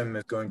system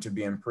is going to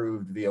be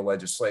improved via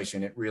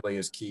legislation, it really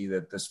is key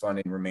that this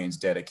funding remains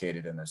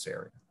dedicated in this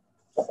area.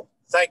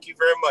 Thank you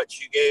very much.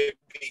 You gave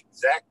the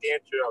exact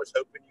answer I was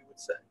hoping you would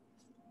say.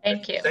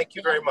 Thank you. Thank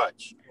you very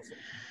much.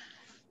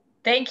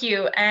 Thank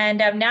you. And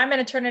now I'm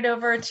going to turn it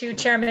over to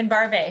Chairman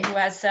Barve, who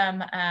has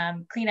some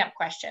cleanup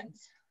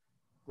questions.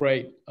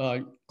 Great.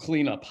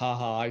 Cleanup.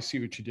 Haha, I see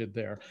what you did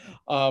there.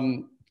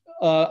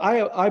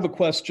 I have a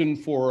question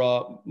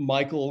for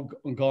Michael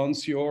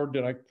Gonsior.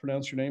 Did I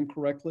pronounce your name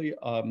correctly?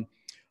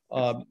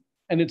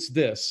 And it's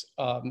this.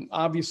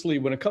 Obviously,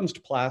 when it comes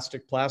to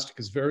plastic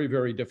is very,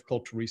 very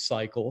difficult to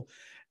recycle.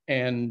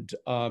 And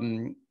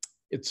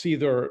it's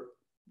either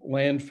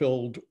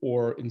landfilled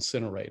or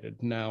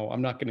incinerated. Now,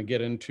 I'm not going to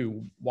get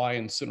into why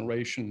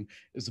incineration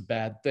is a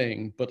bad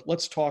thing, but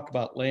let's talk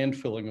about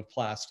landfilling of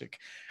plastic.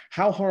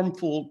 How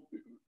harmful,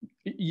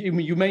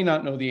 you may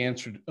not know the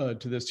answer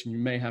to this, and you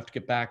may have to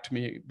get back to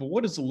me, but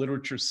what does the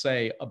literature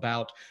say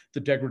about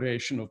the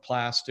degradation of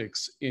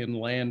plastics in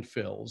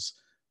landfills?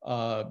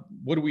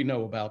 What do we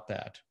know about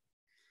that?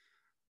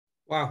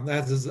 Wow,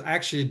 that is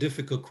actually a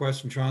difficult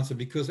question to answer,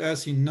 because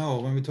as you know,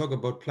 when we talk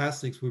about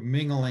plastics, we're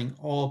mingling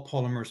all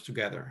polymers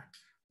together.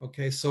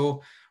 Okay,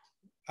 so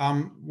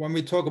when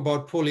we talk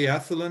about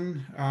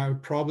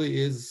polyethylene,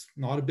 probably is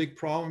not a big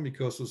problem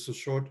because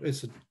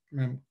it's a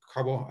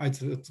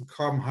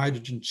carbon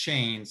hydrogen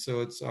chain,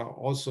 so it's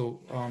also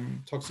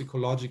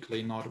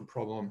toxicologically not a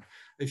problem.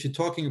 If you're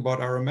talking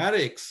about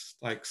aromatics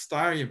like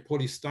styrene,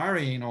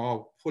 polystyrene,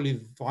 or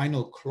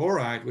polyvinyl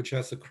chloride, which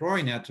has a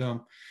chlorine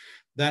atom,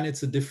 then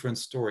it's a different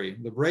story.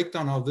 The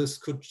breakdown of this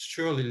could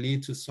surely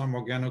lead to some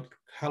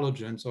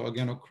halogens or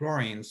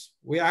organochlorines.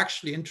 We're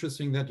actually,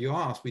 interesting that you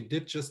asked, we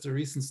did just a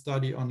recent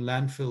study on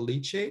landfill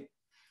leachate,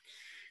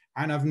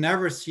 and I've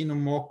never seen a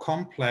more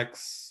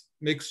complex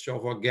mixture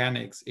of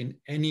organics in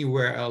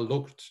anywhere I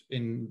looked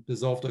in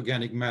dissolved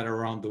organic matter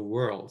around the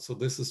world. So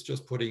this is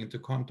just putting into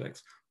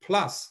context.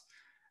 Plus,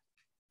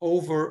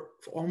 over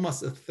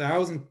almost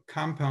 1,000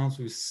 compounds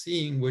we're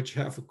seeing which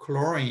have a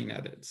chlorine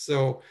added.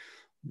 So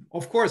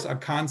of course, I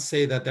can't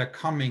say that they're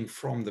coming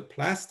from the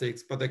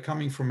plastics, but they're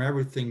coming from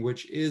everything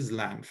which is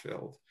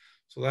landfilled.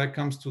 So that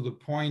comes to the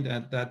point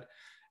that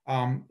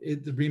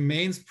it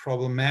remains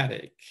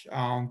problematic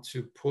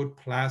to put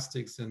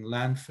plastics in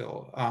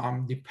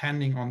landfill,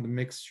 depending on the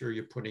mixture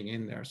you're putting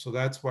in there. So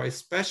that's why,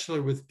 especially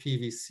with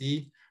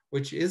PVC,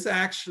 which is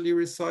actually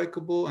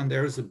recyclable, and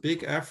there is a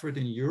big effort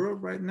in Europe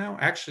right now,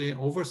 actually an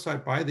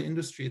oversight by the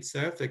industry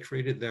itself. They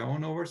created their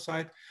own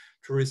oversight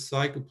to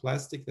recycle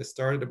plastic. They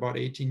started about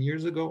 18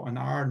 years ago and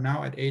are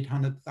now at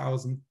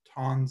 800,000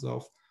 tons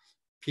of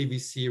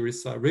PVC,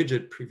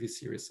 rigid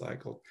PVC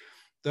recycled.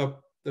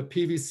 The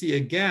PVC,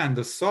 again,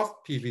 the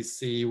soft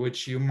PVC,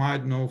 which you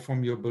might know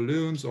from your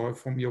balloons or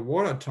from your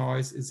water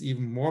toys, is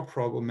even more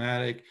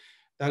problematic.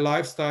 Their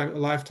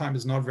lifetime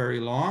is not very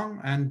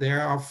long, and they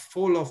are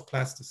full of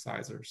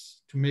plasticizers.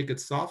 To make it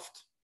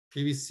soft,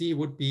 PVC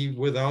would be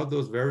without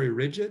those very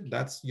rigid.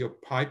 That's your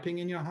piping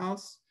in your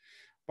house.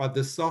 But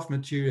the soft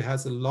material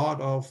has a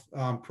lot of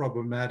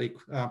problematic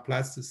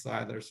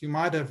plasticizers. You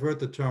might have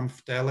heard the term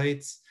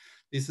phthalates.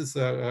 This is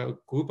a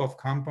group of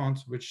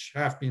compounds which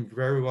have been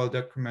very well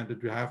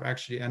documented to have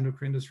actually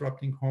endocrine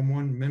disrupting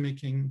hormone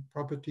mimicking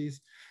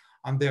properties.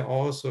 And they're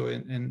also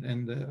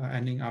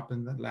ending up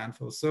in the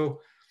landfill. So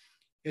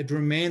it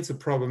remains a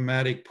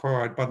problematic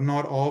part, but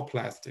not all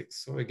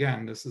plastics. So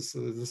again, this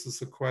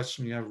is a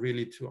question you have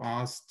really to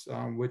ask,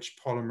 which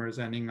polymer is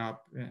ending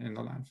up in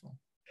the landfill.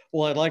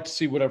 Well, I'd like to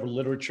see whatever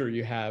literature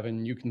you have,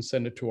 and you can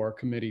send it to our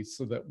committee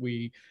so that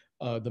we,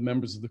 the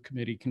members of the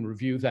committee, can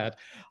review that.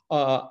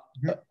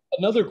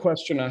 Another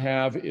question I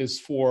have is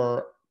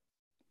for,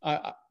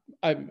 well,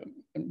 I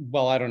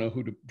don't know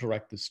who to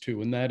direct this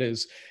to, and that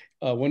is,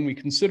 when we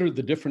consider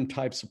the different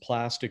types of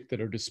plastic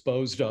that are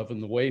disposed of in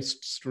the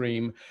waste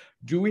stream,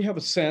 do we have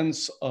a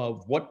sense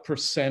of what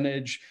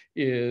percentage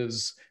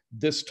is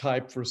this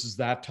type versus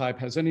that type?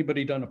 Has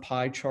anybody done a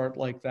pie chart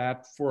like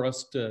that for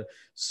us to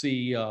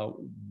see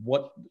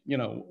what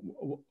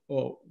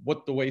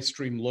the waste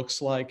stream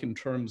looks like in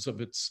terms of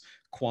its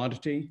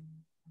quantity?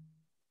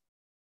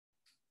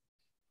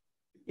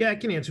 Yeah, I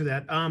can answer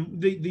that.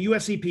 The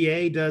US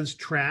EPA does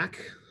track,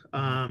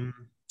 the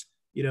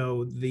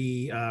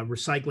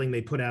recycling.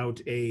 They put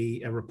out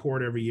a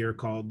report every year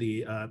called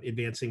the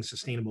Advancing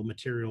Sustainable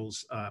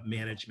Materials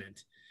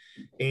Management.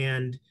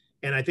 And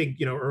I think,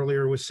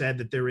 earlier was said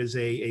that there is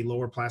a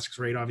lower plastics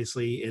rate,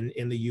 obviously,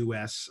 in the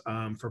US.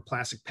 For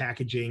plastic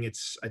packaging,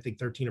 it's, I think,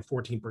 13 or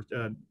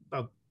 14%,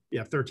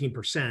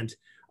 13%.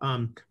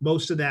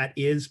 Most of that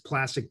is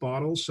plastic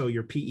bottles. So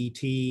your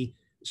PET,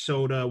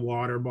 soda,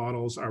 water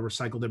bottles are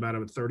recycled about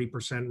a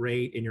 30%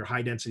 rate, and your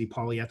high density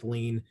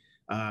polyethylene,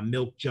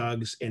 milk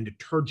jugs, and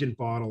detergent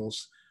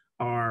bottles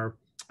are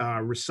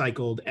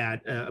recycled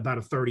at about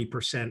a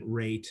 30%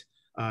 rate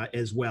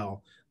as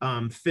well.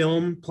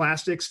 Film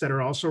plastics that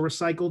are also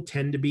recycled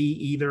tend to be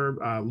either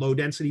low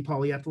density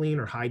polyethylene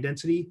or high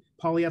density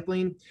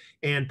polyethylene.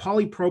 And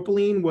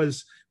polypropylene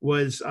was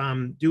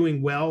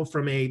doing well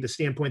from the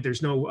standpoint,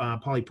 there's no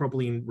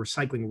polypropylene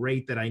recycling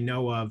rate that I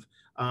know of,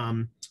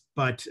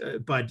 but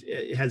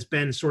it has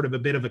been sort of a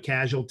bit of a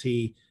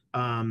casualty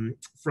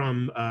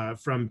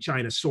from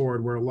China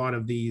sword, where a lot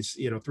of these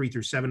 3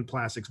 through 7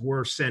 plastics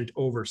were sent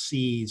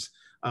overseas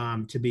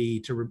to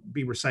be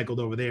recycled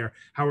over there.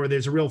 However,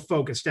 there's a real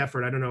focused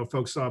effort. I don't know if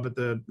folks saw, but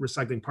the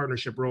Recycling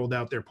Partnership rolled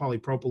out their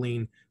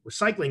polypropylene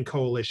recycling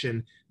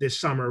coalition this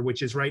summer,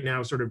 which is right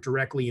now sort of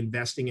directly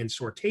investing in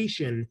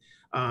sortation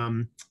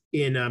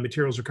in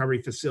materials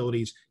recovery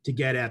facilities to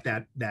get at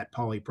that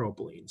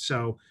polypropylene.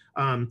 So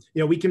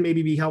we can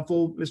maybe be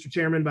helpful, Mr.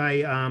 Chairman,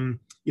 by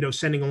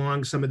sending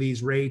along some of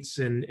these rates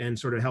and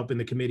sort of helping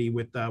the committee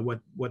with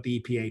what the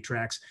EPA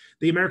tracks.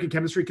 The American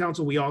Chemistry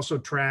Council, we also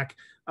track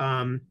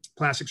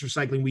plastics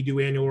recycling. We do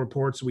annual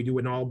reports. We do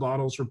an all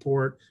bottles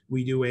report.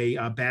 We do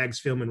a bags,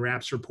 film, and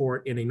wraps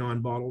report, and a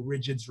non-bottle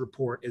rigids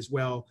report as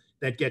well,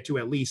 that get to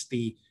at least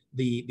the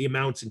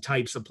amounts and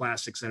types of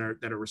plastics that are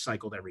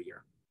recycled every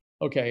year.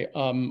 Okay,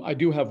 I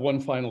do have one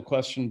final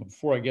question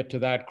before I get to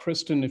that.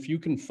 Kristen, if you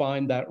can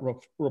find that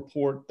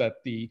report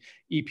that the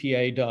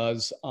EPA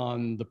does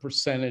on the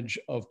percentage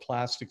of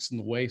plastics in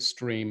the waste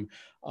stream,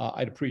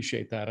 I'd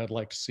appreciate that. I'd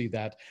like to see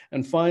that.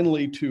 And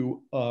finally,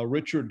 to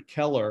Richard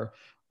Keller,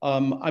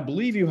 I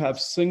believe you have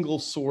single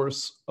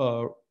source,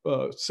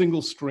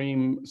 single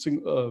stream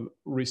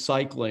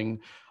recycling.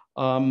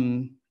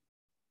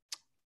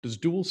 Does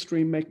dual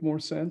stream make more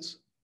sense?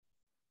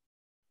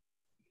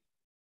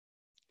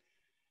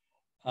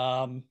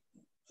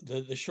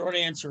 The short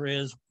answer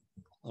is,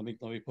 let me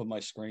put my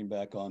screen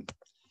back on.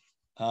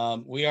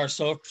 We are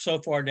so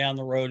far down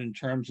the road in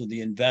terms of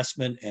the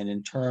investment and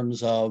in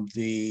terms of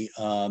the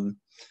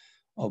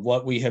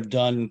what we have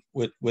done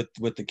with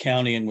the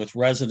county and with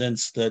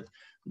residents that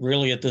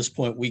really at this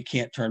point we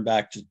can't turn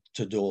back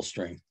to dual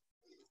stream.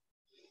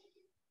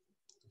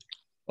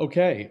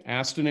 Okay,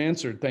 asked and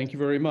answered. Thank you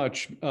very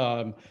much.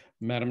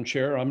 Madam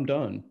Chair, I'm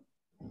done.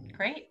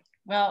 Great.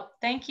 Well,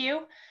 thank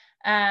you.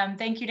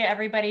 Thank you to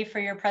everybody for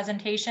your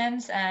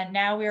presentations. And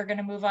now we are going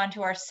to move on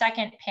to our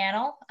second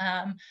panel,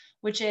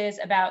 which is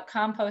about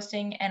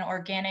composting and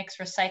organics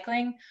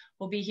recycling.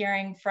 We'll be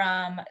hearing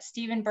from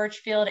Stephen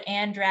Birchfield,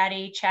 Ann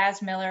Dratty,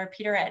 Chaz Miller,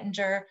 Peter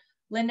Ettinger,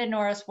 Linda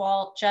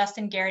Norris-Walt,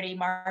 Justin Garrity,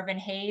 Marvin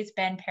Hayes,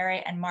 Ben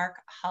Perry, and Mark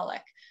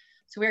Hollick.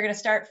 So we're going to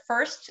start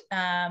first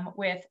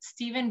with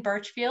Stephen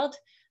Birchfield,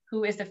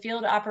 who is the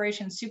Field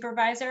Operations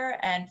Supervisor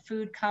and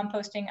Food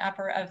Composting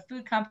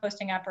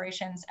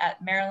Operations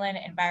at Maryland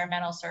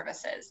Environmental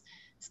Services.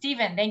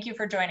 Stephen, thank you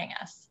for joining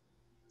us.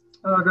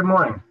 Good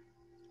morning.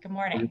 Good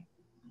morning.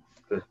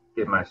 Just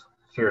get my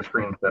share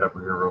screen set up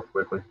here real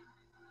quickly.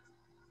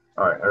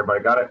 All right,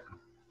 everybody got it?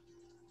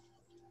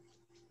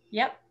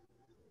 Yep.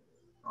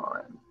 All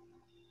right.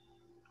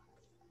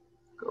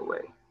 Go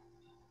away.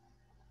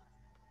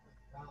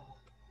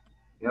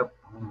 Yep.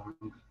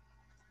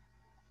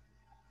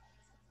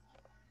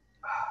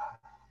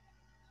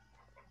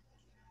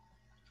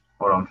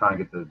 Hold on, I'm trying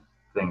to get the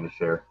thing to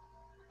share.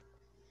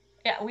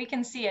 Yeah, we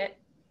can see it.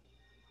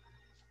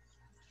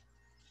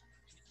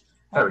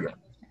 There we go.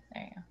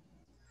 There you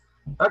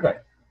go. Okay,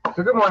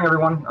 so good morning,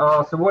 everyone.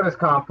 So what is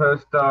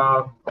compost?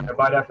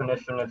 By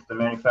definition, it's the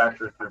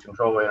manufacture through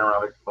controlled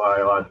anaerobic,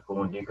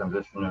 biological, and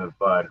decomposition of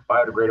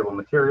biodegradable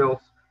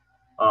materials.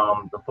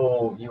 The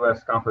full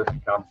U.S.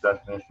 Composting Council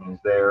definition is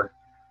there,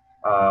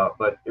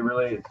 but it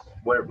really is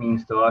what it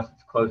means to us.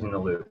 It's closing the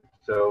loop.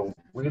 So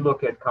we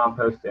look at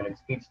compost and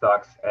its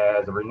feedstocks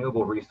as a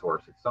renewable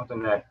resource. It's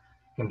something that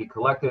can be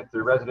collected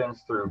through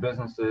residents, through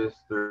businesses,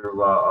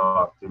 through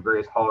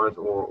various haulers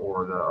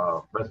or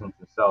the residents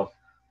themselves,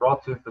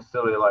 brought to a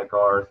facility like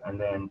ours, and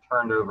then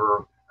turned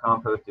over,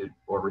 composted,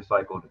 or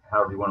recycled,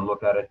 however you want to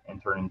look at it,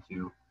 and turn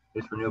into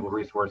this renewable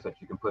resource that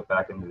you can put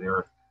back into the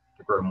earth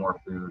to grow more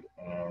food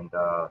and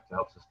to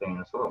help sustain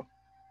the soil.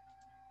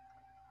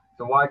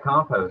 So why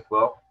compost?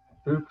 Well,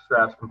 food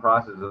scraps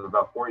comprises of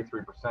about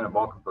 43% of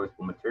all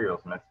compostable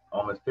materials, and that's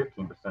almost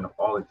 15% of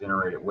all the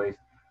generated waste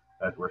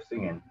that we're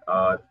seeing.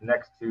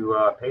 Next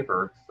to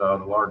paper, it's the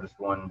largest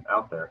one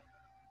out there.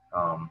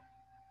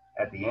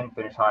 At the end,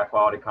 finished high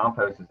quality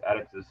compost is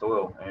added to the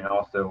soil, and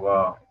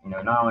also,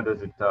 not only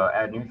does it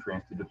add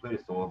nutrients to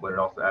depleted soil, but it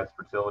also adds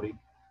fertility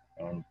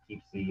and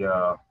keeps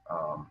the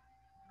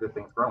good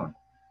things growing.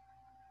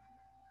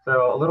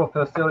 So a little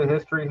facility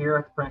history here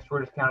at the Prince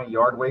George's County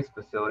Yard Waste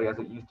Facility, as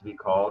it used to be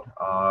called.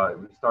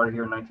 We started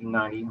here in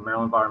 1990.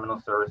 Maryland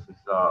Environmental Services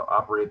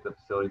operated the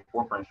facility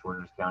for Prince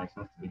George's County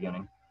since the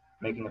beginning,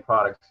 making the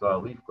products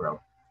leaf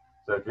grow.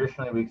 So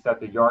traditionally, we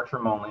accepted yard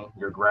trim only,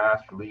 your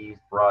grass, your leaves,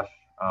 brush,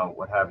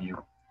 what have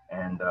you,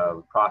 and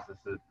we process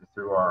it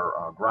through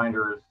our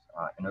grinders,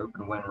 an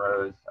open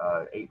windrows,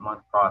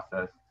 8-month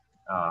process,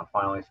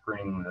 finally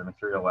screening the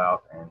material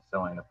out and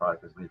selling the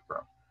product as leaf grow.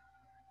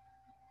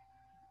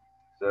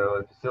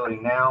 So the facility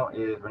now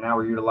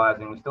we're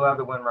utilizing, we still have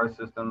the windrow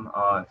system.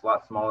 It's a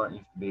lot smaller than it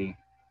used to be,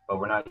 but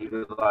we're not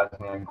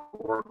utilizing a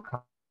core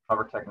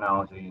cover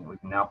technology. We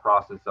can now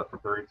process up to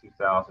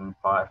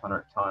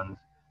 32,500 tons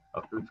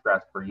of food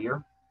scraps per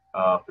year.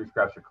 Food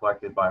scraps are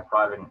collected by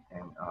private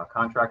and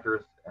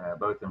contractors,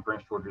 both in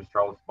Prince George's,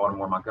 Charles,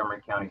 Baltimore,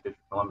 Montgomery County, District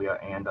of Columbia,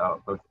 and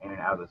both in and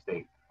out of the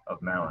state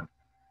of Maryland.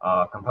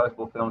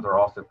 Compostable films are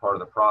also part of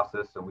the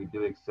process, so we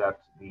do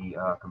accept the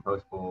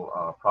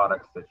compostable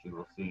products that you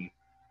will see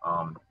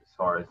as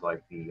far as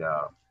like the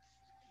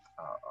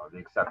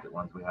accepted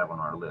ones we have on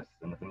our list.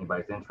 And if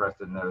anybody's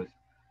interested in those,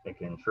 they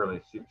can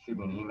surely shoot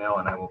me an email,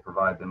 and I will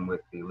provide them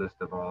with the list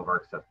of all of our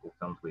acceptable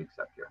films we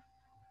accept here.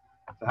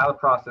 So how the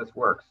process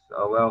works?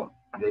 Well,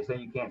 they say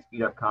you can't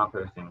speed up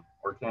composting,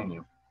 or can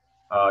you?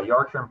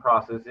 Yard trim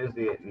process is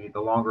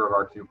the longer of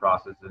our two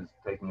processes,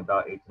 taking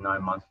about 8 to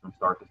 9 months from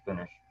start to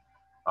finish.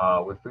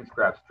 With food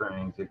scraps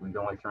trimmings, we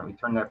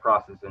turn that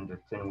process into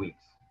 10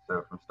 weeks.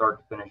 So from start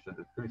to finish of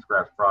the food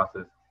scraps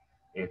process,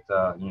 it's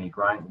you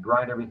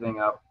grind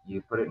everything up,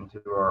 you put it into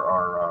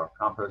our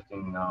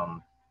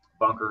composting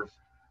bunkers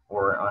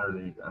or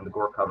under the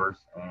gore covers,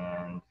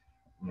 and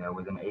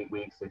within 8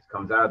 weeks it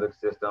comes out of the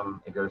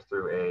system. It goes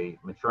through a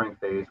maturing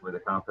phase where the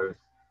compost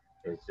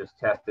is just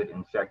tested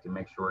and checked to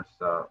make sure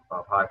it's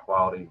of high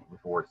quality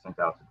before it's sent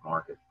out to the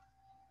market.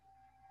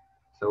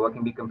 So what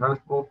can be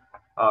compostable?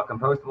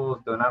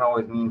 Compostables do not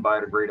always mean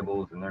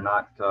biodegradables, and they're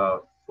not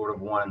sort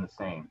of one and the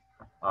same.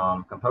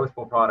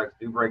 Compostable products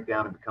do break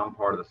down and become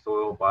part of the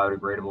soil.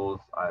 Biodegradables,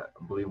 I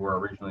believe, were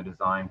originally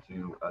designed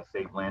to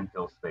save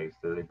landfill space,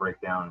 so they break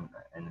down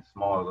in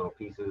smaller little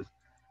pieces,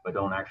 but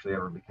don't actually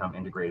ever become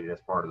integrated as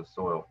part of the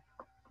soil.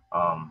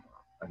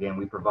 Again,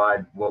 we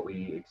provide what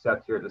we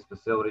accept here at this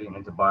facility, and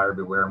it's a buyer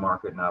beware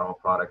market. Not all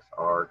products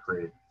are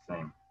created the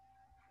same.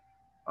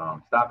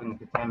 Stopping the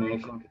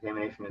contamination.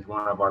 Contamination is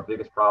one of our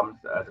biggest problems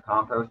as a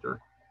composter.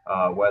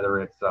 whether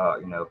it's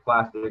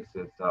plastics,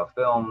 it's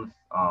films,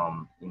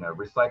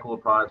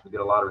 recyclable products. We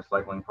get a lot of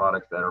recycling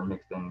products that are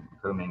mixed in,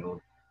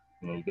 commingled.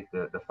 You get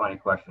the funny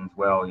questions.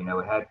 Well,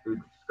 it had food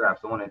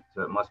scraps on it,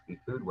 so it must be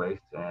food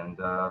waste, and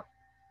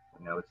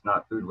it's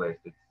not food waste.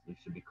 It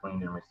should be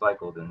cleaned and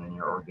recycled, and then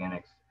your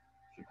organics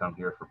should come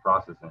here for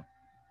processing.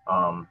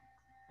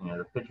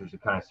 The pictures you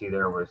kind of see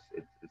there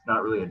it's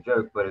not really a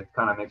joke, but it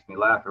kind of makes me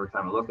laugh every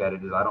time I look at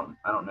it. Is I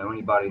don't know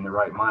anybody in their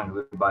right mind who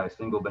would buy a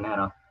single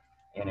banana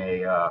in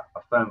a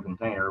foam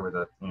container with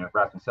a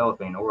wrapped in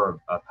cellophane, or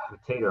a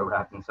potato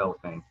wrapped in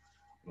cellophane.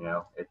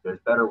 There's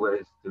better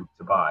ways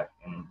to buy,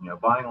 and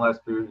buying less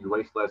food, you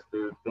waste less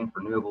food. Think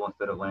renewable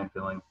instead of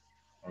landfilling,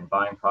 and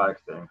buying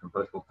products that are in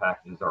compostable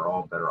packages are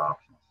all better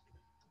options.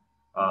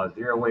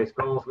 Zero waste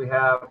goals we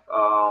have.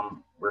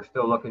 We're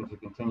still looking to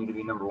continue to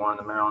be #1 in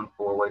the Maryland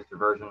for waste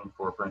diversion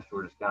for Prince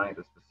George's County at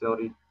this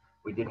facility.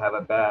 We did have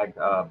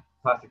a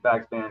plastic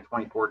bags ban in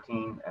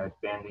 2014. It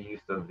banned the use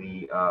of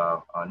the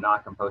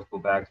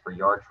non-compostable bags for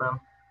yard trim.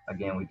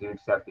 Again, we do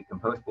accept the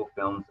compostable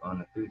films on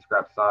the food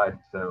scrap side,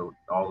 so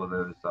all of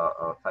those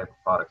type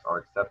of products are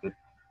accepted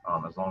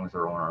as long as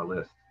they're on our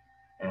list.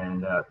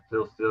 And the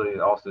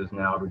facility also has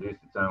now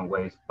reduced its own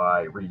waste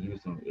by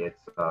reusing its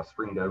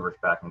screened overs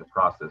back in the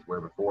process, where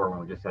before,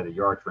 when we just had a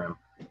yard trim,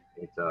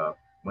 it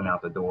went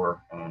out the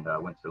door and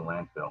went to the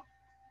landfill.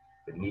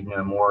 If you need to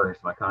know more,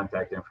 here's my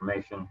contact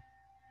information.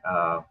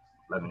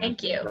 Let me know.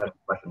 Thank you. If you have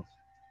questions.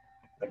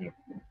 Thank you.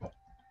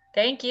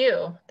 Thank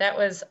you. That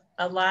was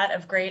a lot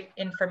of great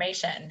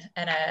information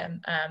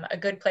and a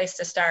good place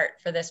to start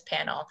for this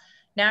panel.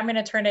 Now I'm going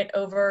to turn it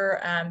over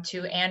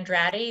to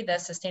Andrade, the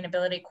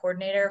Sustainability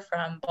Coordinator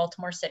from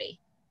Baltimore City.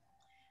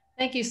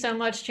 Thank you so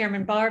much,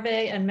 Chairman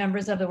Barbay and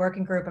members of the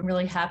working group. I'm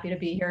really happy to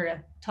be here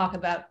to talk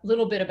a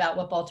little bit about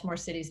what Baltimore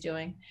City is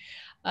doing.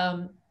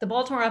 The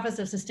Baltimore Office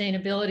of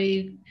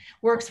Sustainability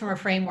works from a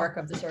framework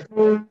of the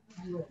circular.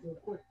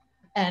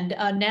 And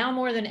now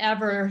more than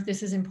ever,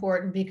 this is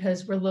important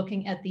because we're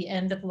looking at the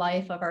end of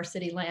life of our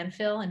city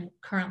landfill, and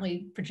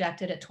currently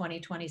projected at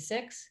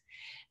 2026.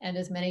 And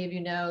as many of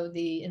you know,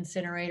 the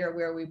incinerator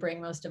where we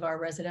bring most of our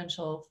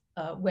residential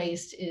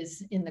waste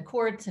is in the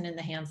courts and in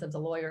the hands of the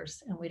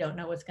lawyers, and we don't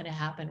know what's going to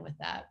happen with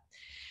that.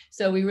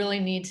 So we really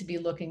need to be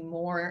looking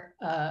more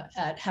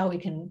at how we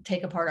can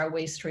take apart our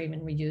waste stream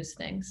and reuse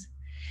things.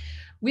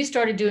 We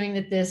started doing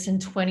this in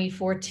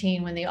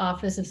 2014 when the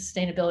Office of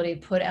Sustainability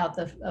put out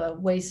the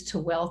Waste to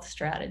Wealth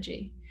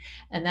strategy.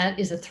 And that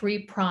is a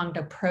three-pronged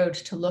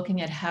approach to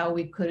looking at how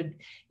we could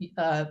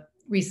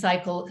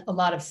recycle a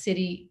lot of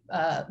city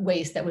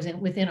waste that was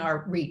within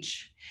our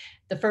reach.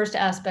 The first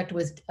aspect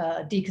was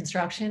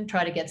deconstruction,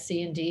 try to get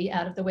C&D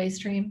out of the waste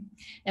stream.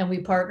 And we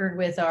partnered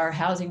with our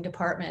housing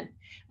department,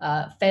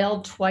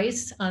 failed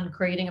twice on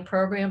creating a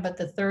program, but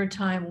the third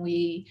time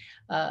we,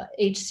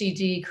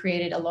 HCD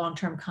created a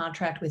long-term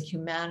contract with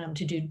Humanum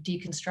to do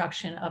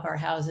deconstruction of our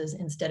houses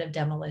instead of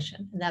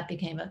demolition. And that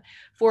became a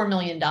 $4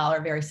 million,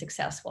 very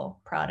successful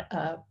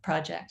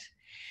project.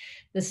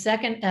 The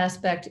second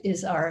aspect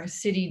is our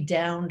city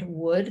downed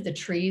wood, the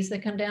trees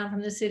that come down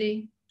from the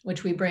city,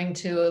 which we bring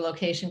to a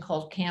location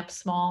called Camp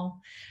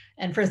Small.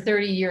 And for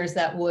 30 years,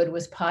 that wood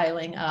was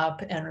piling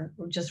up and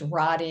just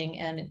rotting,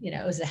 and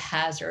it was a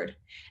hazard.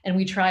 And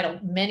we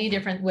tried many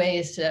different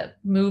ways to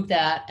move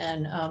that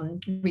and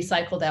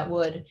recycle that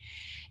wood.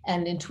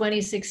 And in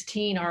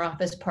 2016, our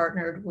office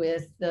partnered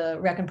with the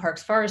Rec and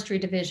Parks Forestry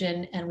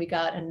Division, and we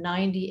got a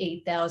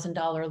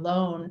 $98,000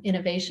 loan,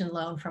 innovation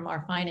loan from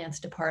our finance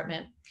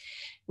department,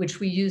 which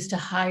we used to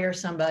hire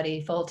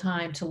somebody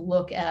full-time to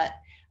look at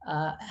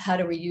how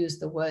to reuse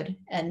the wood.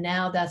 And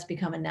now that's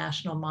become a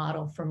national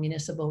model for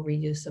municipal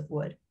reuse of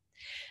wood.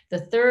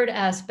 The third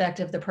aspect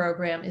of the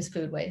program is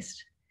food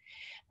waste.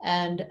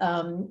 And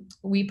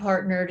we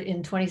partnered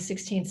in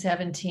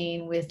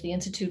 2016-17 with the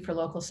Institute for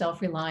Local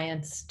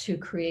Self-Reliance to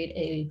create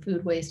a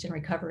food waste and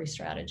recovery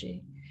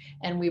strategy.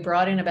 And we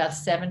brought in about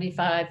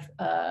 75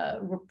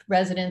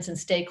 residents and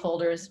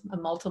stakeholders.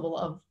 Multiple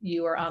of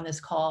you are on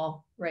this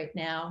call right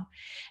now.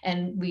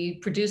 And we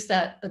produced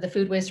the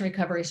food waste and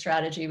recovery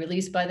strategy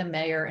released by the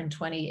mayor in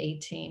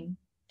 2018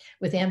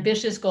 with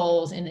ambitious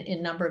goals in a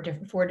number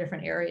of four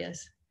different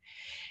areas.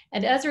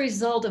 And as a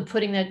result of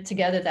putting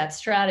that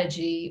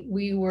strategy,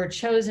 we were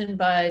chosen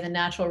by the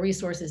Natural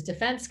Resources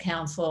Defense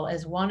Council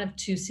as one of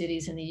 2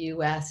 cities in the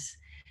US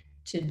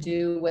to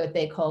do what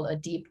they call a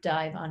deep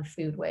dive on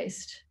food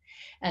waste.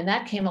 And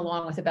that came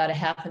along with about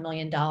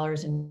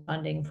 $500,000 in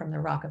funding from the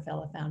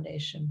Rockefeller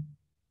Foundation.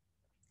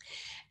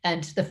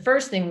 And the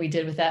first thing we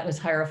did with that was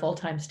hire a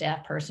full-time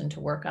staff person to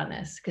work on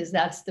this, because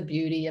that's the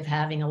beauty of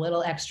having a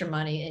little extra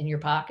money in your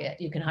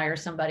pocket. You can hire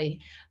somebody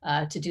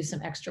to do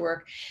some extra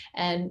work.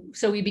 And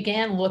so we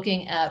began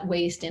looking at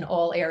waste in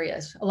all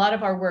areas. A lot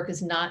of our work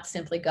is not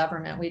simply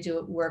government. We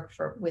do work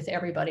with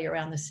everybody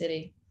around the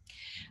city.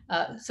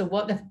 So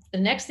the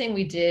next thing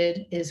we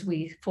did is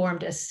we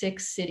formed a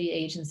 6-city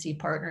agency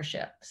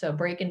partnership. So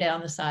breaking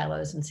down the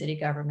silos in city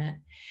government.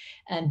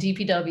 And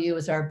DPW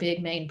is our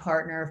big main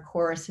partner, of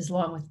course,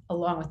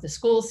 along with the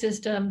school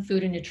system,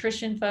 food and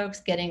nutrition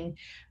folks, getting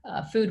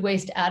food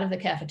waste out of the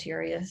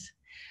cafeterias.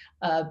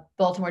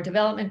 Baltimore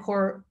Development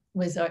Corps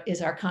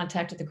is our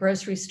contact at the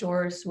grocery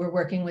stores. We're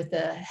working with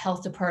the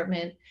health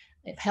department,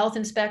 health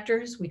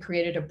inspectors. We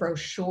created a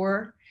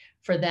brochure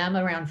for them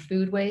around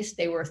food waste.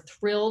 They were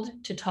thrilled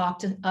to talk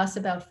to us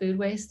about food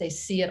waste. They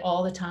see it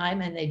all the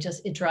time and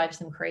it drives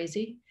them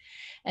crazy.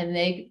 And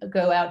they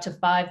go out to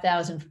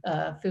 5,000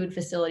 food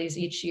facilities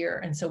each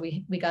year. And so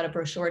we got a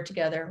brochure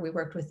together. We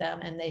worked with them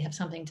and they have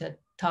something to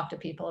talk to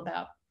people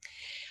about.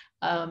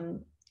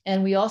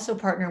 And we also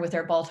partner with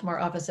our Baltimore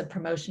Office of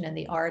Promotion and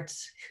the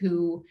Arts,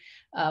 who,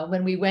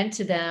 when we went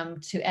to them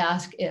to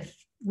ask if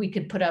we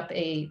could put up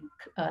a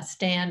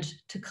stand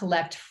to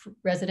collect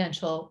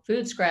residential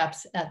food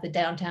scraps at the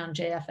downtown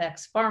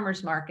JFX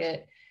Farmers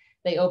Market,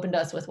 they opened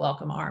us with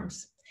welcome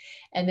arms.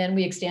 And then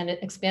we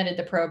expanded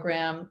the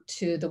program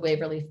to the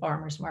Waverly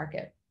Farmers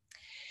Market.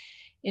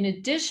 In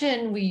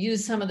addition, we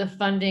used some of the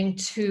funding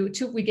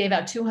we gave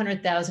out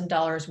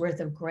 $200,000 worth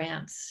of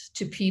grants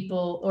to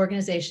people,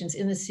 organizations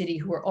in the city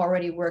who are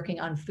already working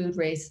on food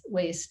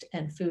waste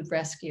and food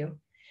rescue.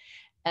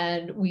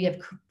 And we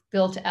have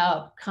built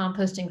out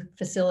composting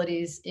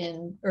facilities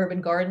in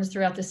urban gardens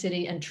throughout the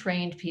city and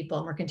trained people,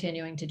 and we're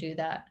continuing to do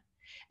that.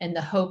 And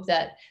the hope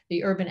that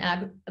the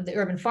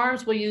urban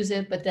farms will use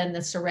it, but then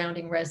the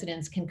surrounding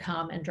residents can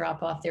come and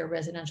drop off their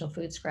residential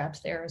food scraps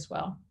there as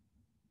well.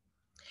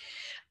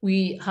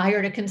 We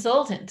hired a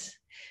consultant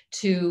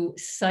to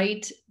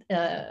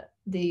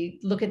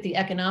look at the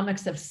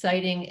economics of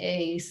siting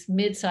a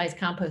mid-sized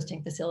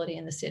composting facility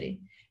in the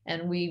city.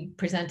 And we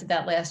presented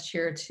that last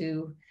year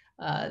to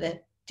the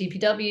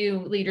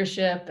DPW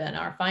leadership and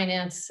our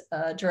finance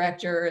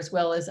director, as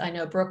well as I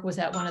know Brooke was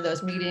at one of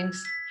those meetings.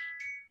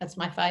 That's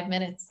my 5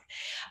 minutes.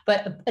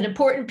 But an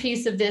important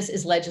piece of this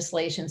is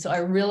legislation. So I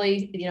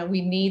really,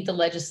 we need the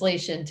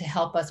legislation to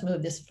help us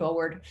move this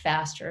forward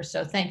faster.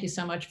 So thank you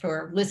so much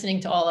for listening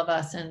to all of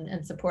us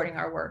and supporting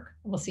our work.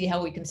 We'll see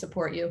how we can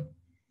support you.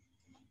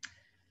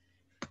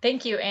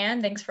 Thank you, Anne.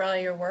 Thanks for all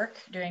your work.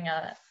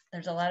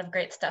 There's a lot of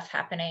great stuff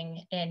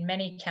happening in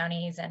many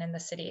counties and in the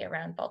city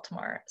around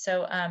Baltimore.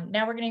 So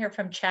now we're going to hear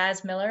from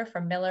Chaz Miller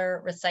from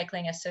Miller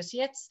Recycling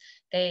Associates.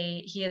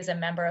 He is a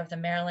member of the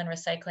Maryland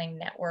Recycling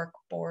Network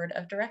Board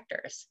of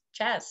Directors.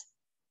 Chaz.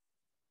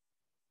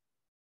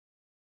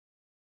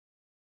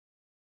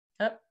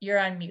 Oh, you're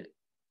on mute.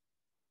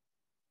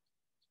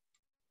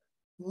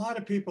 A lot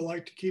of people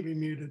like to keep me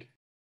muted.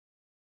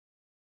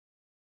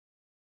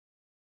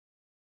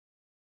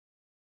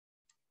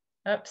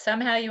 Oh,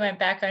 somehow you went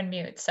back on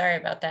mute. Sorry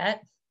about that.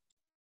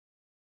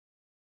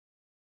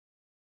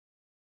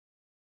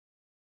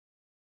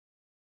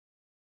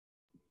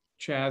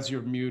 Chaz,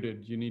 you're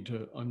muted. You need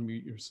to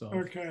unmute yourself.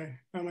 Okay.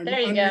 There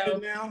you go.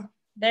 Now?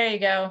 There you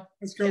go.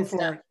 Let's go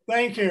for it.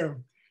 Thank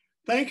you.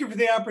 Thank you for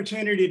the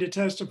opportunity to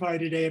testify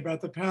today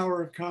about the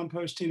power of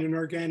composting and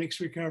organics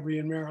recovery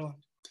in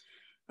Maryland.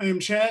 I am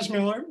Chaz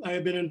Miller. I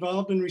have been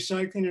involved in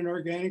recycling and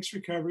organics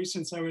recovery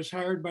since I was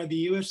hired by the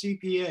US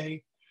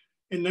EPA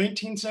in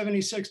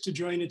 1976 to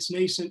join its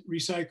nascent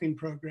recycling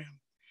program.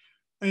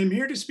 I am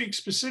here to speak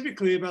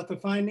specifically about the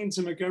findings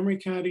of Montgomery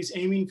County's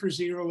Aiming for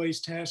Zero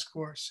Waste Task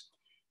Force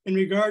in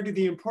regard to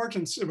the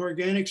importance of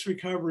organics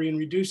recovery in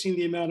reducing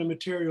the amount of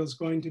materials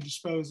going to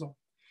disposal.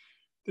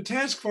 The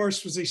task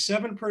force was a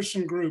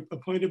 7-person group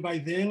appointed by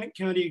then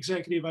County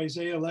Executive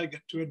Isaiah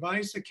Leggett to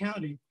advise the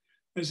county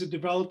as it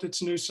developed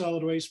its new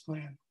solid waste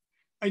plan.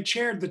 I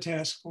chaired the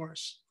task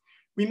force.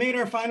 We made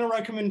our final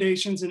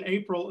recommendations in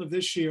April of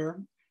this year.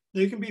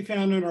 They can be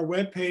found on our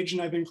webpage,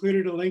 and I've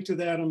included a link to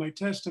that on my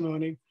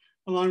testimony,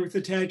 along with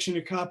attaching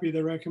a copy of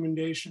the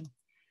recommendation.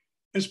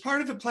 As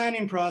part of the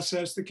planning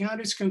process, the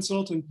county's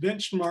consultant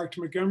benchmarked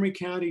Montgomery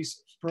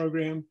County's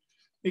program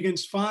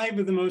against 5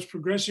 of the most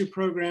progressive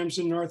programs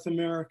in North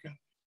America: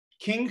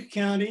 King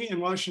County in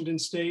Washington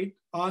State,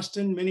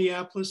 Austin,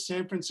 Minneapolis,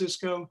 San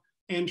Francisco,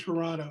 and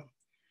Toronto.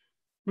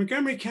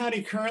 Montgomery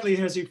County currently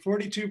has a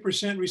 42%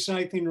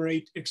 recycling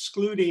rate,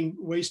 excluding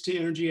waste to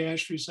energy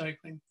ash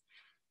recycling.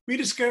 We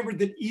discovered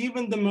that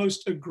even the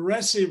most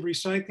aggressive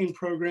recycling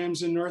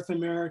programs in North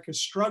America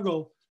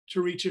struggle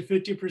to reach a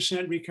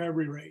 50%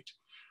 recovery rate.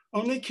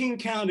 Only King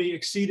County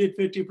exceeded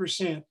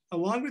 50%.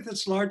 Along with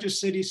its largest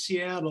city,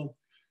 Seattle,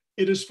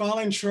 it is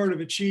falling short of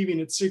achieving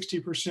its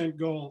 60%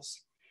 goals.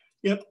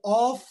 Yet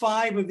all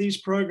 5 of these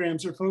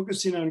programs are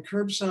focusing on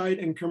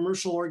curbside and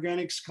commercial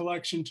organics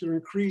collection to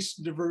increase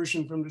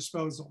diversion from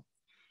disposal.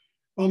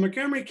 While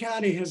Montgomery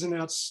County has an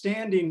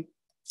outstanding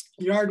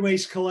yard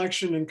waste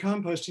collection and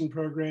composting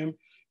program,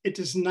 it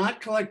does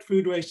not collect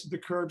food waste at the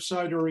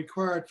curbside or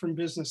require it from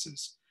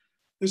businesses.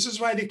 This is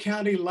why the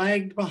county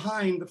lagged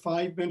behind the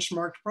 5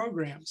 benchmarked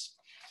programs.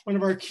 One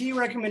of our key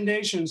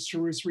recommendations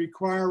was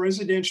require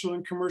residential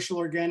and commercial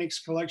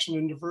organics collection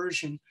and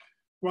diversion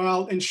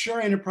while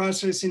ensuring a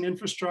processing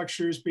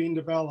infrastructure is being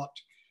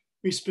developed.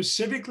 We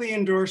specifically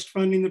endorsed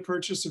funding the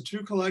purchase of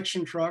 2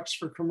 collection trucks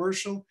for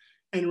commercial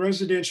and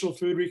residential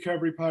food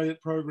recovery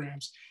pilot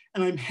programs.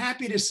 And I'm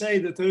happy to say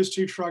that those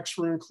 2 trucks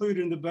were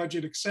included in the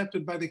budget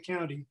accepted by the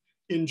county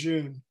in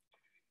June.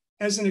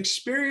 As an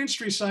experienced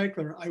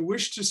recycler, I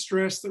wish to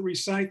stress that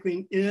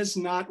recycling is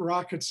not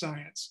rocket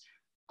science.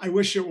 I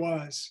wish it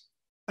was.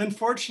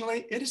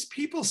 Unfortunately, it is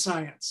people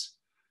science.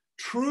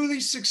 Truly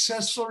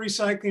successful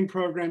recycling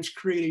programs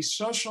create a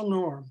social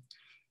norm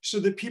so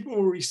that people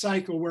will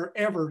recycle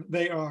wherever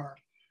they are.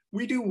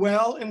 We do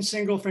well in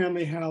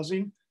single-family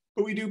housing,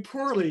 but we do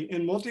poorly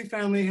in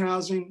multifamily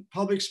housing,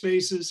 public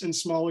spaces, and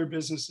smaller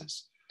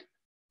businesses.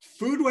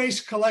 Food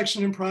waste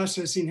collection and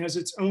processing has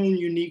its own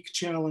unique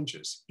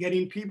challenges.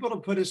 Getting people to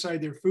put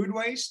aside their food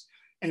waste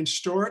and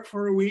store it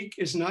for a week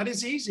is not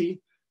as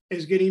easy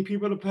as getting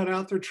people to put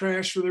out their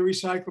trash or their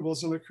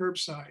recyclables on the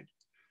curbside.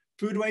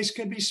 Food waste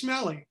can be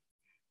smelly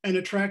and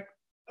attract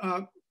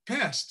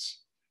pests.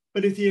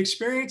 But if the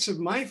experience of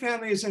my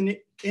family is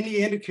any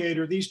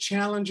indicator, these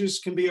challenges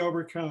can be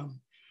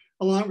overcome.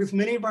 Along with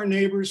many of our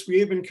neighbors, we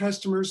have been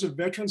customers of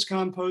Veterans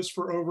Compost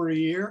for over a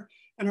year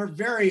and are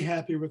very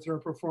happy with their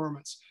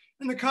performance.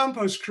 And the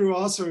compost crew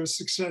also is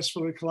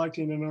successfully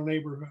collecting in our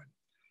neighborhood.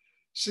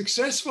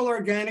 Successful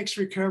organics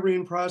recovery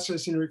and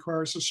processing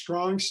requires a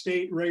strong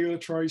state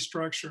regulatory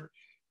structure.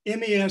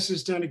 MES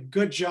has done a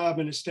good job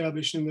in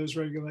establishing those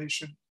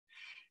regulations.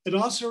 It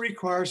also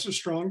requires a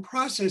strong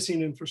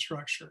processing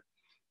infrastructure.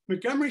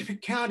 Montgomery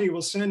County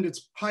will send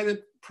its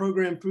pilot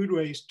program food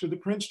waste to the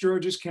Prince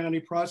George's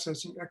County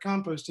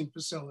composting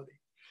facility.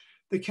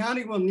 The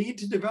county will need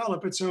to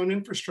develop its own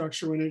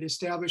infrastructure when it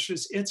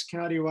establishes its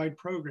countywide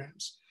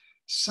programs.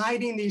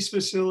 Siting these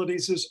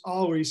facilities is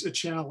always a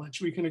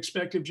challenge. We can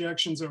expect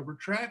objections over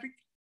traffic,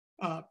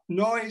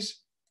 noise,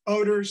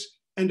 odors,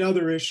 and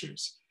other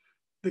issues.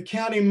 The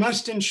county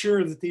must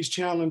ensure that these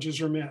challenges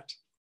are met.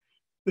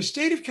 The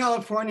state of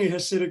California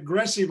has set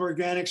aggressive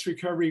organics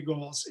recovery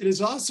goals. It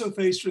is also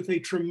faced with a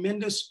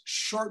tremendous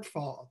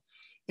shortfall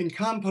in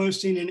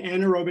composting and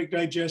anaerobic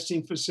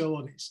digesting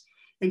facilities.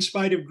 In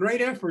spite of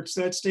great efforts,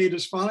 that state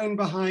is falling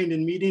behind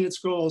in meeting its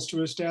goals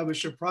to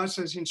establish a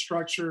processing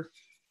structure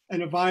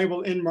and a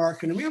viable end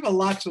market. And we have a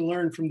lot to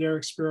learn from their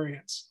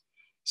experience.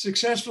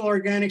 Successful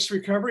organics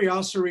recovery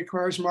also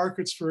requires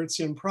markets for its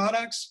end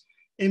products.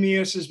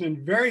 MES has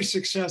been very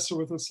successful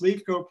with its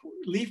leaf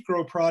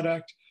grow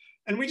product,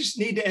 and we just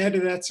need to add to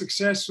that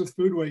success with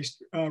food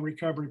waste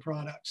recovery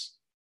products.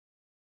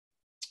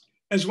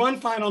 As one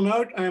final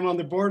note, I am on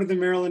the board of the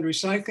Maryland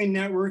Recycling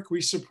Network. We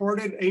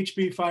supported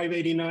HB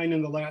 589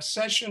 in the last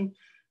session.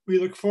 We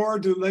look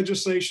forward to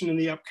legislation in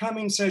the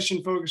upcoming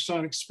session focused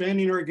on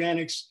expanding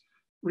organics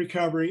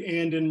recovery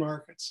and in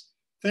markets.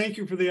 Thank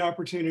you for the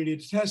opportunity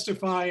to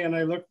testify, and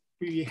I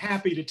be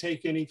happy to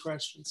take any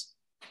questions.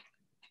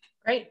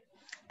 Great.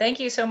 Thank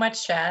you so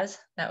much, Chaz.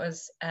 That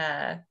was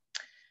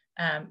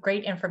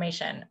great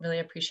information. Really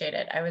appreciate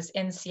it. I was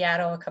in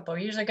Seattle a couple of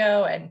years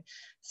ago and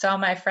saw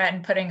my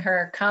friend putting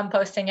her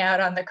composting out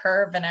on the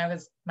curb, and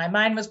my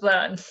mind was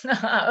blown.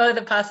 Oh,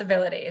 the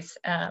possibilities.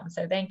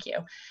 So thank you.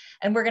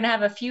 And we're going to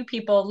have a few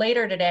people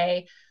later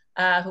today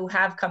who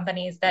have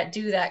companies that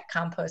do that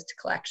compost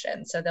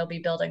collection. So they'll be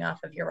building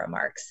off of your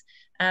remarks.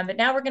 But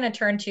now we're going to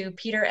turn to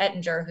Peter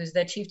Ettinger, who's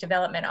the Chief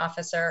Development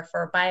Officer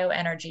for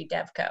Bioenergy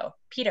DevCo.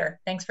 Peter,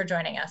 thanks for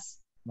joining us.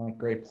 My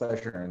great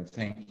pleasure, and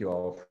thank you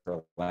all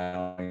for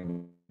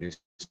allowing me to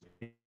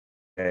speak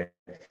today.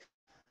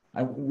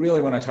 I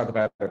really want to talk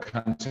about a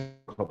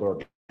concept called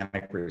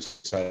organic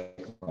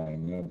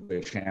recycling,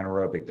 which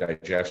anaerobic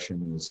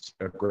digestion is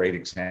a great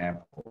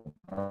example.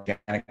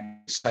 Organic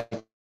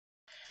recycling.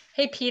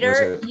 Hey,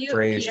 Peter, was a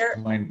phrase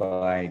coined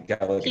by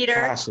Gallagher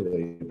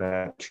Cassidy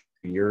about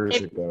 2 years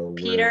ago,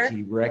 where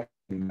he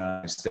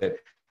recognized that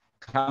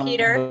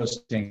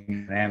composting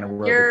and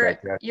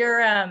anaerobic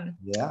digestion.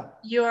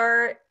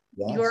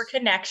 Your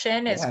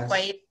connection is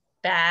quite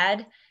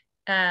bad.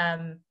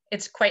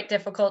 It's quite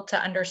difficult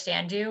to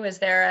understand you. Is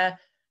there a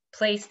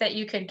place that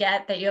you could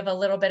get that you have a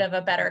little bit of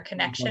a better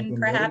connection,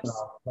 perhaps?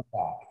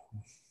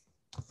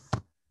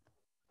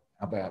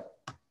 How about,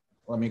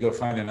 let me go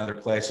find another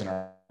place in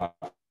our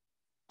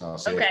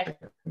office. Okay.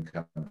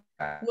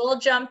 We'll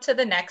jump to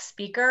the next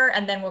speaker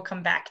and then we'll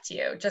come back to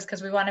you just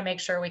because we want to make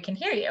sure we can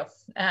hear you.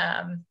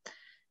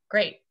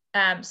 Great.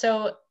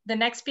 So the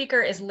next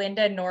speaker is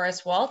Linda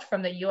Norris-Walt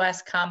from the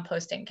U.S.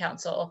 Composting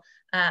Council,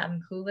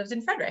 who lives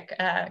in Frederick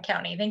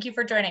County. Thank you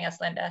for joining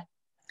us, Linda.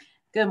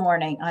 Good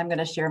morning. I'm going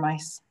to share my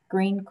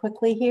screen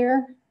quickly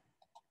here.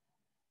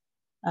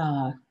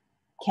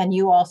 Can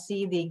you all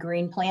see the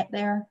green plant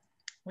there?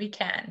 We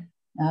can.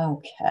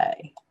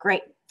 Okay,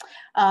 great.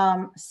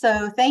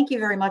 So thank you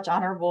very much,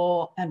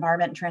 Honorable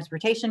Environment and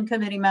Transportation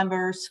Committee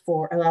members,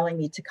 for allowing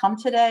me to come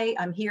today.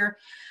 I'm here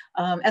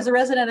as a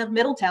resident of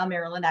Middletown,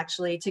 Maryland,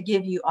 actually, to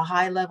give you a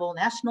high-level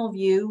national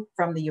view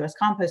from the U.S.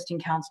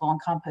 Composting Council on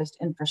compost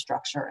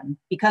infrastructure. And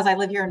because I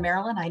live here in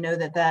Maryland, I know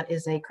that that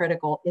is a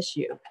critical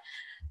issue.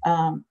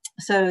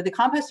 So the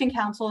Composting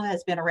Council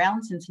has been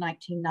around since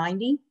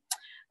 1990.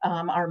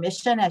 Our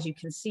mission, as you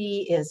can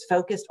see, is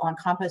focused on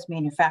compost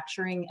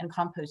manufacturing and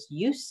compost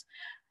use.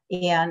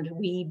 And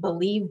we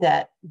believe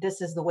that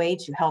this is the way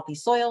to healthy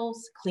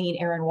soils, clean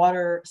air and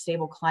water,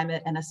 stable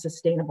climate, and a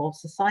sustainable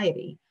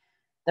society.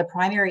 The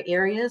primary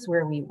areas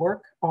where we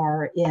work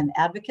are in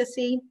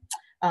advocacy,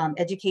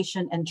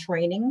 education and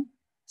training,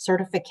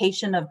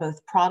 certification of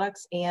both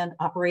products and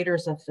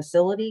operators of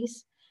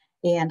facilities,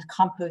 and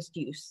compost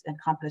use and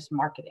compost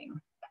marketing.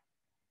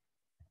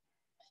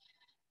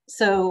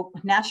 So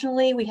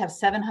nationally, we have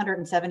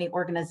 770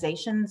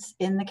 organizations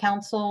in the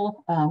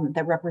council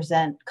that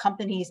represent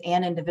companies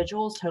and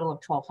individuals, total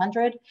of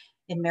 1,200.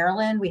 In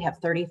Maryland, we have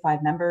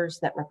 35 members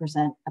that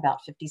represent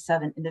about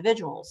 57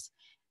 individuals.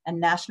 And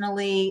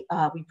nationally,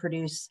 our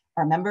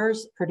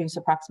members produce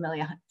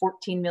approximately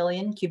 14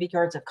 million cubic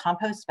yards of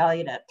compost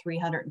valued at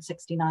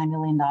 $369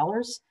 million.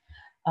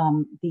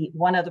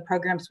 One of the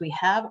programs we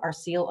have, our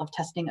Seal of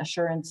Testing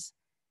Assurance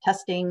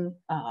Testing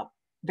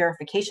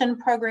Verification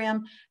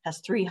Program, has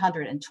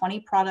 320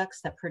 products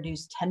that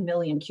produce 10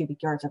 million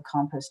cubic yards of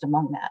compost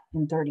among that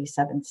in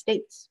 37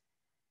 states.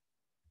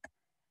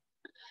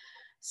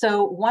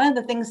 So one of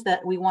the things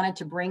that we wanted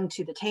to bring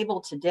to the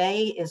table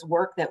today is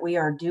work that we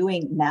are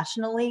doing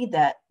nationally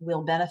that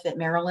will benefit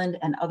Maryland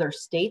and other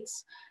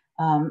states.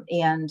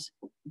 And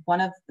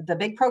one of the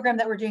big program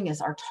that we're doing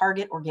is our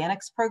Target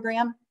Organics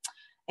program.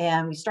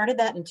 And we started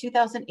that in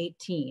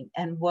 2018.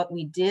 And what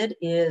we did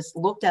is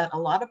looked at a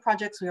lot of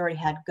projects we already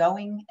had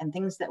going and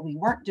things that we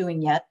weren't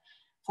doing yet,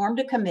 formed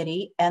a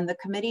committee, and the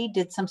committee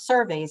did some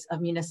surveys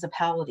of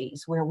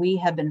municipalities where we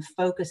have been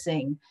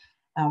focusing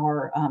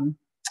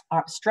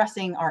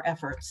stressing our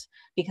efforts,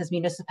 because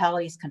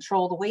municipalities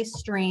control the waste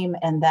stream,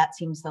 and that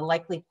seems the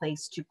likely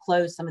place to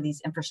close some of these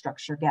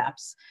infrastructure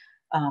gaps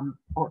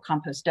or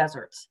compost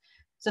deserts.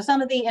 So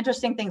some of the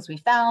interesting things we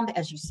found,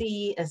 as you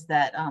see, is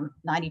that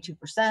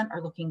 92%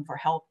 are looking for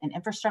help in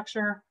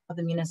infrastructure of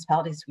the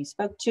municipalities we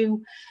spoke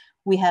to.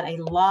 We had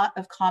a lot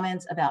of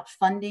comments about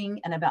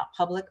funding and about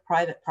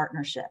public-private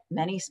partnership.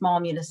 Many small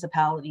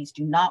municipalities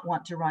do not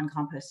want to run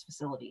compost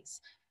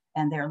facilities,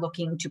 and they're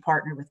looking to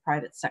partner with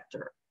private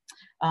sector.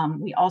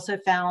 We also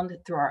found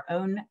through our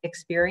own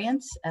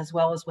experience, as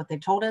well as what they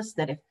told us,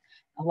 that if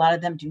a lot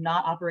of them do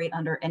not operate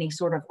under any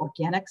sort of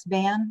organics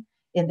ban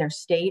in their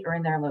state or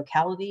in their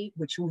locality,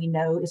 which we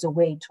know is a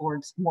way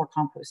towards more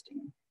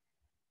composting.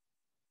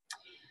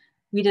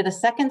 We did a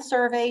second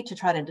survey to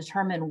try to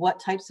determine what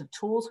types of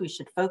tools we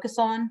should focus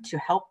on to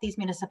help these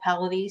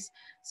municipalities.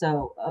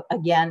 So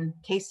again,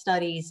 case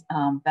studies,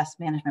 best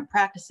management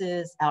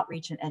practices,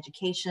 outreach and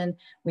education.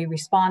 We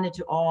responded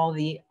to all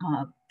the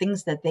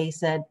things that they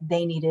said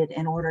they needed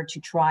in order to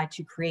try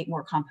to create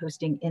more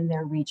composting in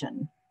their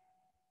region.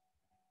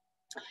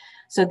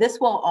 So this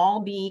will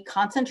all be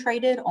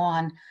concentrated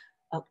on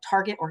a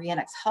Target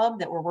Organics Hub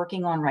that we're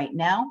working on right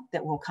now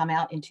that will come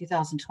out in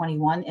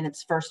 2021 in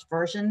its first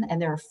version.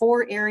 And there are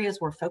 4 areas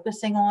we're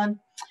focusing on.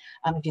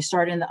 If you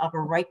start in the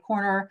upper right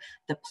corner,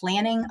 the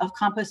planning of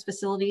compost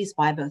facilities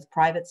by both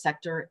private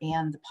sector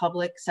and the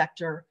public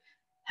sector,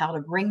 how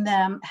to bring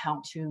them,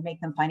 how to make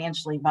them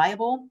financially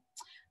viable.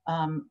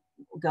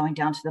 Going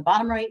down to the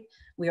bottom right,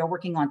 we are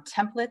working on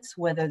templates,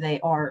 whether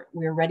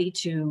we're ready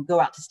to go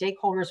out to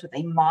stakeholders with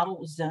a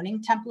model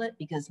zoning template,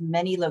 because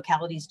many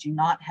localities do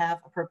not have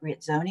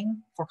appropriate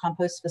zoning for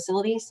compost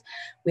facilities.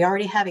 We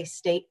already have a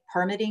state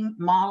permitting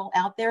model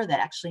out there that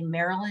actually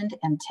Maryland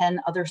and 10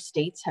 other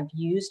states have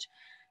used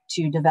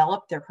to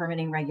develop their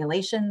permitting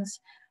regulations.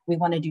 We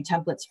want to do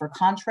templates for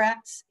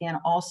contracts and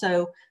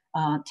also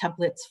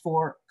templates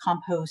for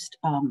compost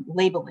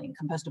labeling,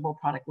 compostable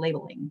product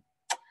labeling.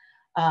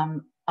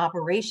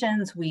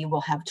 Operations, we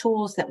will have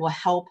tools that will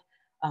help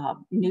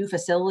new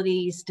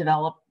facilities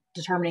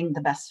determining the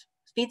best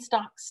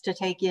feedstocks to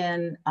take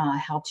in,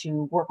 how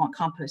to work on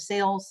compost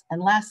sales,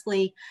 and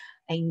lastly,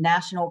 a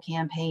national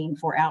campaign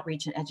for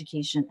outreach and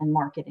education and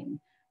marketing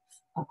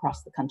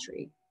across the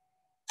country.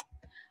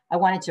 I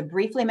wanted to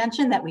briefly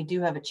mention that we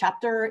do have a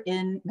chapter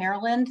in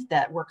Maryland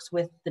that works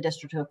with the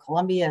District of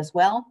Columbia as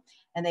well,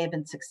 and they have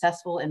been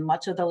successful in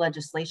much of the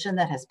legislation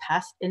that has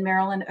passed in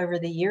Maryland over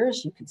the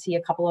years. You can see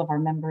a couple of our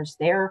members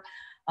there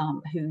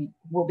who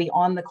will be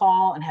on the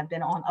call and have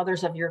been on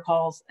others of your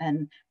calls,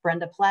 and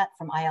Brenda Platt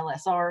from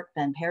ILSR,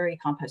 Ben Perry,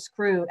 Compost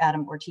Crew,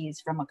 Adam Ortiz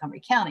from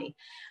Montgomery County.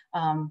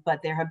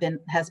 But there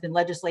has been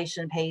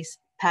legislation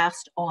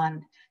passed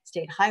on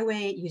state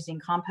highway using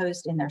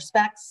compost in their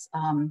specs.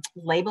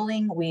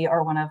 Labeling, we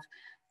are one of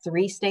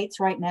 3 states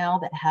right now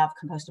that have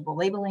compostable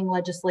labeling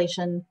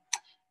legislation.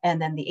 And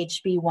then the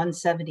HB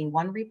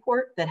 171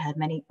 report that had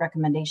many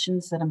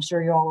recommendations that I'm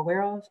sure you're all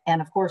aware of.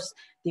 And of course,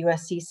 the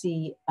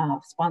USCC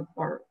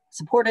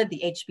supported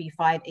the HB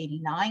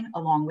 589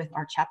 along with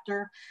our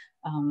chapter,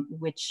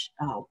 which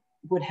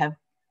would have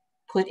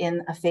put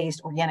in a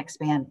phased organics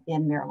ban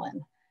in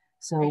Maryland.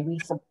 So we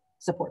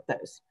support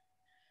those.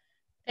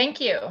 Thank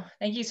you.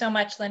 Thank you so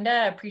much, Linda.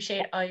 I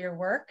appreciate all your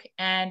work.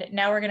 And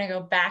now we're going to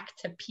go back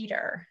to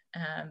Peter.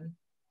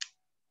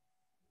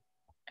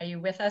 Are you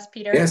with us,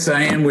 Peter? Yes,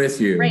 I am with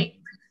you.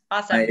 Great.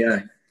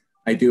 Awesome.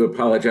 I do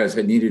apologize.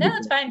 I needed no,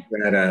 it's fine.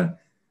 that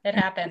It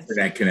happens.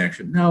 Internet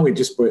connection. No, we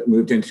just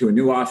moved into a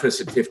new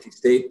office at 50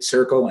 State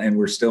Circle, and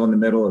we're still in the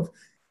middle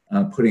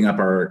of putting up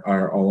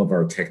all of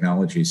our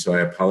technology. So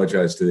I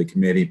apologize to the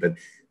committee, but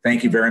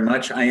thank you very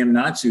much. I am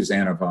not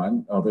Susanna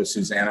Vaughn, although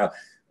Susanna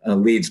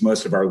leads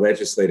most of our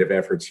legislative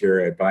efforts here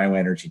at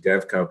Bioenergy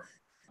DevCo.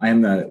 I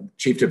am the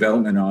Chief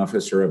Development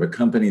Officer of a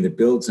company that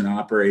builds and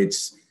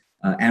operates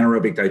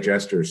anaerobic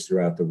digesters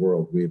throughout the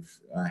world. We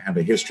have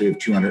a history of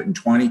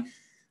 220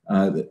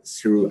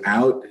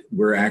 throughout.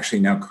 We're actually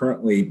now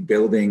currently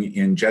building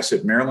in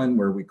Jessup, Maryland,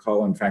 where we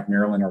call, in fact,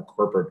 Maryland our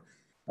corporate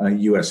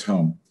U.S.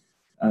 home.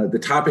 The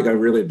topic I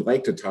really would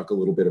like to talk a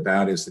little bit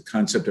about is the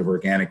concept of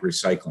organic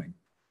recycling.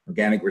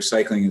 Organic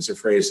recycling is a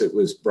phrase that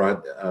was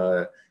brought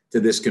to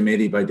this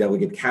committee by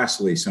Delegate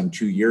Castley some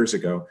 2 years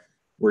ago,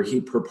 where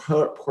he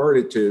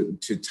purported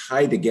to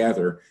tie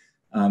together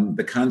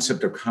the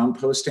concept of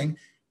composting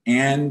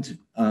and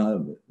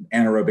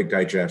anaerobic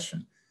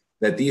digestion,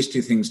 that these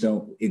two things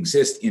don't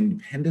exist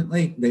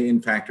independently. They,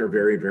 in fact, are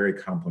very, very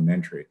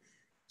complementary.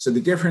 So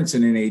the difference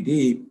in an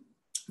AD,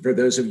 for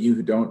those of you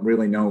who don't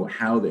really know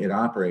how it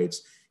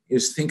operates,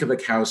 is think of a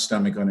cow's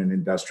stomach on an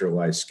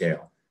industrialized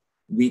scale.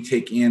 We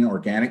take in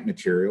organic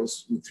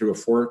materials through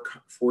a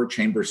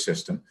four-chamber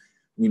system.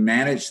 We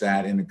manage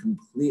that in a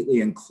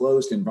completely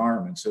enclosed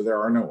environment, so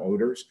there are no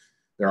odors,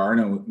 there are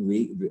no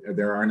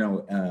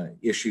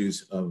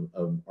issues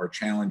or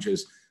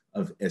challenges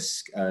of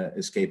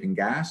escaping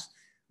gas.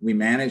 We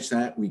manage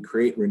that. We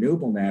create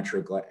renewable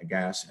natural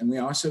gas, and we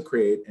also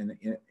create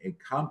a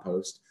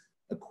compost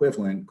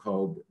equivalent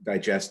called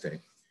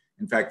digestate.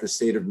 In fact, the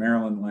state of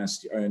Maryland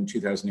in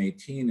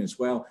 2018 as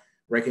well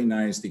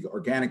recognized the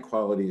organic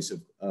qualities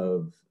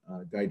of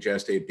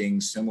digestate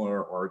being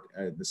similar or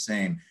the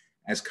same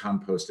as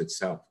compost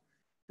itself.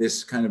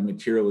 This kind of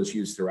material is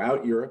used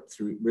throughout Europe,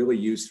 really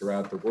used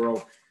throughout the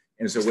world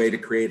as a way to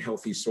create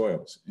healthy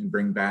soils and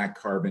bring back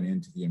carbon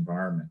into the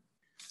environment,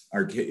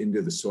 or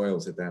into the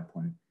soils at that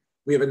point.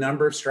 We have a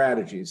number of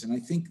strategies, and I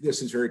think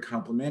this is very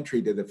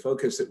complementary to the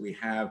focus that we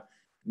have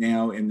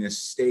now in this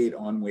state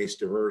on waste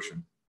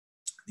diversion.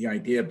 The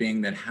idea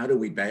being that how do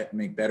we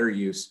make better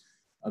use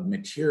of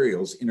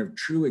materials in a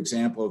true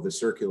example of the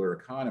circular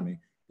economy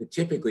that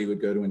typically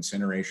would go to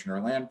incineration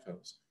or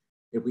landfills.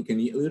 If we can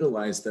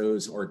utilize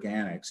those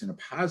organics in a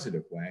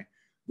positive way,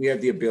 we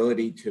have the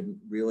ability to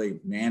really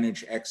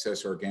manage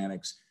excess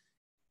organics,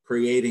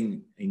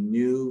 creating a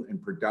new and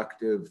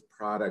productive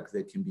product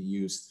that can be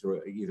used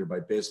through either by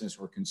business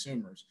or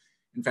consumers.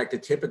 In fact, a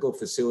typical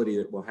facility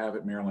that we'll have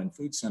at Maryland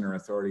Food Center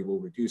Authority will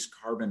reduce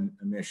carbon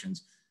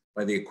emissions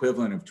by the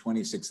equivalent of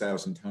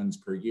 26,000 tons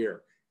per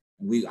year.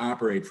 And we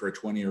operate for a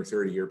 20 or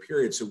 30 year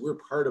period, so we're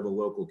part of a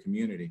local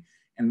community.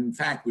 And in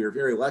fact, we are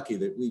very lucky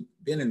that we've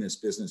been in this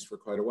business for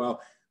quite a while.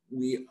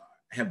 We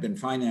have been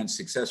financed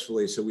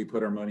successfully, so we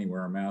put our money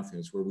where our mouth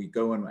is, where we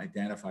go and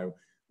identify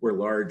where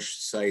large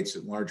sites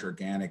and large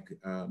organic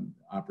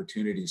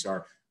opportunities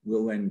are.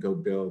 We'll then go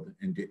build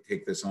and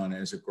take this on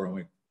as a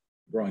growing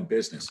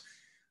business.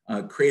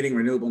 Creating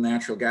renewable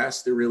natural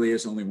gas, there really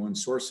is only one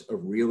source of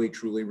really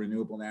truly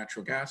renewable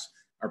natural gas.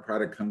 Our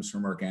product comes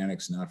from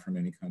organics, not from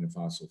any kind of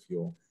fossil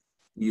fuel.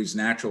 We use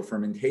natural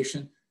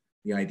fermentation.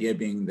 The idea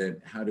being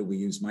that how do we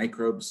use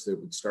microbes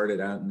that started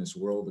out in this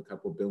world a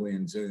couple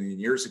billion zillion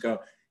years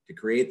ago to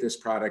create this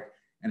product,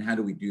 and how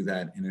do we do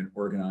that in an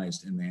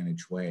organized and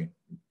managed way?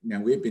 Now,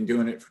 we've been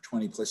doing it for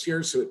 20 plus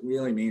years, so it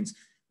really means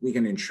we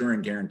can ensure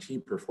and guarantee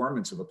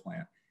performance of a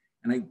plant.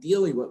 And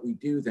ideally what we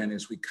do then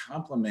is we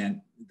complement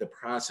the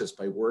process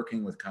by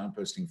working with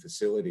composting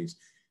facilities,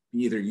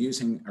 either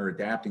using or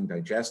adapting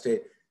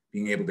digestate,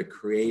 being able to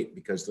create,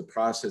 because the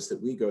process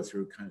that we go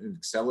through kind of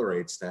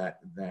accelerates that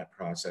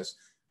process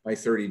by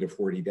 30 to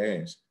 40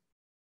 days.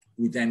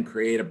 We then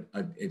create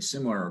a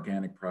similar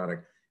organic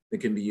product that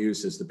can be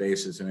used as the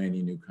basis of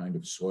any new kind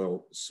of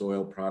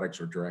soil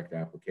products or direct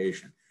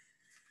application.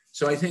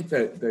 So I think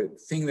that the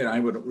thing that I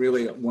would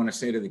really want to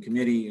say to the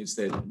committee is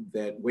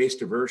that waste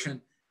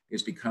diversion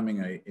is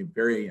becoming a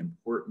very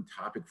important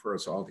topic for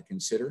us all to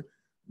consider.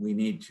 We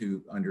need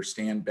to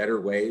understand better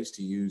ways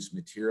to use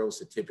materials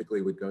that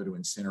typically would go to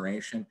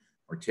incineration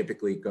or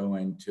typically go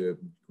into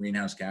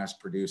greenhouse gas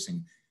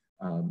producing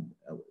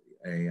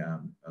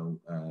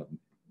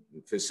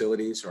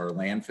facilities or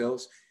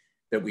landfills,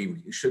 that we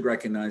should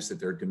recognize that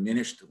there are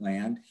diminished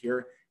land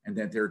here and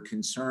that there are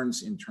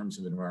concerns in terms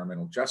of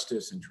environmental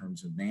justice, in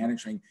terms of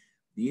managing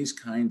these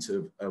kinds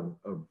of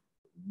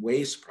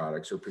waste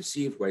products or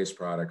perceived waste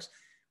products,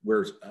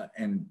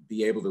 and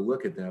be able to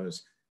look at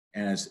those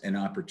as an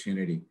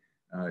opportunity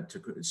to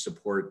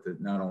support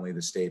not only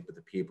the state, but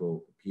the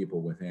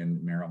people within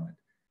Maryland.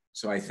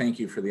 So I thank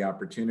you for the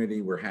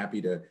opportunity. We're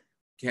happy to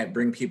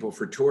bring people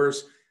for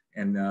tours,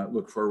 and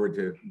look forward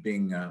to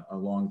being a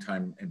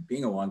long-time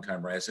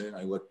resident.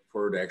 I look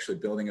forward to actually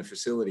building a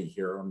facility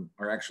here,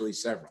 or actually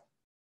several.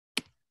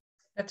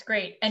 That's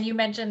great. And you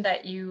mentioned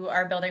that you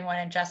are building one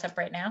in Jessup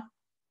right now?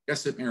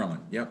 Jessup,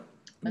 Maryland, yep.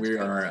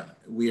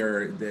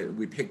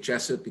 We picked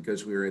Jessup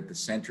because we were at the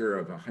center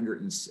of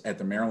at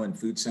the Maryland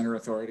Food Center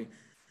Authority.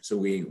 So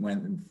we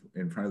went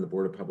in front of the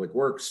Board of Public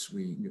Works.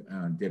 We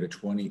did a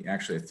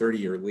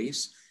 30-year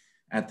lease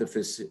at the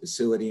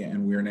facility,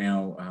 and we're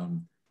now,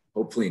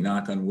 hopefully,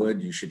 knock on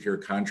wood, you should hear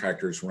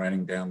contractors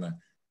running down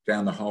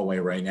the hallway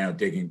right now,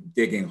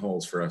 digging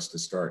holes for us to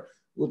start.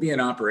 We'll be in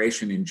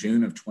operation in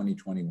June of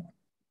 2021.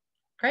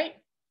 Great,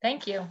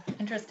 thank you.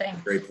 Interesting.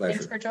 Great pleasure.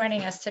 Thanks for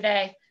joining us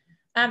today.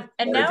 And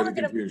Sorry now for we're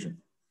the going to. confusion.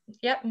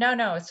 Yep,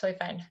 no, it's totally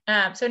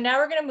fine. So now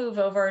we're going to move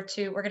over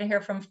to, we're going to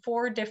hear from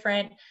 4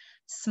 different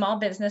small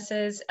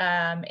businesses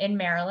in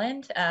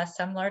Maryland,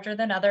 some larger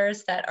than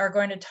others, that are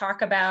going to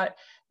talk about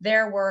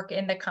their work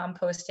in the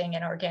composting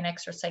and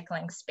organics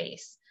recycling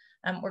space.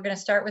 We're going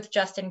to start with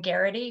Justin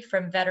Garrity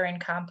from Veteran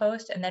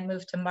Compost, and then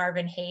move to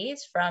Marvin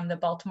Hayes from the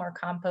Baltimore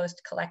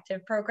Compost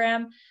Collective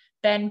Program,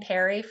 Ben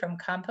Perry from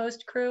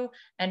Compost Crew,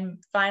 and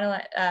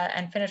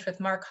finish with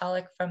Mark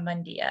Hollick from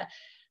Mundia.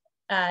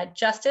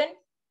 Justin,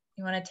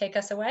 you want to take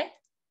us away?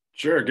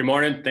 Sure. Good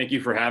morning. Thank you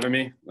for having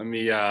me. Let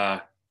me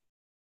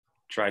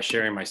try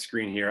sharing my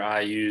screen here.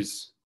 I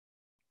use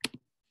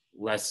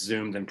less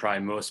Zoom than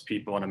probably most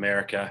people in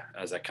America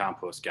as a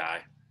compost guy.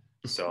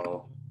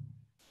 So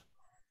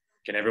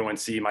can everyone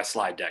see my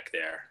slide deck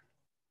there?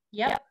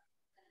 Yep.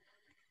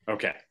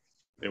 Okay,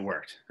 it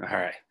worked. All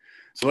right.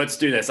 So let's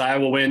do this. I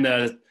will win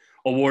the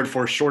award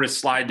for shortest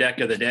slide deck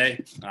of the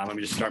day. Let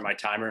me just start my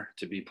timer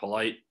to be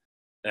polite.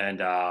 And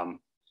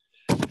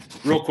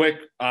real quick,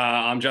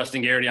 I'm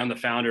Justin Garrity. I'm the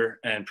founder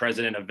and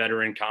president of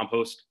Veteran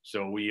Compost.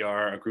 So we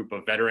are a group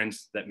of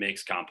veterans that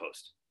makes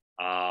compost.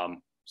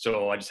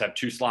 So I just have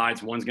 2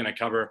 slides. One's going to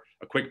cover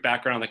a quick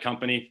background on the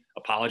company,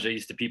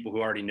 apologies to people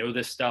who already know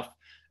this stuff.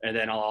 And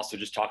then I'll also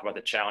just talk about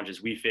the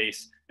challenges we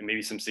face and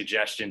maybe some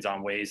suggestions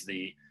on ways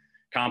the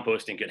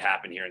composting could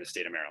happen here in the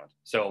state of Maryland.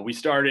 So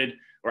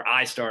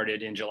I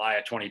started in July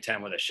of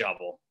 2010 with a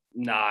shovel,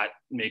 not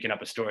making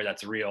up a story,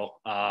 that's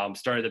real.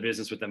 Started the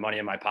business with the money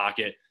in my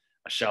pocket,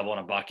 a shovel and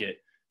a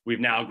bucket.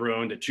 We've now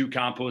grown to 2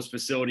 compost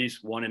facilities,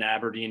 one in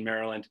Aberdeen,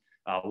 Maryland,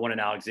 one in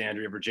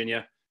Alexandria,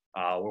 Virginia.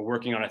 We're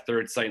working on a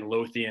 3rd site in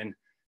Lothian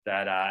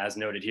that, as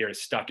noted here,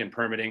 is stuck in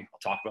permitting. I'll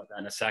talk about that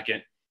in a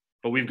second.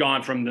 But we've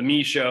gone from the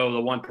me show,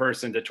 the 1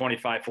 person, to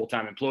 25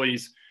 full-time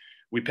employees.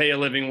 We pay a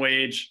living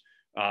wage.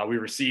 We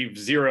receive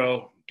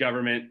 0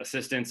 government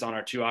assistance on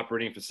our 2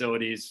 operating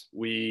facilities.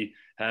 We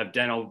have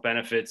dental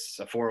benefits,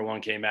 a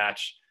 401k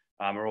match.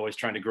 We're always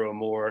trying to grow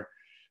more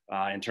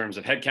in terms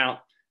of headcount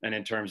and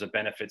in terms of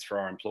benefits for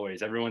our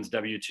employees. Everyone's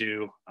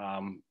W-2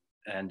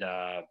 and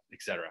et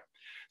cetera.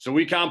 So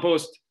we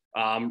compost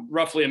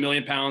roughly 1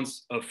 million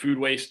pounds of food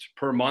waste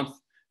per month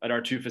at our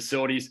 2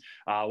 facilities.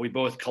 We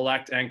both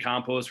collect and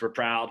compost. We're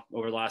proud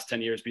over the last 10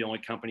 years, be the only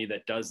company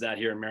that does that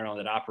here in Maryland,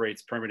 that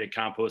operates permitted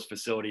compost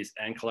facilities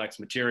and collects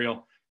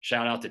material.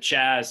 Shout out to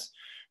Chaz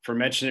for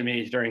mentioning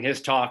me during his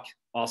talk.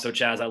 Also,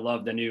 Chaz, I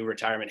love the new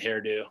retirement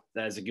hairdo.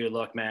 That is a good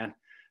look, man.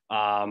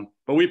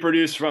 But we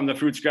produce from the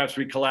food scraps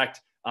we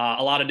collect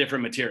a lot of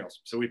different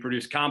materials. So we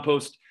produce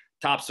compost,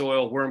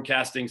 topsoil, worm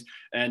castings,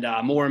 and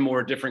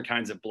more different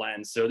kinds of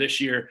blends. So this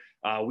year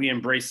we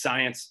embrace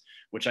science,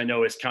 which I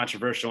know is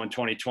controversial in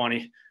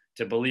 2020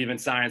 to believe in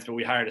science, but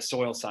we hired a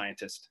soil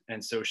scientist.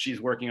 And so she's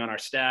working on our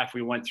staff.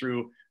 We went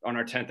through on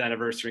our 10th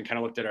anniversary and kind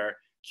of looked at our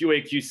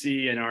QA,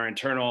 QC and our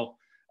internal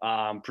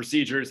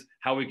procedures,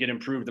 how we could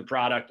improve the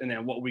product, and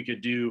then what we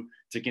could do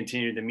to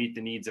continue to meet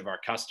the needs of our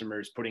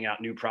customers, putting out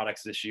new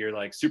products this year,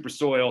 like Super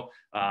Soil.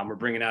 We're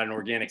bringing out an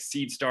organic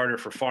seed starter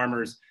for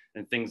farmers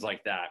and things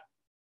like that.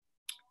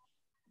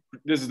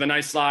 This is the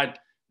nice slide.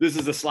 This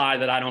is the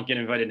slide that I don't get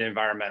invited to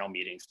environmental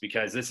meetings,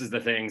 because this is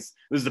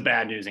the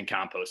bad news in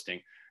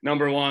composting.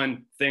 Number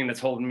 1 thing that's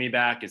holding me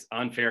back is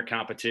unfair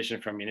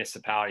competition from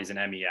municipalities and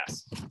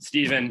MES.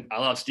 Steven, I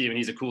love Steven.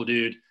 He's a cool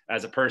dude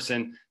as a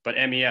person, but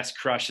MES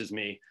crushes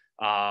me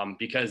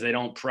because they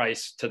don't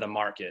price to the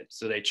market.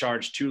 So they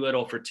charge too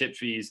little for tip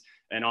fees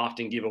and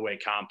often give away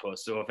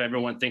compost. So if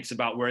everyone thinks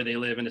about where they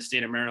live in the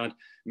state of Maryland,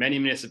 many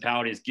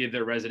municipalities give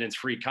their residents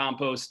free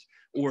compost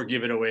or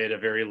give it away at a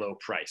very low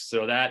price.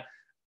 So that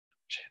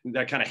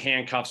kind of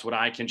handcuffs what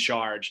I can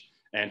charge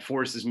and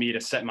forces me to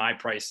set my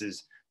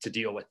prices to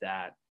deal with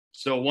that.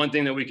 So one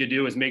thing that we could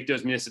do is make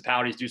those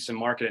municipalities do some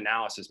market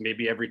analysis.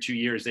 Maybe every 2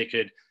 years they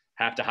could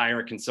have to hire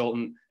a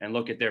consultant and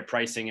look at their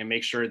pricing and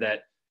make sure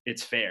that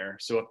it's fair.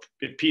 So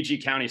if PG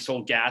County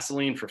sold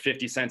gasoline for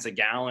 50 cents a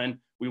gallon,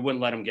 we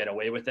wouldn't let them get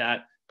away with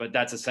that. But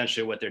that's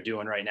essentially what they're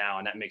doing right now.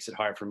 And that makes it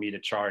hard for me to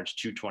charge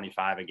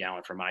 $2.25 a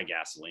gallon for my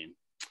gasoline.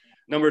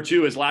 Number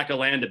 2 is lack of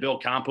land to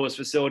build compost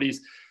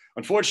facilities.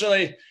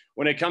 Unfortunately,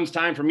 when it comes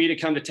time for me to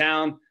come to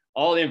town,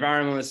 all the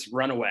environmentalists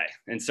run away.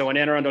 And so in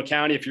Anne Arundel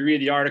County, if you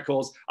read the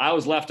articles, I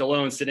was left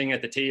alone sitting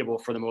at the table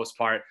for the most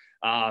part.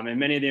 And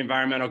many of the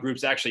environmental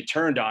groups actually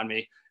turned on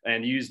me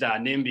and used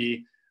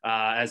NIMBY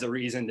as a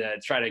reason to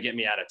try to get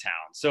me out of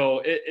town.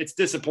 So it's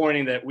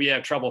disappointing that we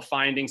have trouble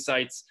finding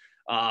sites.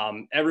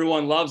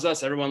 Everyone loves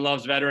us. Everyone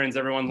loves veterans.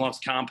 Everyone loves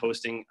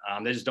composting.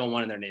 They just don't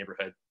want it in their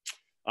neighborhood.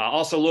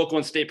 Also, local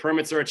and state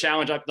permits are a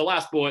challenge. The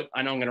last bullet,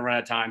 I know I'm going to run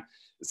out of time.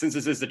 Since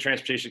this is the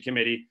Transportation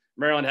Committee,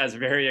 Maryland has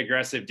very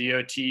aggressive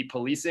DOT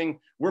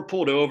policing. We're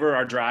pulled over,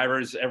 our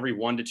drivers, every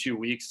 1 to 2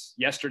 weeks.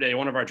 Yesterday,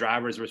 one of our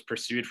drivers was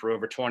pursued for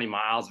over 20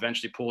 miles,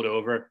 eventually pulled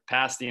over,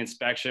 passed the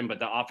inspection, but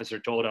the officer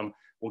told him,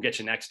 "We'll get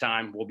you next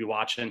time. We'll be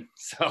watching."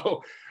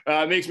 So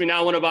it makes me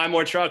now want to buy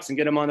more trucks and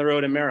get them on the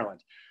road in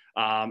Maryland.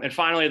 And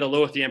finally, the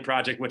Lothian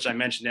project, which I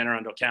mentioned in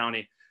Arundel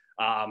County.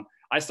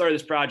 I started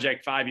this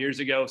project 5 years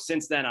ago.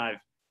 Since then, I've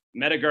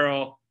met a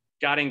girl,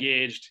 got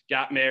engaged,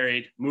 got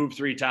married, moved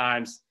 3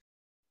 times,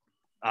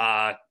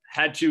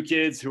 had 2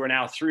 kids who are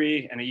now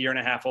 3 and a year and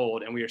a half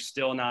old, and we are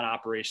still not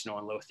operational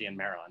in Lothian,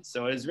 Maryland.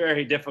 So it is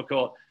very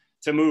difficult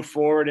to move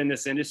forward in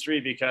this industry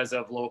because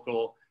of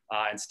local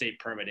and state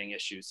permitting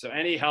issues. So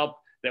any help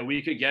that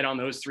we could get on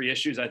those 3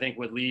 issues, I think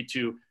would lead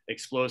to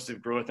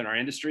explosive growth in our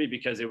industry,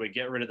 because it would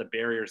get rid of the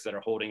barriers that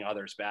are holding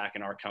others back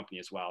in our company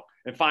as well.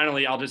 And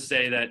finally, I'll just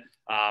say that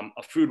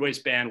a food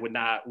waste ban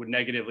would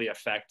negatively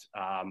affect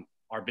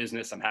our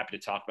business. I'm happy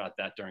to talk about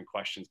that during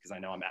questions, because I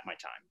know I'm at my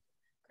time.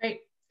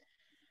 Great.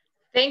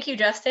 Thank you,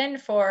 Justin,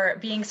 for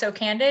being so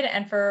candid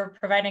and for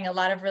providing a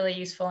lot of really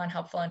useful and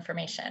helpful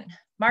information.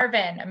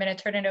 Marvin, I'm going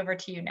to turn it over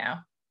to you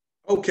now.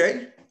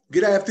 Okay.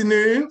 Good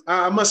afternoon.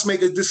 I must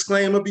make a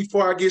disclaimer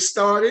before I get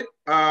started.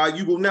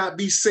 You will not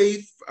be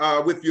safe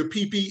with your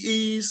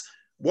PPEs,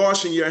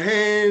 washing your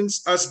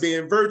hands, us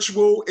being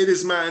virtual. It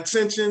is my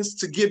intentions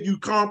to give you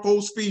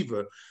compost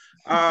fever.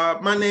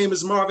 My name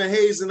is Marvin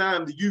Hayes, and I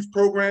am the Youth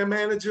Program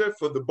Manager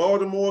for the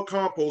Baltimore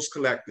Compost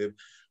Collective.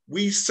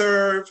 We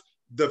serve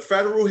the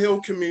Federal Hill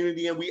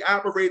community, and we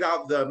operate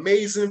out the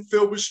amazing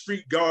Filbert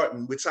Street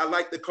Garden, which I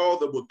like to call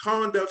the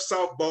Wakanda of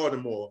South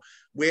Baltimore,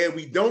 where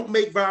we don't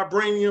make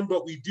vibranium,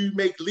 but we do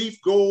make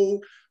leaf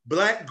gold,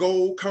 black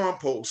gold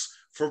compost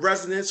for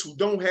residents who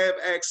don't have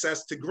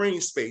access to green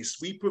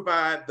space. We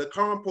provide the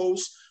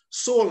compost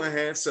soil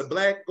enhancer,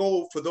 black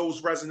gold, for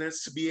those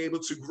residents to be able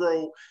to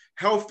grow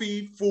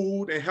healthy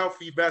food and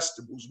healthy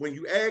vegetables. When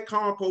you add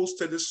compost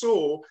to the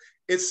soil,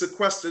 it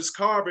sequesters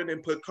carbon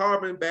and put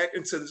carbon back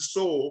into the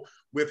soil.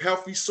 With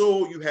healthy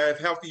soil, you have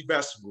healthy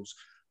vegetables.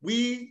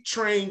 We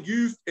train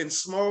youth in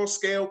small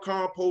scale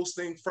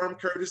composting from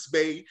Curtis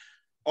Bay.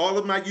 All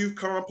of my youth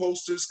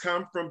composters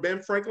come from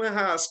Ben Franklin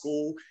High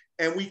School,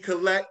 and we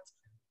collect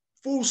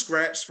food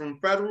scraps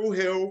from Federal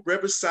Hill,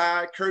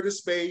 Riverside,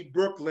 Curtis Bay,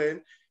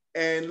 Brooklyn,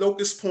 and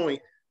Locust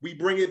Point. We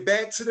bring it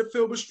back to the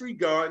Filbert Street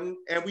Garden,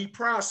 and we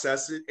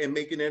process it and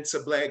make it into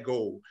black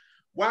gold.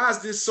 Why is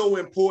this so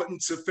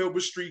important to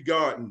Filbert Street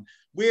Garden?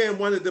 We're in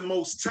one of the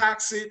most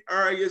toxic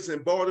areas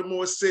in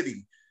Baltimore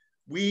City.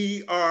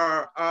 We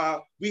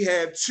have we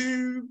have a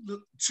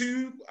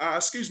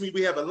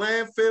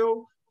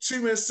landfill,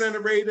 2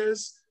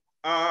 incinerators,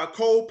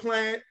 coal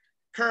plant,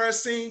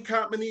 kerosene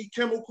company,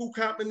 chemical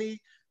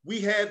company.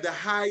 We have the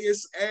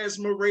highest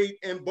asthma rate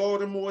in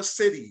Baltimore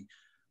City.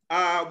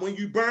 When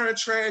you burn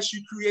trash,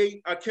 you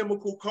create a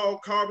chemical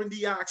called carbon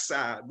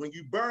dioxide. When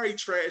you bury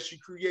trash, you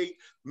create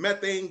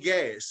methane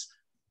gas.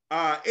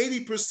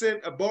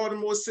 80% of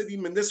Baltimore City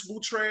municipal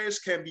trash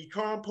can be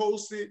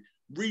composted,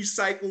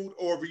 recycled,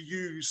 or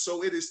reused.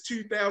 So it is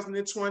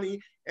 2020,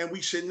 and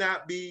we should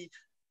not be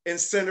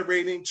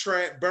incinerating,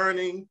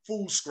 burning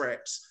food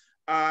scraps.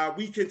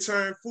 We can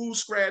turn food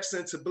scraps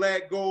into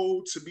black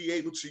gold to be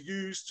able to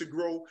use to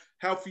grow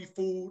healthy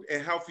food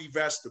and healthy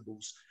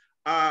vegetables.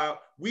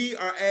 We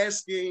are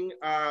asking,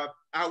 our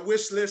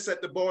wish list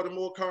at the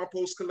Baltimore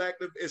Compost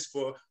Collective is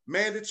for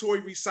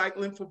mandatory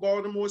recycling for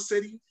Baltimore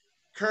City,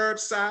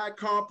 curbside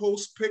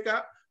compost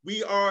pickup.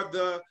 We are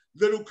the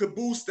little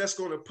caboose that's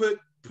going to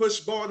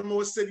push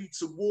Baltimore City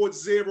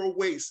towards zero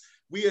waste.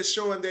 We are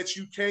showing that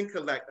you can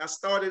collect. I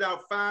started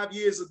out 5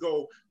 years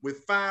ago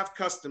with 5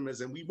 customers,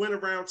 and we went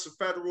around to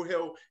Federal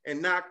Hill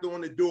and knocked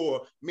on the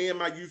door, me and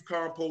my youth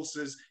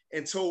composters,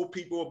 and told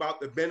people about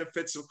the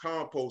benefits of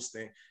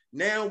composting.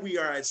 Now we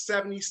are at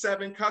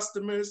 77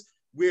 customers.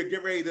 We're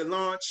getting ready to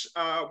launch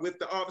with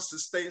the Office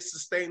of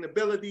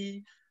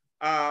Sustainability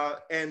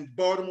and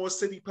Baltimore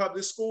City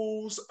Public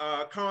Schools,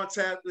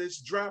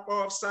 contactless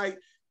drop-off site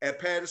at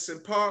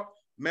Patterson Park,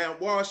 Mount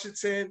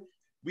Washington.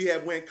 We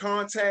have went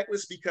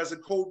contactless because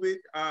of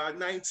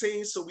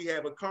COVID-19, so we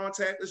have a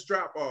contactless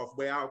drop-off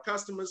where our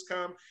customers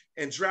come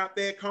and drop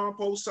their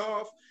compost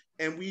off,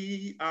 and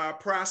we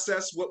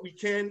process what we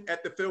can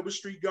at the Filbert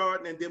Street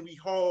Garden, and then we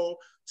haul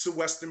to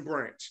Western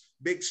Branch.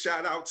 Big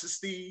shout out to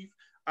Steve.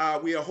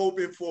 We are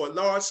hoping for a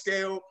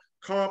large-scale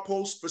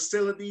compost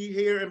facility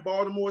here in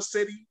Baltimore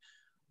City.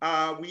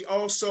 We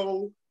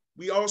also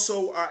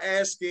are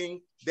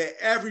asking that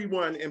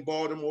everyone in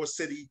Baltimore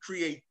City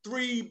create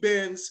 3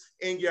 bins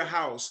in your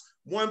house,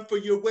 1 for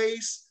your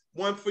waste,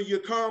 1 for your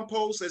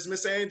compost. As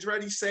Ms.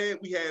 Andretti said,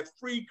 we have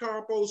free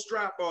compost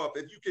drop-off.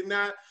 If you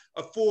cannot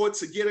afford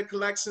to get a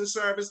collection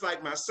service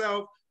like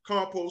myself,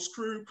 Compost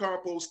Crew,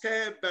 Compost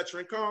Cab,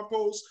 Veteran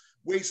Compost,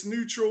 Waste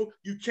Neutral,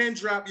 you can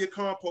drop your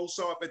compost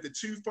off at the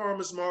 2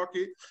 Farmers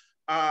Market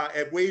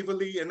at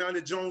Waverly and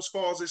under Jones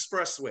Falls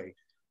Expressway.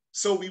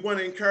 So we want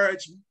to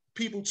encourage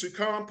people to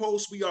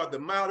compost. We are the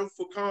model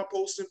for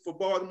composting for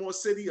Baltimore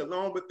City,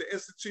 along with the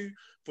Institute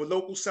for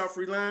Local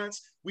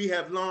Self-Reliance. We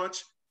have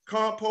launched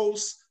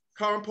composting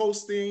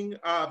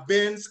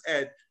bins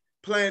at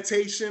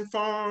Plantation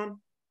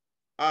Farm,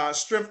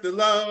 Strength to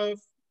Love,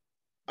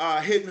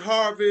 Hidden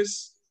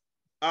Harvest,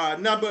 a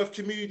number of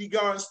community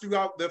gardens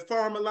throughout the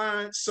Farm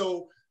Alliance.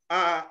 So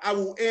I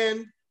will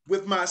end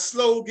with my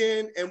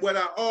slogan and what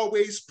I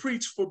always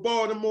preach for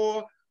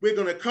Baltimore. We're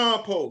gonna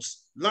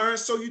compost, learn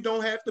so you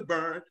don't have to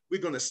burn.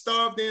 We're gonna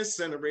starve the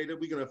incinerator.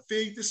 We're gonna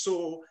feed the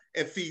soil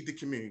and feed the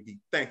community.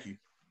 Thank you.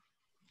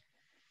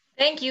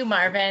 Thank you,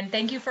 Marvin.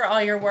 Thank you for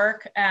all your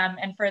work.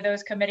 And for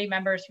those committee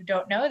members who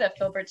don't know, the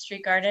Filbert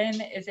Street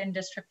Garden is in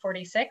District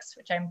 46,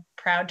 which I'm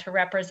proud to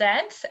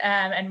represent.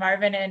 And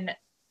Marvin and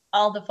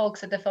all the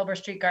folks at the Filbert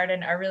Street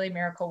Garden are really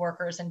miracle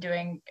workers and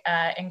doing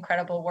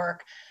incredible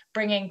work,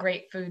 bringing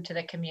great food to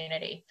the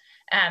community.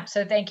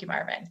 So thank you,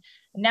 Marvin.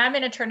 Now I'm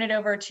going to turn it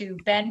over to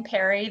Ben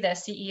Perry, the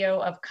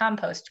CEO of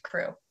Compost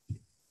Crew.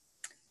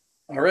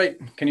 All right.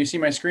 Can you see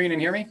my screen and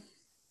hear me?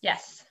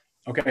 Yes.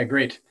 Okay,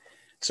 great.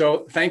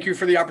 So thank you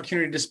for the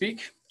opportunity to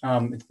speak.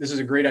 This is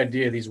a great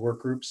idea, these work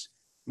groups.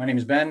 My name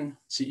is Ben,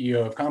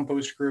 CEO of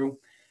Compost Crew,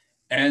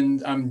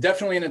 and I'm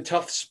definitely in a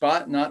tough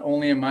spot. Not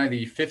only am I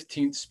the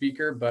 15th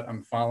speaker, but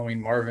I'm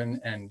following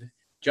Marvin and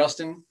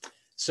Justin.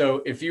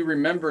 So if you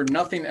remember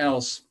nothing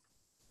else,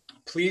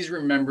 please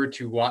remember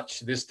to watch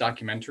this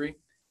documentary,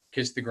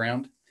 Kiss the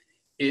Ground.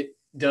 It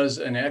does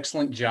an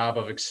excellent job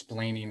of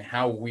explaining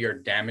how we are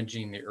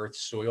damaging the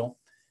Earth's soil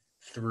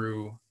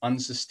through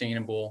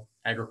unsustainable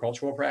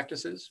agricultural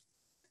practices.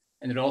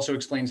 And it also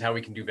explains how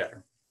we can do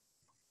better.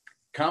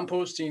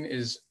 Composting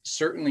is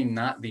certainly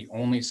not the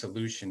only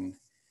solution,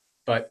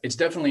 but it's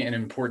definitely an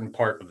important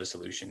part of the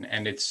solution.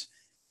 And it's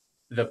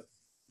the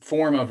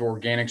form of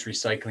organics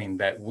recycling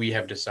that we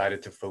have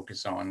decided to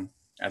focus on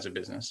as a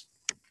business.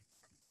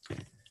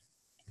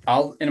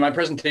 In my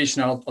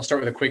presentation, I'll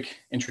start with a quick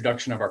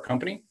introduction of our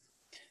company,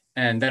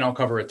 and then I'll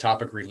cover a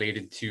topic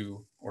related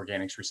to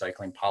organics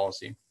recycling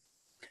policy.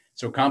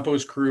 So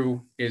Compost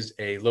Crew is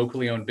a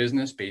locally owned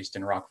business based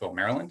in Rockville,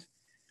 Maryland.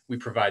 We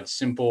provide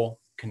simple,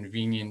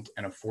 convenient,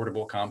 and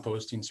affordable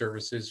composting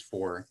services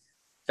for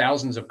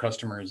thousands of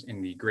customers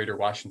in the greater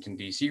Washington,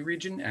 D.C.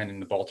 region and in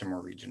the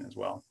Baltimore region as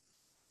well.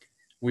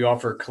 We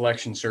offer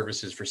collection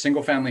services for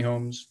single-family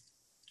homes,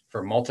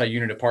 for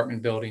multi-unit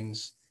apartment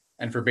buildings,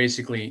 and for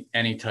basically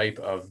any type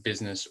of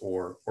business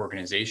or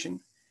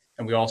organization.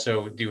 And we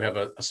also do have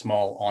a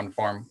small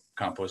on-farm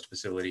compost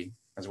facility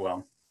as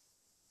well.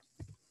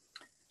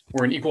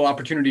 We're an equal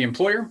opportunity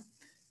employer,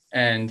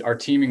 and our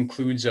team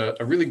includes a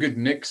really good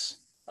mix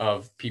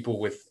of people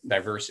with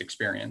diverse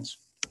experience.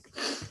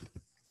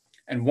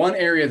 And one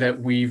area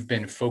that we've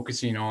been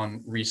focusing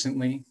on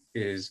recently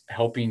is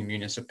helping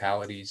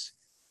municipalities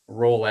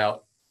roll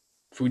out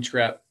food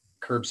scrap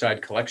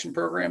curbside collection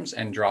programs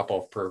and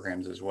drop-off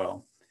programs as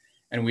well.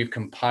 And we've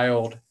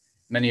compiled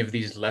many of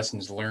these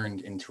lessons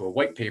learned into a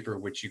white paper,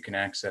 which you can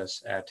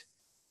access at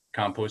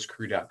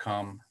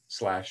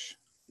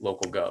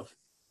compostcrew.com/localgov.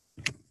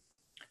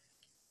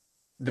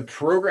 The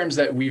programs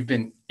that we've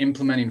been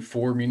implementing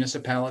for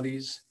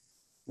municipalities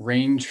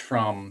range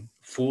from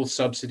full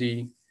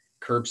subsidy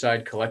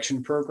curbside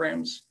collection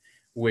programs,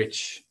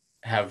 which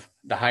have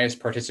the highest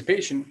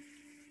participation,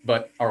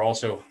 but are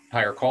also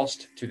higher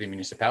cost to the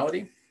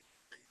municipality.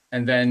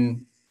 And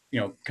then,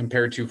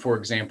 compared to, for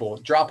example,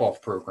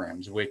 drop-off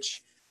programs,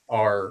 which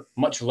are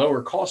much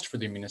lower cost for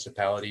the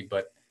municipality,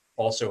 but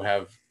also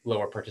have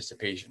lower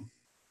participation.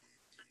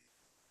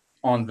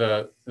 On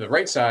the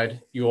right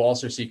side, you'll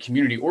also see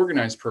community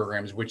organized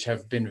programs, which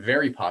have been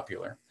very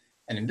popular.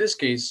 And in this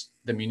case,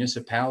 the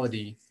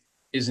municipality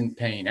isn't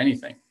paying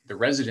anything. The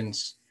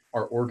residents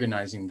are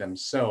organizing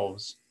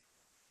themselves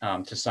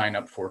to sign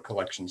up for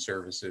collection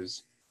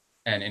services.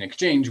 And in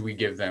exchange, we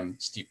give them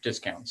steep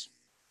discounts.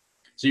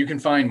 So you can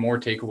find more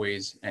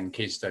takeaways and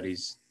case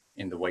studies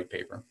in the white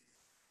paper.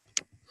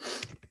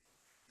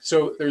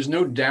 So there's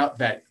no doubt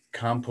that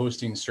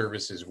composting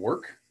services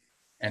work,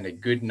 and a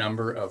good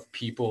number of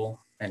people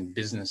and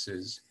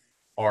businesses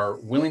are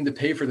willing to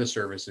pay for the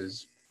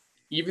services,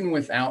 even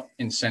without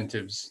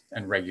incentives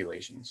and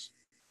regulations.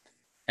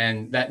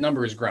 And that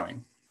number is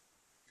growing.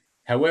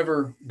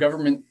 However,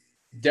 government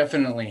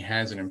definitely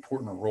has an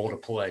important role to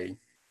play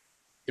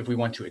if we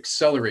want to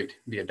accelerate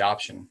the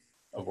adoption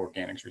of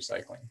organics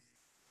recycling.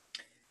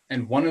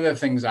 And one of the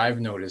things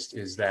I've noticed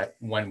is that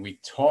when we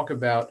talk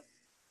about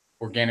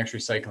organics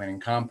recycling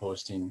and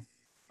composting,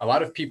 a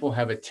lot of people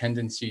have a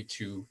tendency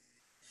to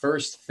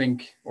first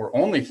think or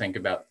only think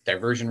about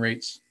diversion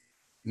rates,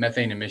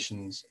 methane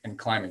emissions, and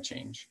climate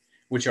change,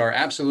 which are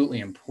absolutely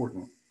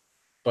important.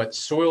 But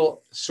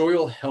soil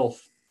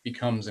health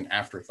becomes an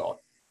afterthought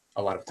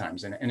a lot of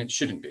times, and it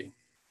shouldn't be.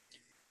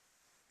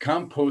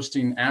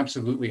 Composting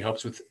absolutely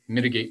helps with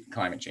mitigate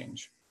climate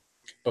change.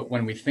 But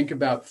when we think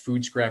about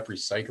food scrap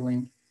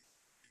recycling,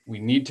 we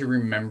need to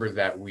remember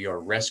that we are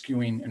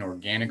rescuing an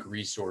organic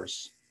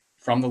resource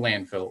from the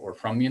landfill or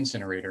from the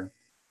incinerator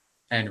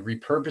and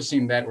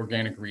repurposing that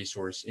organic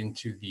resource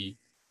into the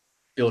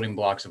building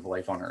blocks of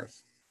life on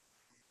Earth.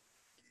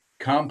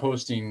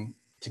 Composting,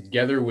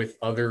 together with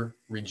other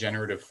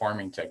regenerative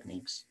farming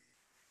techniques,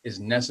 is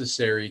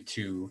necessary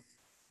to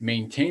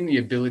maintain the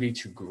ability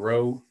to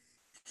grow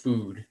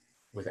food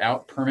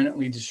without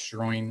permanently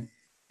destroying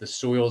the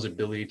soil's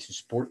ability to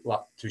support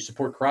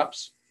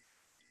crops,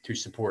 to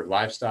support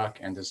livestock,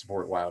 and to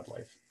support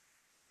wildlife.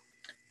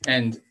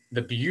 And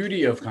the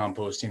beauty of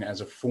composting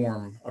as a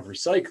form of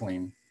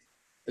recycling,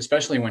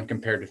 especially when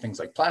compared to things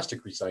like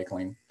plastic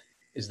recycling,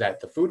 is that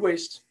the food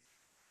waste,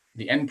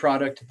 the end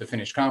product, the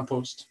finished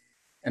compost,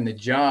 and the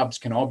jobs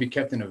can all be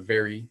kept in a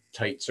very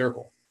tight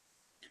circle.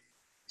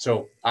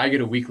 So I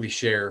get a weekly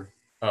share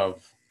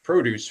of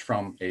produce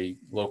from a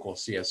local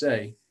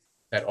CSA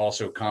that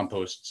also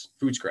composts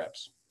food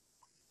scraps.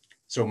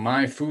 So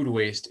my food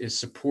waste is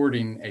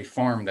supporting a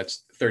farm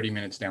that's 30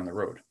 minutes down the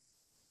road.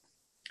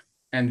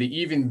 And the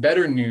even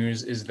better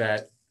news is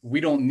that we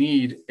don't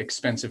need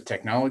expensive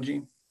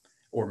technology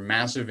or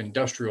massive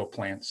industrial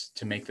plants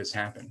to make this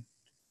happen.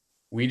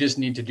 We just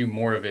need to do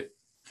more of it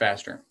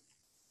faster.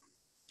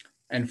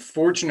 And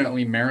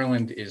fortunately,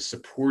 Maryland is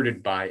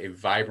supported by a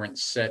vibrant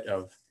set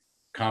of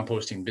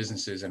composting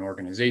businesses and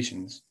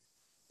organizations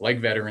like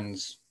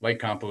Veterans, like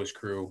Compost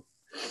Crew,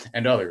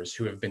 and others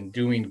who have been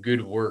doing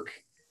good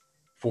work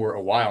for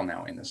a while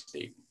now in the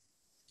state.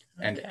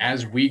 And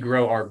as we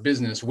grow our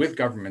business with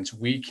governments,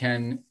 we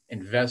can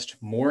invest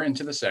more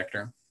into the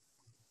sector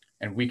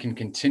and we can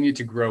continue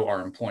to grow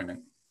our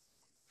employment.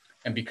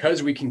 And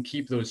because we can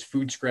keep those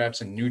food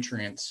scraps and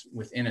nutrients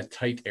within a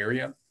tight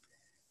area,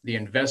 the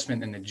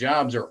investment and the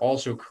jobs are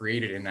also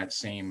created in that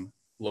same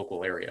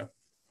local area.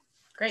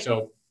 Great.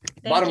 So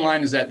bottom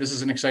line is that this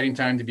is an exciting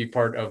time to be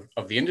part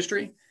of the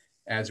industry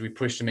as we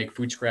push to make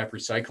food scrap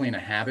recycling a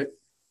habit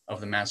of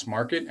the mass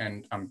market.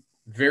 And I'm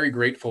very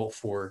grateful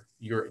for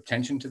your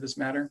attention to this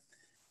matter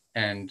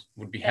and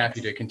would be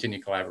happy to continue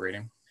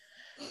collaborating.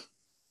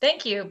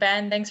 Thank you,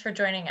 Ben. Thanks for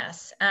joining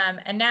us.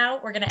 And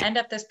now we're going to end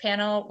up this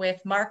panel with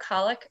Mark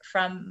Hollick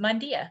from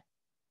Mundia.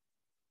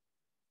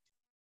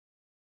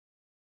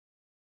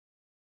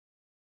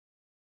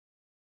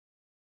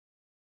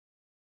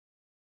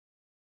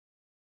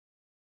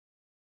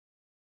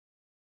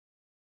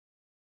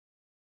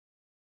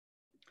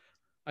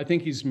 I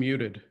think he's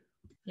muted.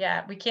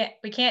 Yeah, we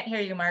can't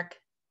hear you, Mark.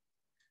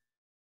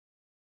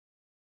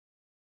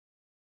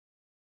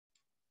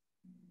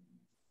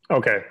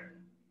 Okay.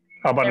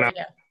 How about there now? We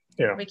go.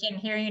 Yeah. We can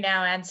hear you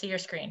now and see your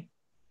screen.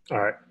 All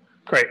right,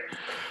 great.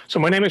 So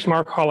my name is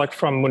Mark Hollick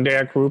from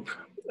Mundia Group.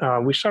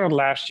 We started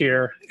last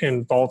year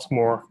in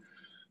Baltimore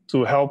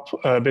to help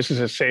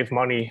businesses save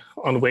money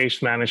on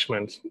waste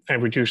management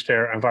and reduce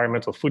their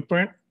environmental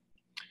footprint.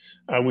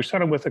 We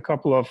started with a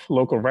couple of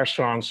local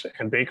restaurants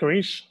and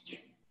bakeries.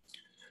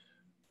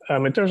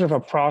 In terms of our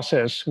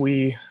process,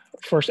 we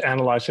first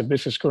analyze the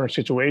business current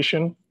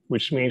situation,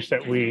 which means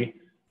that we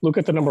look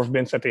at the number of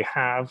bins that they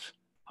have,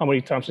 how many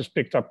tons is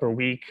picked up per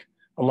week,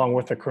 along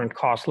with the current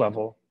cost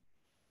level.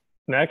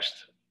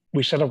 Next,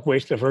 we set up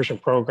waste diversion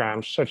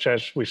programs such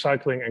as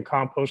recycling and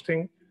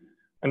composting.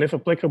 And if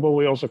applicable,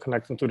 we also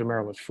connect them to the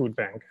Maryland Food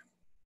Bank.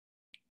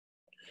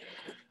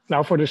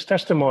 Now for this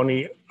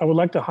testimony, I would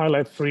like to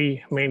highlight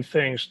three main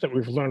things that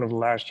we've learned over the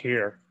last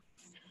year.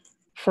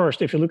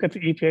 First, if you look at the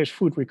EPA's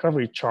food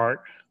recovery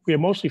chart, we are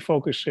mostly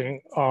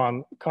focusing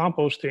on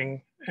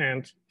composting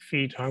and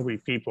feed hungry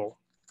people.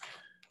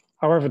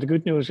 However, the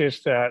good news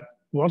is that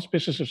once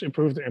businesses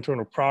improve their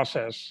internal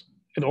process,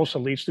 it also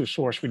leads to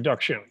source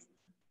reduction,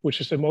 which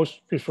is the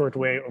most preferred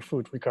way of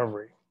food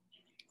recovery.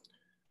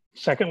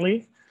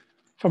 Secondly,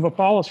 from a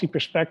policy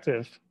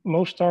perspective,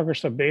 most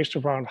targets are based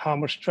around how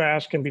much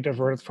trash can be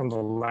diverted from the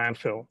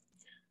landfill.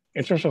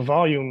 In terms of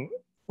volume,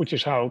 which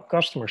is how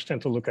customers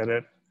tend to look at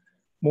it,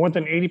 more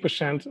than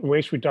 80%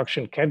 waste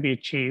reduction can be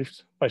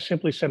achieved by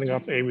simply setting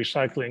up a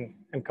recycling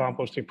and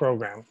composting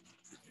program.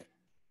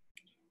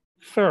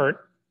 Third,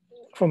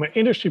 from an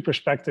industry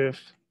perspective,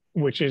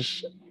 which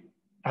is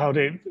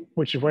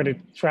where they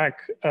track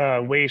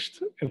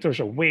waste in terms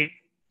of weight,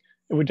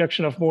 a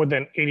reduction of more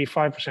than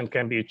 85%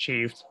 can be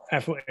achieved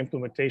after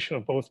implementation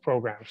of both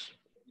programs.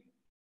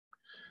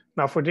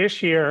 Now for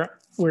this year,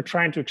 we're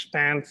trying to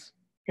expand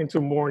into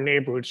more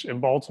neighborhoods in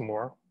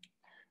Baltimore.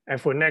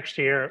 And for next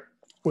year,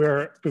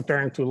 we're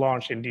preparing to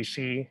launch in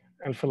DC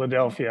and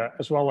Philadelphia,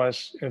 as well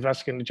as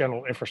invest in the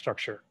general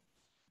infrastructure.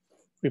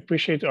 We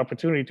appreciate the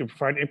opportunity to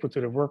provide input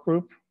to the work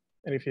group.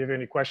 And if you have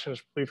any questions,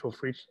 please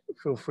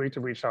feel free to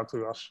reach out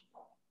to us.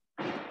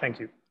 Thank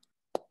you.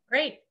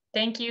 Great.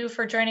 Thank you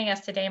for joining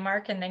us today,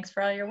 Mark, and thanks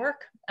for all your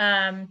work.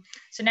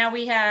 So now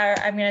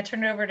I'm going to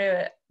turn it over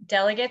to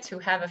delegates who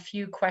have a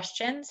few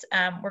questions.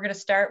 We're going to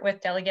start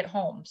with Delegate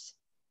Holmes.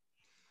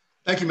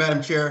 Thank you,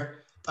 Madam Chair.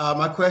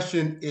 My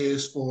question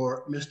is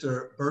for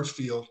Mr.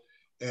 Birchfield.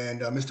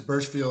 And Mr.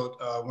 Birchfield,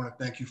 I want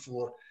to thank you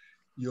for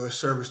your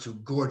service to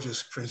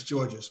gorgeous Prince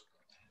George's.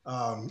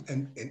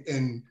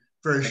 And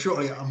very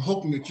shortly, I'm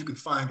hoping that you can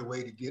find a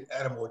way to get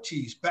Adam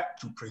Ortiz back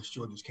to Prince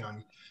George's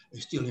County and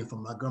steal him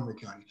from Montgomery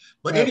County.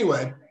 But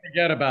anyway.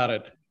 Forget about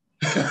it.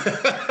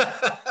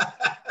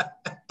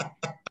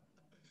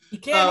 You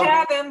can't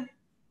have him.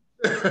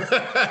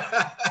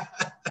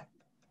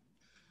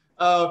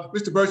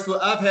 Mr. Birchfield,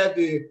 I've had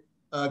the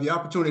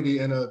opportunity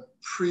in a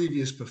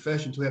previous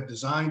profession to have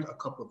designed a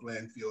couple of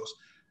landfills.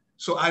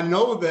 So I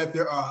know that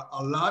there are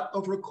a lot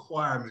of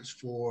requirements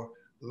for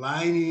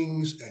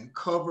linings and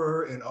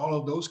cover and all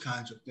of those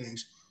kinds of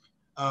things.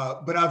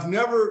 But I've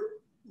never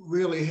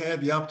really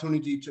had the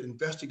opportunity to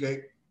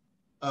investigate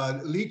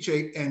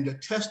leachate and the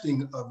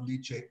testing of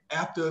leachate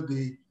after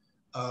the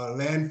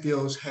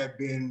landfills have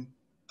been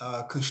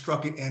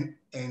constructed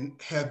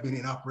and have been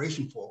in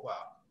operation for a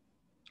while.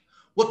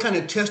 What kind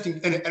of testing,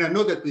 and I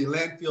know that the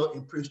landfill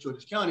in Prince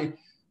George's County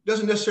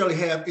doesn't necessarily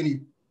have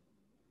any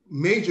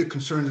major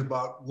concerns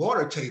about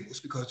water tables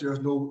because there's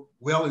no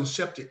well and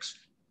septics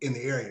in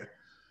the area.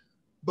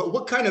 But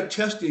what kind of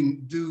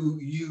testing do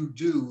you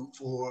do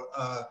for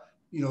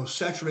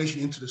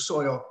saturation into the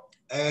soil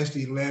as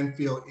the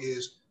landfill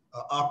is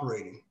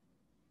operating?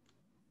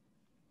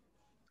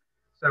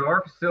 So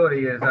our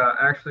facility is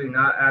actually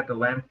not at the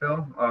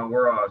landfill.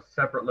 We're a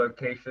separate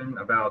location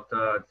about,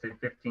 say,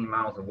 15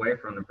 miles away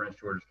from the Prince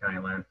George's County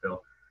landfill.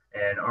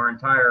 And our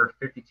entire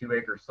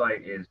 52-acre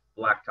site is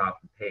blacktop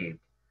and paved.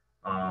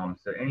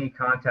 So any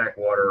contact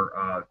water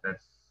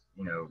that's,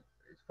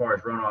 as far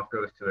as runoff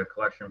goes to a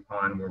collection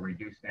pond where we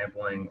do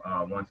sampling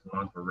once a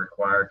month, we're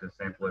required to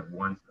sample it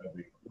once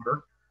every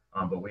quarter.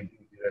 But we do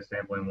that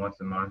sampling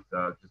once a month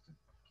just to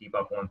keep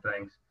up on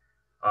things.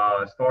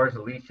 As far as the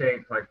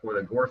leachate, like for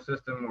the Gore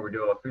system where we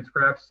do all the food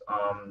scraps,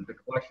 the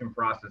collection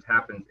process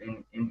happens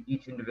in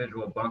each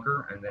individual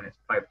bunker, and then it's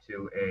piped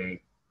to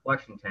a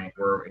collection tank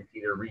where it's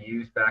either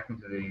reused back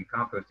into the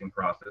composting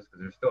process because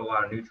there's still a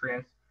lot of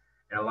nutrients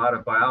and a lot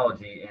of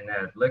biology in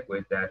that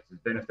liquid that's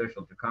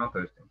beneficial to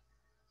composting.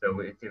 So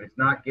if it's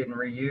not getting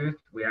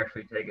reused, we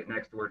actually take it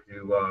next door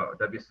to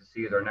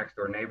WCC is our next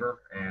door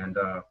neighbor, and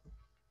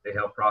they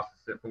help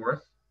process it for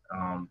us.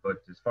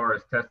 But as far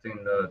as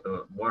testing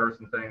the waters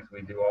and things,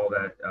 we do all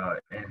that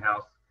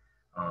in-house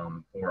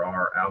for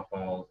our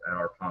outfalls at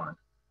our pond.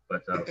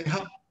 But and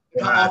how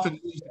often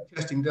is the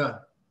testing done?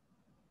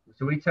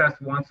 So we test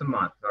once a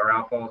month. Our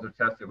outfalls are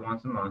tested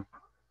once a month,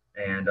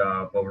 and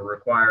but we're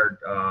required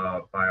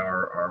by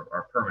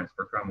our permits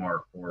for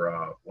Comar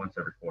for once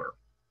every quarter.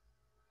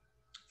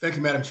 Thank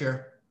you, Madam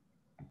Chair.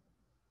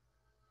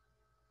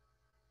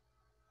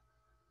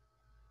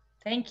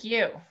 Thank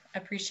you.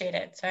 Appreciate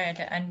it. Sorry, I had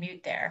to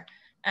unmute there.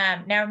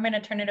 Now I'm going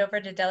to turn it over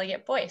to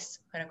Delegate Boyce.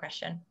 Got a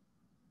question.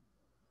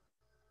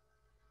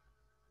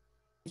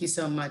 Thank you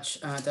so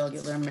much,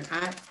 Delegate Lehrman.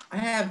 I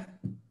have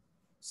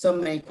so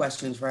many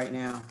questions right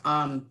now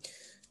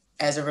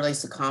as it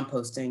relates to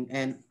composting.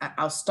 And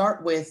I'll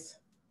start with,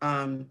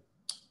 I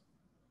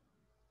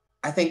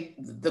think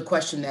the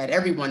question that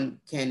everyone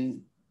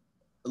can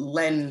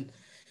lend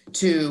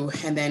to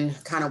and then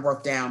kind of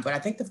work down. But I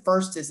think the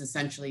first is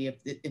essentially,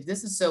 if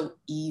this is so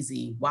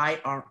easy,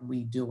 why aren't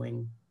we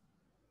doing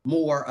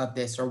more of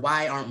this, or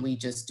why aren't we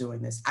just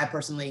doing this? I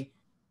personally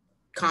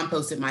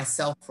composted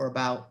myself for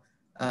about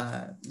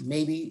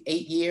maybe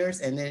 8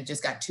 years, and then it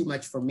just got too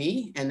much for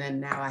me. And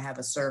then now I have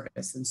a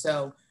service. And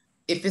so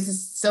if this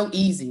is so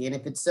easy, and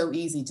if it's so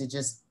easy to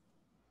just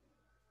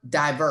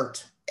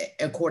divert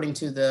according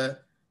to the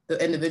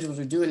individuals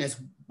who are doing this,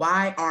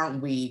 why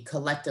aren't we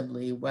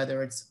collectively,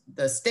 whether it's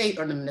the state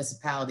or the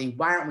municipality,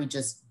 why aren't we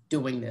just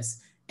doing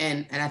this?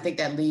 And I think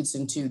that leads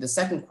into the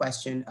second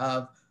question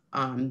of,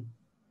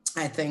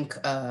 I think,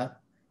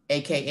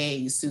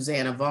 AKA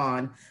Susanna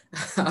Vaughn,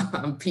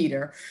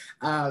 Peter,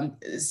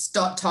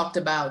 talked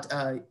about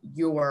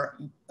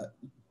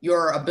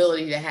your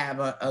ability to have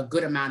a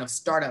good amount of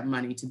startup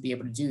money to be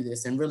able to do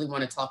this, and really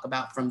want to talk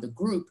about from the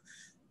group,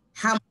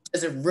 how much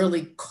does it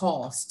really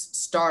cost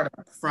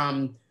startup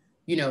from,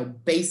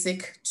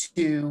 basic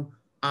to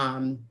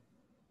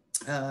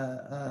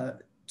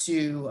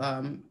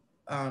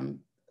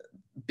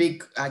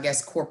big, I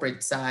guess,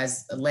 corporate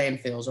size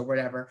landfills or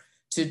whatever,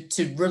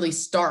 to really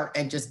start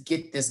and just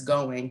get this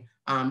going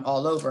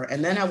all over.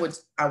 And then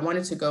I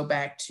wanted to go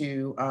back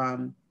to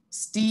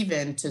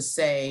Stephen to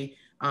say,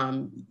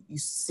 you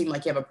seem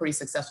like you have a pretty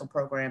successful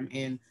program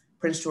in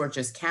Prince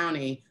George's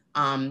County.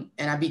 And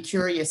I'd be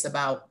curious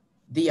about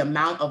the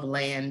amount of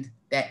land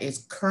that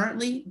is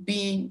currently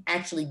being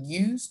actually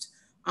used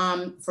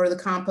for the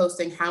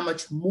composting. How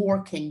much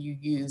more can you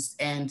use?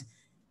 And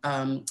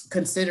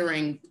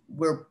considering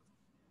we're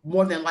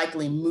more than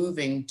likely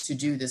moving to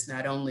do this,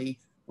 not only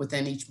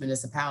within each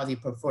municipality,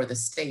 but for the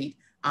state,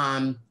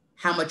 how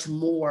much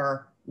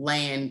more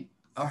land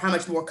or how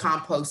much more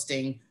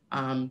composting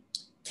can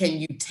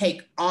you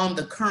take on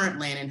the current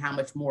land, and how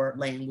much more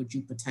land would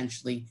you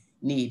potentially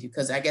need?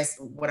 Because I guess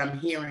what I'm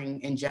hearing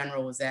in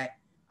general is that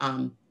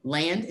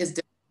land is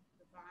difficult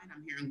to find.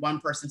 I'm hearing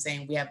one person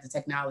saying we have the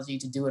technology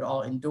to do it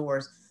all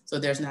indoors, so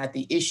there's not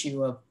the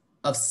issue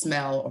of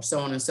smell or so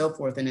on and so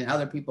forth. And then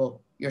other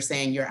people, you're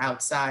saying you're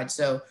outside.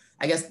 So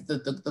I guess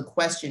the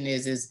question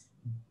is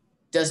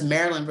does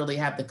Maryland really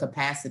have the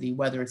capacity,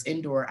 whether it's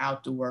indoor or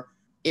outdoor,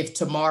 if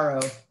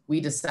tomorrow we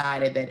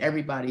decided that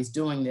everybody's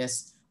doing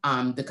this,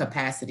 the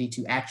capacity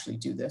to actually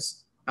do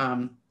this?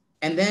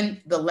 And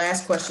then the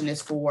last question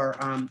is for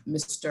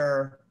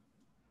Mr.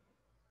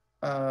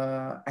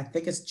 I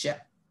think it's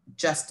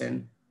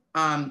Justin.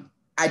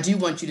 I do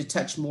want you to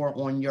touch more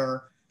on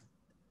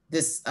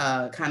this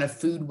kind of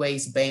food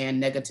waste ban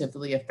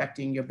negatively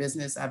affecting your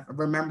business. I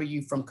remember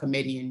you from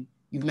committee, and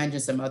you've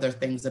mentioned some other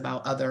things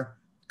about other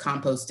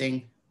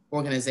composting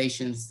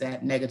organizations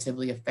that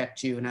negatively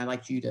affect you. And I'd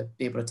like you to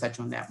be able to touch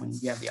on that when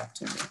you have the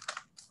opportunity.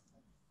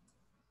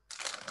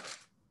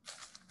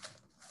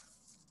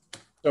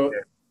 So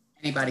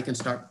anybody can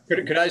start.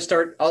 Could I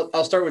start?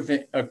 I'll start with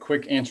a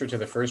quick answer to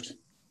the first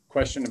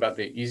question about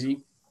the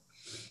easy.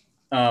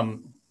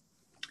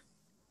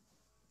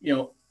 You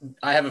know,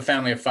 I have a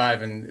family of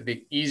 5, and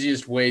the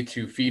easiest way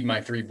to feed my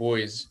 3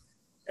 boys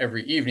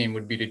every evening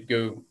would be to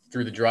go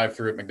through the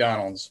drive-thru at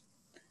McDonald's.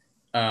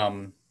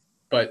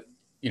 But,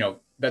 you know,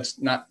 that's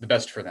not the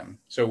best for them.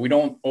 So we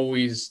don't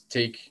always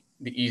take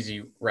the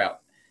easy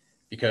route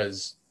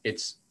because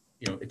it's,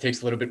 you know, it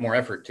takes a little bit more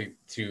effort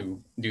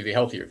to do the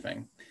healthier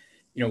thing.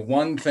 You know,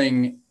 one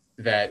thing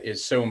that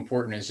is so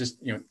important is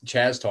just, you know,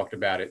 Chaz talked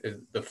about it,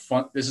 is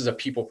this is a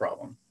people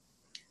problem.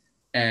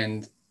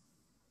 And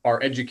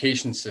our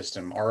education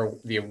system,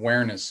 the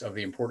awareness of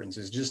the importance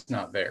is just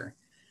not there.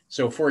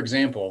 So for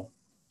example,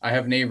 I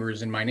have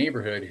neighbors in my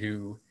neighborhood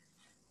who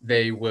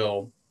they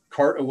will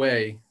cart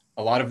away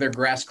a lot of their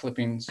grass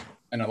clippings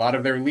and a lot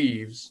of their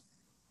leaves,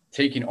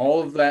 taking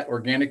all of that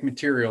organic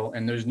material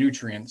and those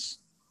nutrients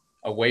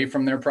away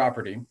from their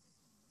property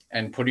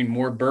and putting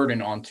more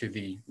burden onto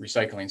the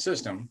recycling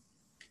system.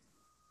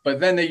 But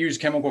then they use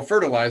chemical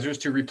fertilizers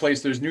to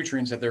replace those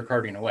nutrients that they're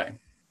carting away.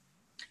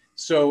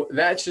 So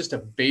that's just a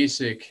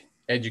basic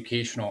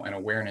educational and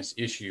awareness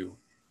issue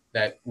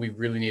that we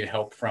really need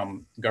help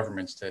from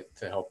governments to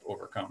help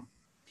overcome.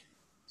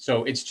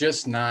 So it's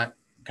just not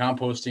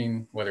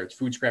composting, whether it's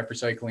food scrap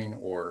recycling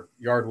or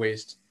yard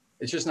waste,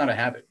 it's just not a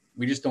habit.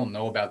 We just don't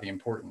know about the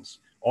importance.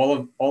 All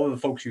of the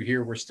folks you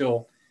hear, we're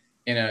still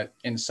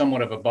in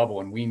somewhat of a bubble,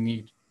 and we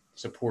need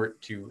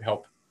support to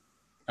help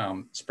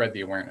spread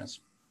the awareness.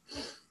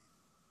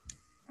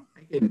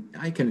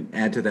 I can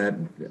add to that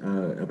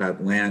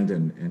about land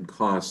and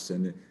costs.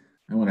 And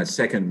I want to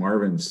second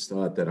Marvin's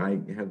thought that I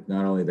have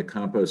not only the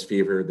compost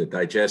fever, the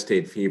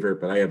digestate fever,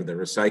 but I have the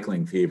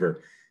recycling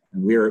fever.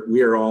 And we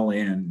are all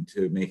in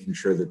to making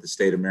sure that the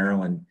state of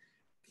Maryland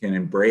can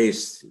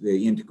embrace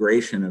the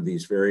integration of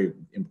these very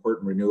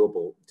important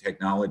renewable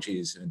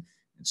technologies and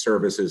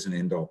services and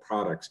indoor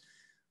products.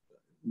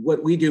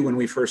 What we do when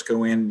we first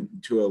go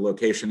into a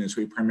location is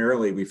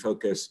we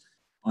focus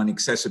on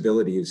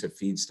accessibility as a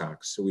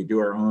feedstocks. So we do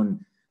our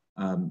own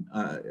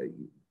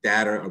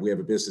data. We have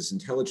a business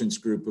intelligence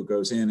group who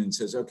goes in and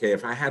says, okay,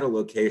 if I had a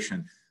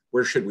location,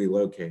 where should we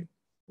locate?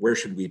 Where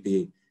should we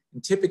be?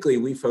 And typically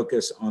we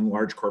focus on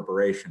large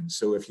corporations.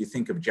 So if you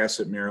think of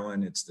Jessup,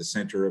 Maryland, it's the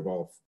center of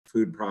all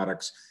food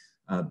products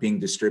being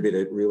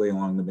distributed really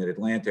along the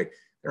mid-Atlantic.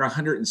 There are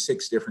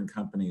 106 different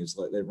companies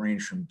that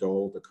range from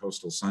Dole to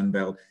Coastal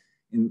Sunbelt,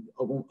 and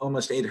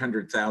almost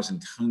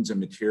 800,000 tons of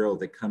material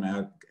that come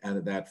out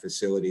of that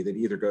facility that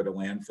either go to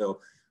landfill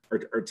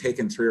or are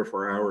taken 3 or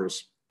 4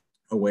 hours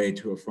away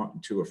to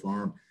a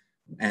farm,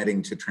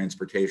 adding to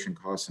transportation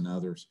costs and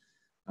others.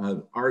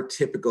 Our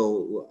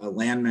typical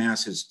land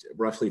mass is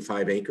roughly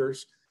 5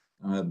 acres.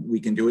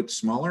 We can do it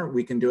smaller,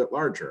 we can do it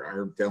larger.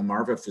 Our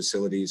Delmarva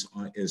facility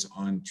is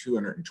on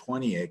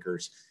 220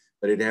 acres,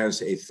 but it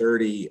has a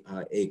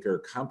 30-acre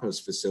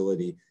compost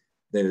facility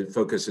that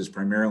focuses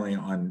primarily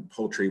on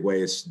poultry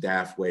waste,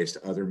 DAF waste,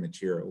 other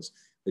materials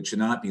that should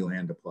not be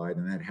land applied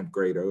and that have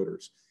great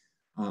odors.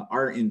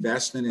 Our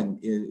investment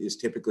is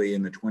typically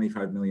in the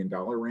 $25 million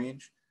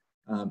range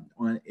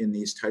in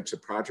these types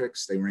of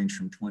projects. They range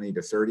from 20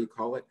 to 30,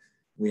 call it.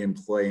 We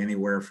employ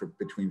anywhere from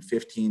between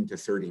 15 to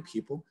 30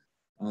 people.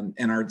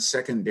 And our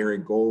secondary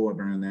goal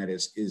around that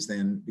is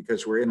then,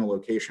 because we're in a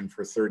location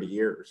for 30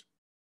 years,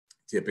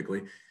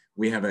 typically,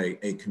 we have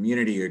a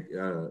community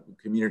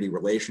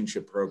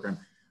relationship program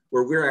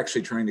where we're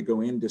actually trying to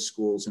go into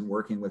schools and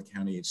working with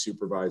county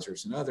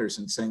supervisors and others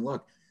and saying,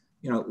 look,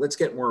 you know, let's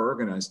get more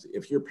organized.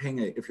 If you're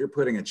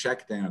putting a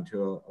check down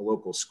to a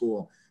local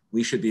school,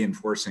 we should be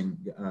enforcing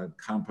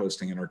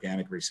composting and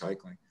organic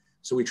recycling.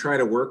 So we try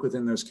to work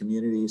within those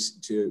communities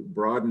to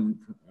broaden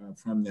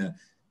from the,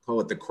 call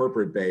it the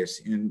corporate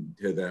base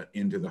into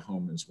the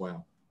home as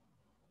well.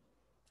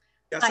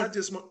 Yes,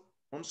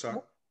 I'm sorry.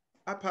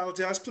 I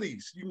apologize,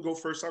 please. You can go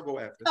first, I'll go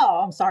after. Oh,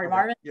 I'm sorry,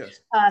 Marvin.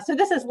 Yes. So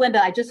this is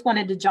Linda. I just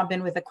wanted to jump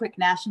in with a quick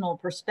national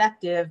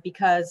perspective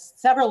because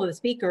several of the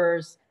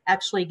speakers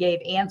actually gave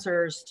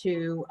answers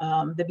to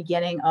the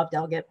beginning of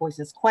Delegate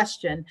Boyce's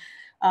question.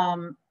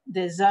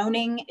 The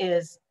zoning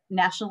is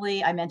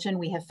nationally, I mentioned,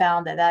 we have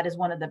found that is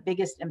one of the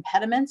biggest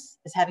impediments,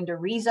 is having to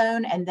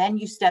rezone, and then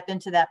you step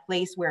into that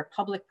place where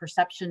public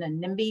perception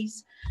and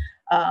NIMBYs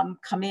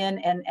come in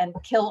and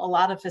kill a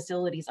lot of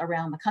facilities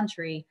around the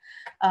country.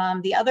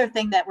 The other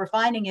thing that we're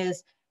finding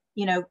is,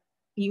 you know,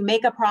 you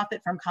make a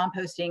profit from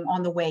composting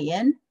on the way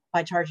in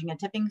by charging a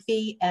tipping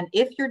fee. And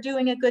if you're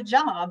doing a good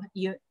job,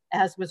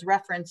 as was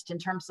referenced in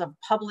terms of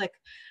public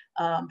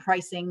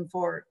pricing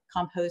for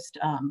compost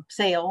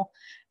sale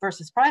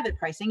versus private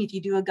pricing. If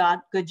you do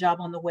a good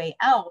job on the way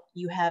out,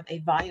 you have a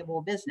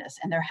viable business,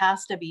 and there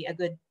has to be a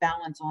good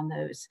balance on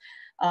those.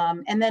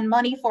 And then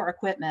money for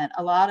equipment.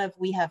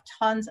 We have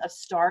tons of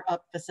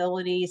startup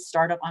facilities,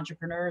 startup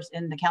entrepreneurs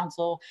in the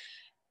council,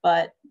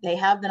 but they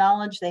have the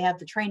knowledge, they have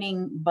the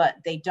training, but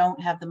they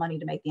don't have the money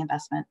to make the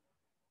investment.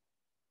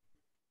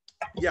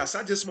 Yes,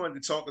 I just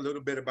wanted to talk a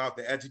little bit about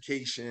the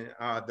education.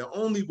 The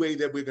only way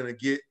that we're going to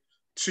get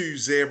to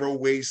zero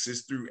waste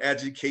is through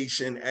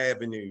Education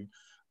Avenue.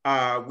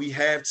 We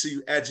have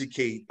to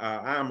educate.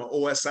 I'm an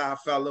OSI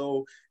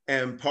fellow,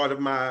 and part of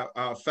my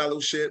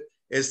fellowship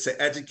is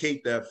to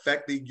educate the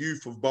affected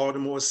youth of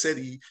Baltimore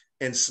City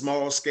in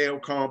small-scale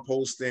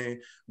composting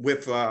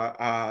with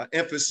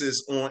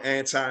emphasis on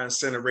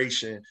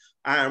anti-incineration.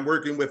 I am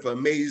working with an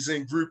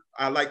amazing group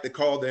I like to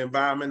call the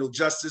Environmental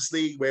Justice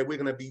League, where we're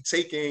going to be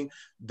taking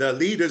the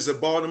leaders of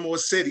Baltimore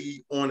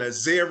City on a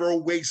zero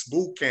waste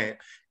boot camp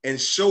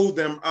and show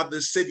them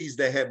other cities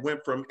that have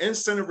went from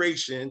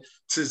incineration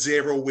to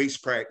zero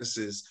waste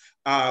practices.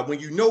 When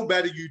you know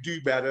better, you do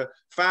better.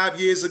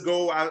 5 years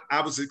ago,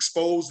 I was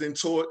exposed and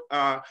taught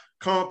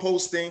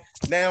composting.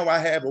 Now I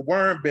have a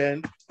worm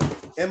bin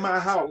in my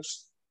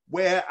house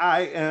where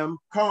I am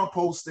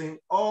composting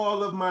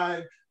all of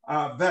my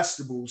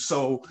vegetables.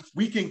 So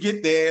we can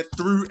get there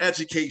through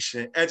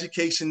education.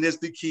 Education is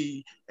the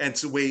key and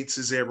the way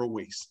to zero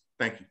waste.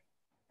 Thank you.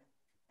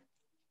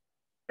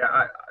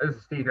 Yeah, this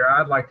is Steve here.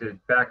 I'd like to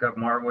back up,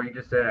 Mark, what you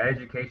just said.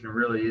 Education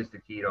really is the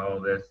key to all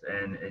this.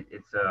 And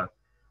it's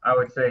I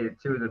would say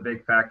two of the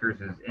big factors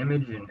is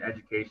image and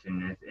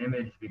education. It's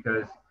image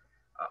because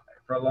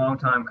for a long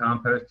time,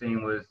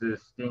 composting was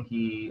this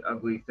stinky,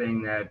 ugly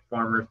thing that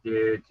farmers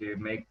did to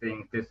make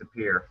things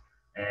disappear.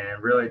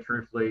 And really,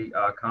 truthfully,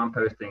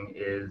 composting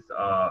is,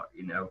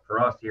 for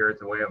us here,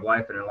 it's a way of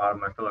life. And a lot of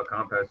my fellow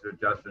composters,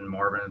 Justin,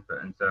 Marvin,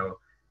 and so,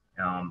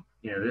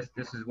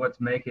 this is what's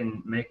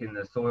making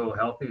the soil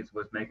healthy. It's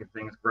what's making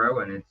things grow,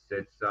 and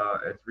it's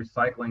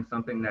recycling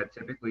something that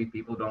typically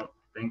people don't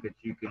think that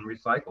you can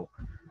recycle.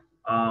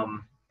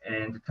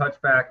 And to touch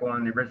back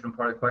on the original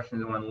part of the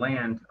question on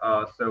land,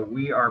 so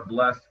we are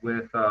blessed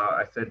with,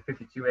 I said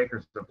 52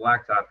 acres of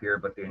blacktop here,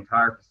 but the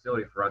entire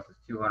facility for us is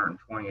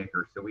 220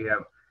 acres. So we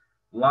have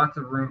lots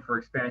of room for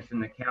expansion.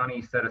 The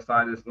county set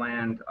aside this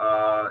land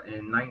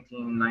in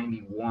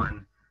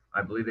 1991.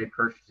 I believe they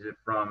purchased it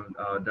from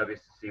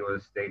WCC or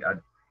the state. I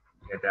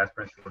had to ask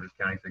Prince George's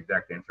County's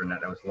exact answer, and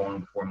that was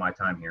long before my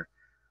time here.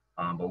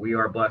 But we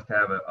are blessed to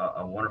have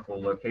a wonderful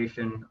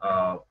location,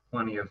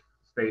 plenty of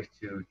space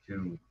to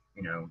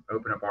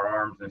open up our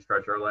arms and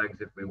stretch our legs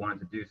if we wanted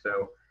to do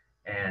so,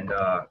 and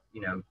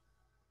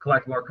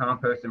collect more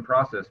compost and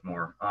process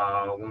more.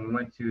 When we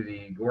went to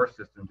the GORE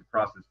system to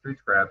process food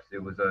scraps,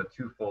 it was a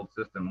twofold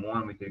system.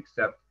 One, we could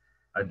accept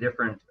a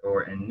different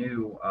or a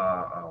new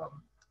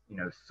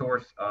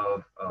source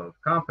of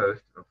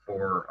compost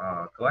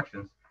for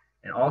collections,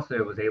 and also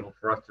it was able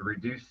for us to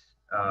reduce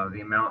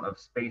the amount of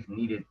space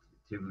needed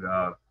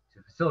to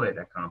facilitate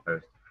that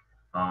compost.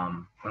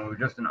 When we were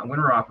just in a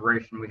winter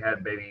operation, we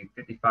had maybe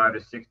 55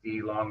 to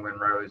 60 long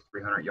windrows,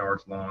 300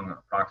 yards long,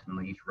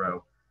 approximately each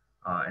row.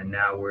 And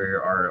now we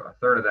are a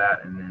third of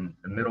that. And then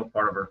the middle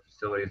part of our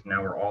facility is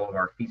now where all of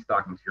our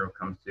feedstock material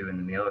comes to. And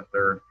then the other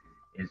third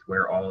is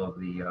where all of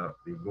the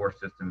GORE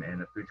system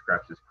and the food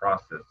scraps is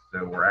processed.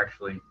 So we're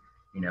actually,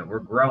 we're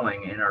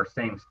growing in our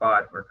same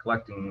spot. We're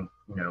collecting,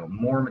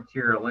 more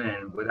material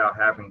in without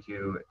having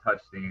to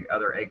touch the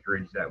other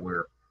acreage that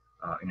we're,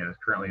 is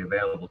currently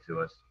available to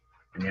us.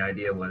 And the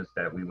idea was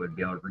that we would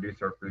be able to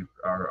reduce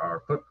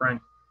our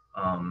footprint,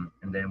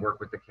 and then work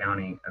with the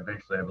county.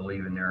 Eventually, I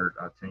believe in their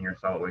 10-year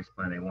solid waste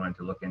plan, they wanted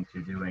to look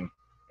into doing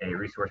a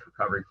resource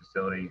recovery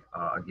facility.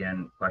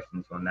 Again,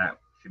 questions on that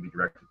should be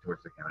directed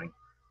towards the county,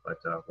 but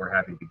we're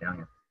happy to be down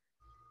here.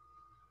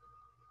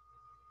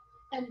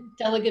 And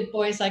Delegate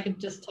Boyce, I could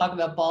just talk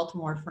about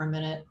Baltimore for a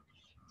minute.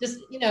 Just,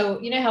 you know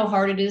how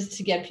hard it is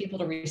to get people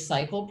to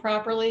recycle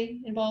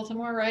properly in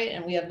Baltimore, right?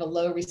 And we have a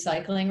low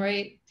recycling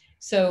rate.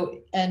 So,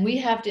 and we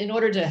have to, in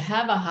order to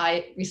have a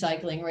high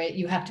recycling rate,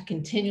 you have to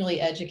continually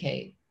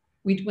educate.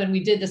 When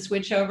we did the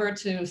switch over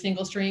to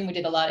single stream, we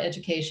did a lot of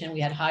education, we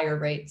had higher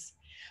rates,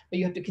 but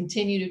you have to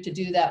continue to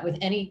do that with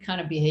any kind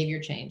of behavior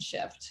change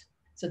shift.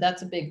 So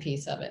that's a big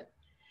piece of it.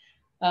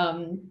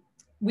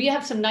 We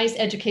have some nice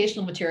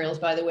educational materials,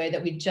 by the way,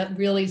 that we just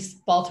really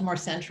Baltimore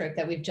centric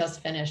that we've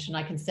just finished, and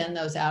I can send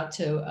those out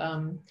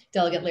to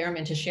Delegate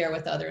Lehrman to share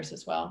with others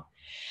as well.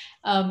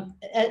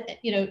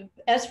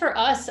 As for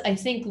us, I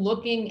think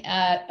looking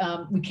at,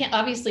 we can't,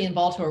 obviously in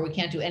Baltimore, we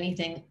can't do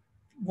anything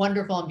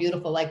wonderful and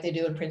beautiful like they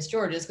do in Prince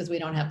George's because we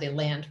don't have the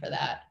land for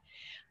that.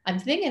 I'm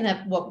thinking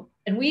that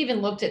and we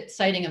even looked at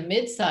siting a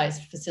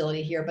mid-sized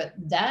facility here, but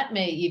that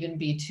may even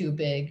be too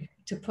big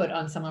to put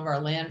on some of our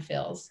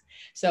landfills.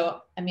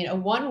 So, I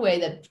mean, one way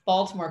that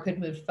Baltimore could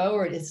move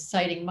forward is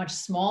siting much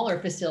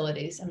smaller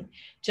facilities. I mean,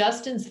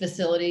 Justin's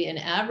facility in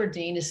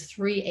Aberdeen is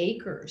 3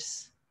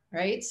 acres,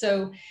 right?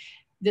 So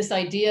this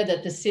idea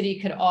that the city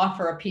could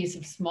offer a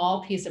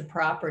small piece of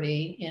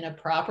property in a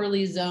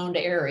properly zoned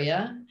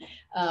area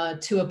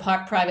to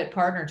a private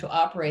partner to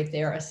operate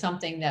there is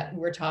something that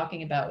we're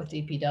talking about with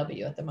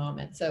DPW at the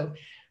moment. So,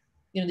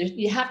 you know,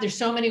 there's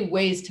so many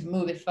ways to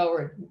move it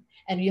forward,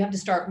 and you have to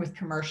start with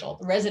commercial.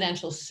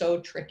 Residential is so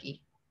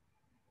tricky.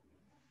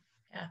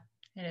 Yeah,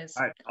 it is.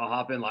 All right, I'll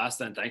hop in last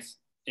then. Thanks,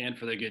 Ann,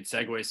 for the good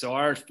segue. So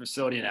our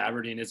facility in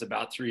Aberdeen is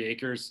about 3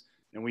 acres,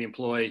 and we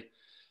employ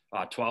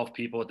 12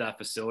 people at that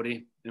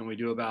facility, and we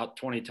do about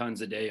 20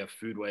 tons a day of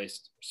food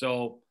waste.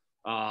 So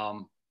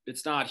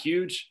it's not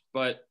huge,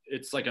 but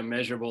it's like a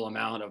measurable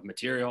amount of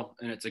material,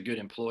 and it's a good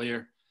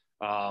employer.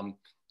 So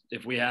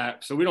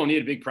we don't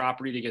need a big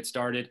property to get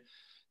started.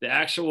 The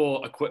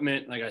actual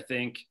equipment, like I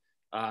think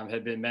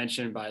had been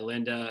mentioned by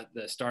Linda,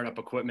 the startup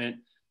equipment,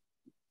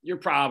 you're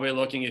probably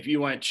looking, if you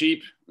went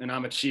cheap, and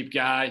I'm a cheap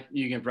guy,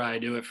 you can probably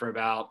do it for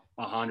about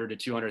 $100,000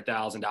 to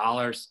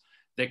 $200,000.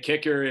 The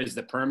kicker is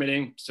the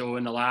permitting. So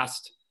in the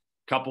last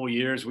couple of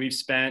years, we've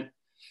spent,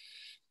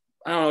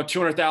 I don't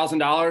know,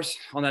 $200,000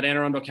 on that Anne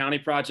Arundel County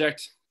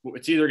project.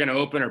 It's either going to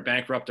open or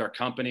bankrupt our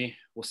company.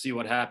 We'll see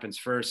what happens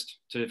first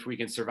to if we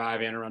can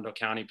survive Anne Arundel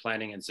County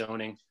planning and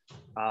zoning.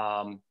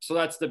 So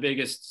that's the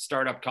biggest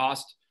startup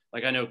cost.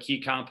 Like I know Key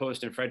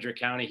Compost in Frederick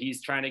County,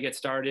 he's trying to get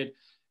started,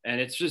 and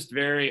it's just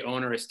very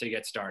onerous to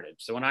get started.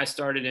 So when I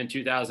started in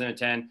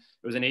 2010, it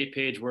was an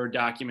 8-page Word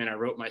document I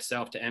wrote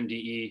myself to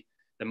MDE,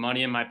 the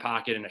money in my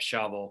pocket and a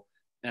shovel,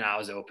 and I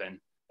was open.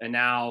 And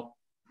now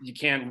you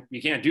can't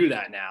do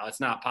that now. It's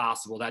not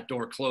possible. That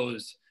door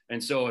closed.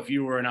 And so if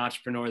you were an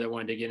entrepreneur that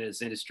wanted to get into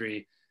this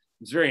industry,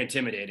 it's very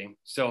intimidating.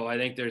 So I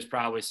think there's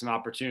probably some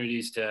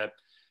opportunities to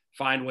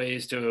find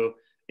ways to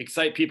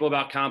excite people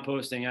about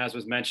composting, as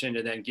was mentioned,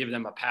 and then give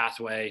them a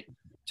pathway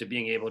to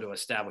being able to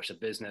establish a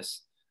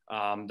business.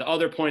 The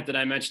other point that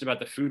I mentioned about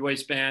the food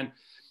waste ban,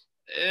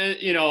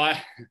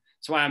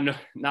 that's why I'm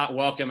not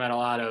welcome at a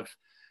lot of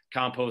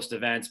compost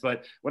events.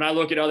 But when I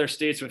look at other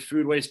states with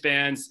food waste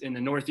bans in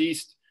the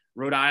Northeast,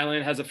 Rhode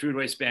Island has a food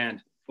waste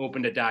ban,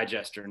 open to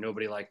digester,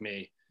 nobody like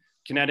me.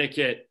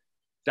 Connecticut,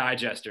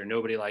 digester,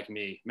 nobody like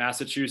me.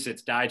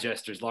 Massachusetts,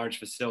 digesters, large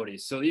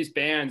facilities. So these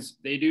bans,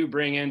 they do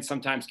bring in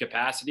sometimes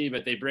capacity,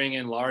 but they bring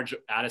in large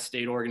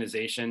out-of-state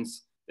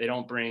organizations. They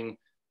don't bring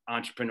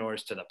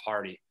entrepreneurs to the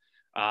party.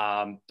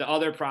 The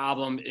other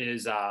problem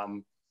is,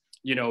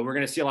 we're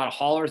going to see a lot of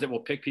haulers that will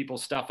pick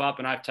people's stuff up.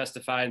 And I've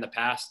testified in the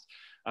past,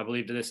 I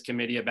believe, to this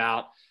committee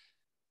about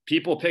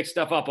people pick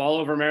stuff up all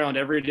over Maryland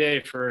every day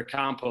for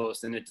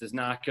compost, and it does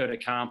not go to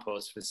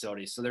compost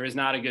facilities. So there is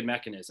not a good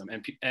mechanism.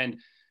 And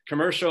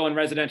commercial and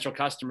residential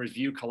customers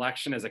view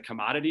collection as a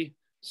commodity.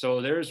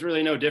 So there's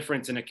really no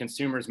difference in a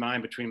consumer's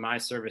mind between my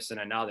service and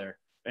another.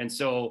 And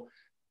so,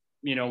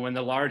 when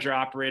the larger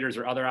operators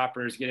or other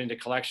operators get into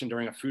collection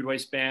during a food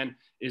waste ban,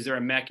 is there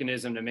a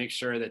mechanism to make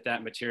sure that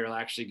that material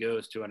actually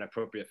goes to an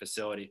appropriate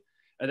facility?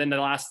 And then the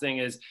last thing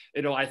is,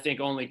 it'll, I think,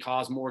 only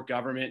cause more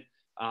government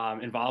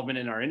involvement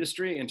in our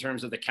industry in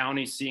terms of the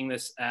county seeing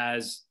this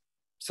as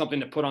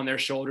something to put on their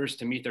shoulders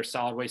to meet their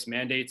solid waste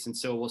mandates. And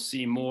so we'll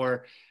see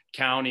more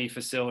county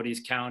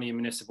facilities, county and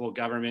municipal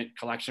government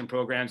collection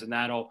programs, and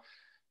that'll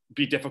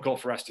be difficult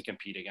for us to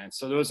compete against.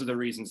 So those are the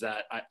reasons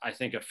that I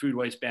think a food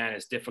waste ban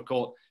is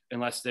difficult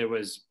unless there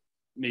was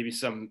maybe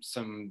some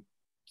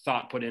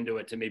thought put into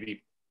it to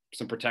maybe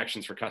some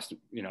protections for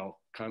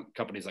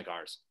companies like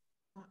ours.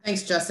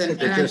 Thanks, Justin.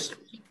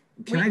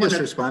 Can I just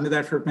respond to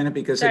that for a minute?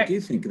 Because I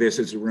do think this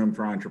is a room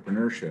for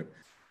entrepreneurship.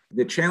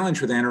 The challenge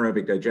with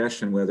anaerobic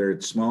digestion, whether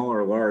it's small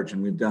or large,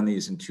 and we've done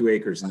these in 2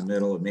 acres in the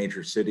middle of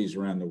major cities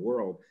around the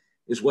world,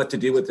 is what to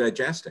do with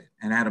digestate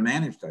and how to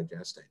manage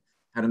digestate,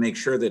 how to make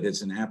sure that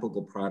it's an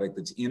applicable product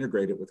that's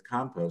integrated with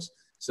compost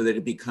so that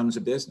it becomes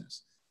a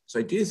business. So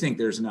I do think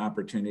there's an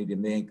opportunity to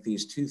make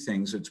these two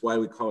things. It's why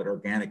we call it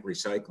organic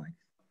recycling.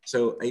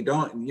 So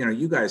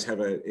you guys have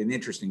an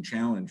interesting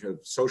challenge of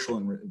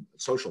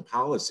social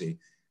policy,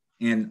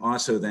 and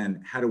also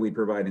then how do we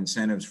provide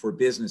incentives for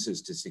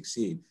businesses to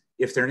succeed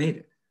if they're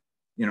needed?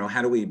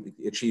 How do we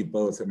achieve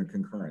both in a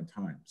concurrent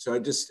time? So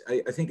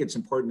I think it's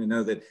important to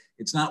know that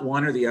it's not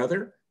one or the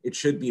other. It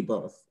should be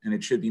both, and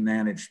it should be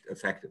managed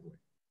effectively.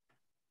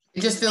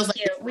 It just feels like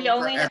we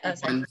only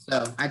everyone,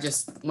 so I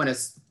just want to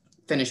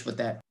finish with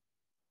that.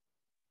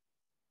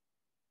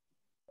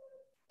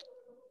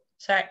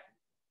 Sorry,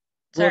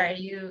 Brooke, are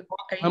you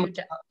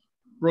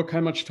Brooke,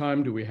 how much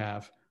time do we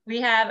have? We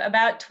have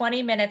about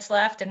 20 minutes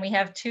left, and we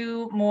have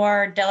 2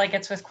 more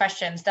delegates with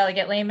questions,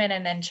 Delegate Lehman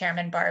and then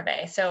Chairman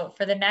Barbay. So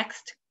for the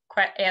next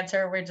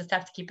answer, we just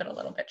have to keep it a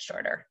little bit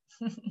shorter.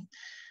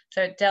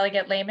 So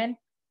Delegate Lehman.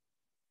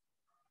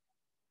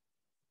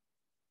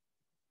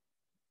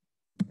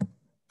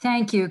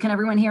 Thank you. Can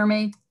everyone hear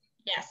me?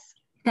 Yes.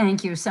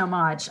 Thank you so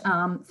much.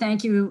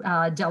 Thank you,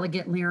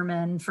 Delegate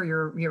Learman, for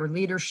your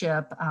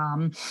leadership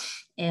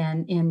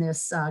and in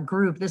this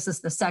group. This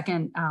is the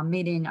second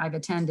meeting I've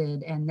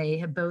attended, and they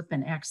have both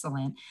been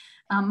excellent.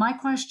 My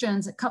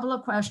questions, a couple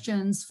of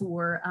questions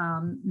for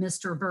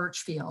Mr.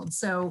 Birchfield.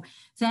 So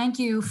thank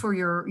you for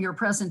your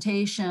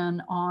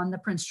presentation on the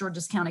Prince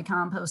George's County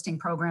Composting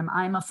Program.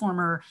 I'm a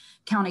former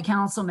county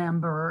council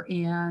member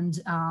and,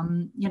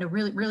 you know,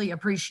 really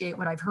appreciate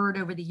what I've heard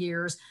over the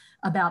years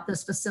about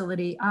this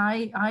facility.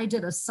 I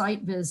did a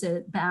site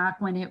visit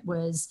back when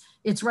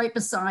it's right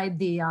beside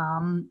the,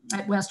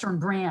 at Western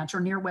Branch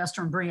or near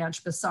Western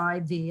Branch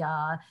beside the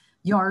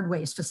yard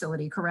waste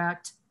facility,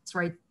 correct? It's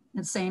right,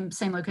 the same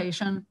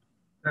location?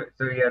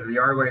 So yeah, the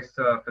yard waste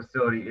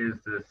facility is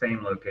the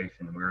same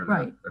location. Where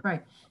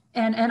right.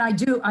 And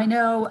I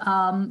know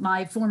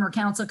my former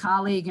council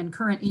colleague and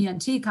current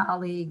ENT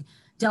colleague,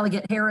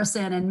 Delegate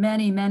Harrison, and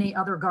many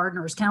other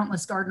gardeners,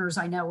 countless gardeners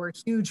I know, are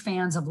huge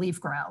fans of leaf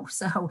grow.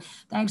 So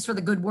thanks for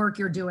the good work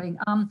you're doing.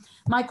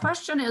 My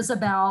question is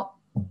about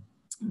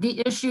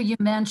the issue you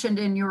mentioned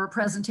in your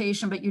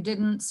presentation, but you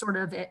didn't sort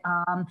of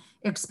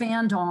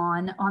expand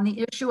on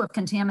the issue of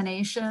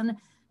contamination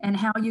and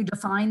how you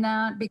define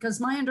that. Because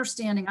my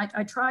understanding,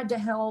 I tried to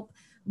help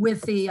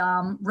with the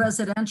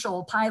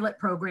residential pilot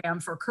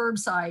program for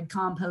curbside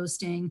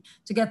composting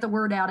to get the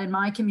word out in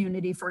my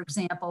community, for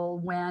example,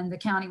 when the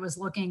county was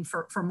looking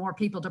for more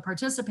people to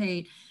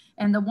participate.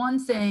 And the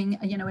one thing,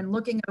 you know, in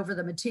looking over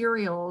the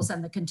materials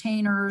and the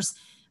containers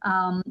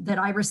that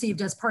I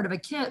received as part of a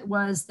kit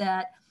was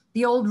that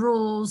the old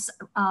rules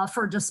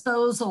for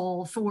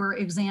disposal, for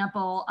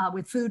example,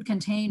 with food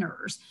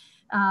containers,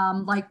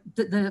 like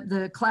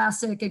the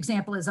classic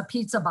example is a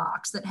pizza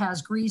box that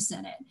has grease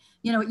in it.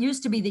 You know, it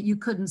used to be that you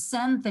couldn't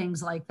send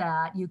things like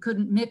that. You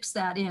couldn't mix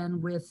that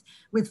in with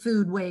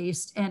food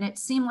waste. And it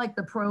seemed like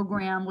the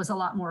program was a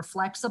lot more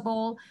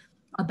flexible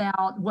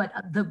about what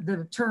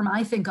the term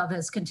I think of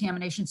as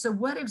contamination. So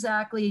what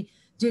exactly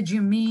did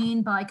you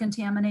mean by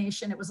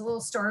contamination? It was a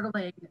little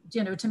startling,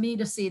 you know, to me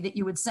to see that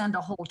you would send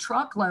a whole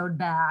truckload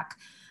back,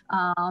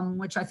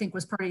 which I think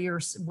was part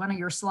of one of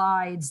your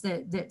slides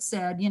that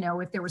said, you know,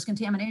 if there was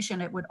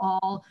contamination, it would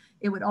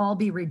all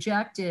be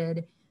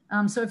rejected.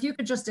 So if you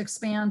could just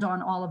expand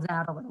on all of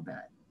that a little bit.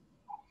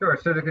 Sure.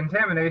 So the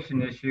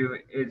contamination issue,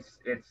 it's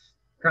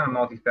kind of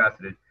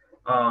multifaceted.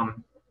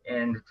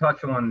 And to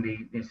touch on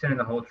the sending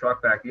the whole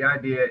truck back, the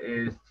idea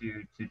is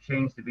to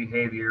change the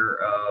behavior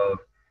of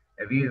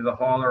either the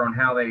hauler on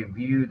how they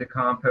view the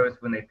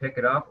compost when they pick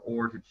it up,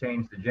 or to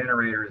change the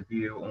generator's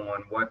view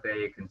on what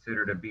they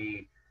consider to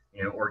be,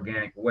 you know,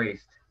 organic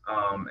waste.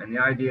 And the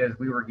idea is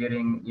we were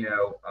getting,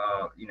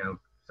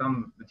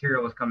 some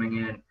material was coming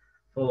in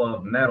full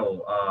of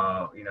metal,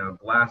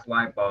 glass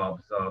light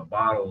bulbs,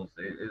 bottles.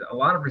 A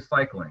lot of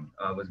recycling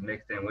was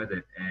mixed in with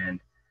it. And,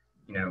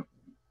 you know,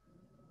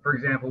 for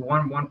example,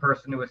 one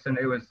person who was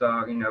sending, it was,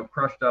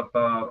 crushed up,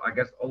 I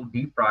guess, old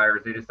deep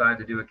fryers. They decided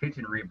to do a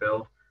kitchen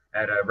rebuild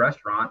at a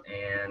restaurant,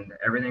 and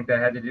everything that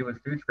had to do with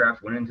food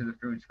scraps went into the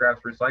food scraps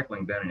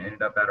recycling bin and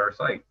ended up at our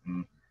site.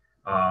 And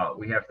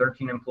we have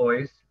 13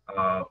 employees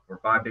for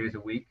 5 days a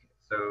week.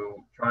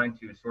 So trying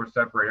to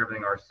separate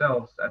everything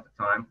ourselves at the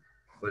time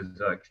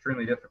was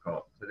extremely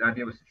difficult. So the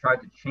idea was to try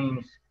to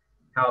change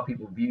how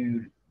people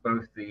viewed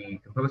both the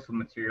compostable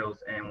materials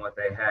and what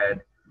they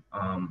had,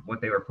 what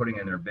they were putting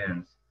in their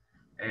bins.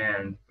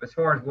 And as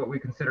far as what we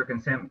consider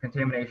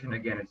contamination,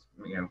 again, it's,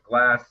 you know,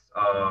 glass,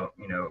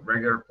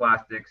 regular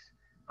plastics,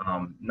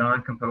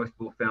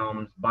 non-compostable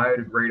films,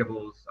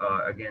 biodegradables,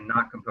 again,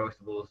 not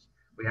compostables.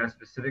 We have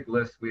specific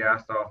lists we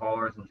asked our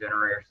haulers and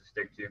generators to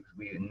stick to, because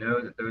we know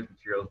that those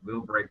materials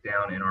will break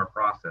down in our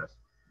process.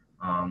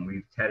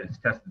 We've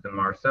tested them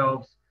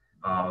ourselves.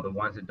 The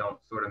ones that don't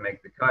sort of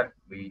make the cut,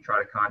 we try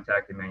to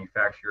contact the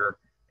manufacturer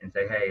and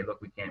say, hey, look,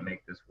 we can't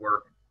make this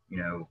work. You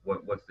know,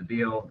 what's the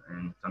deal?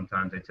 And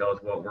sometimes they tell us,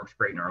 well, it works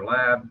great in our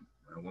lab.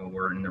 Well,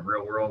 we're in the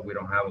real world. We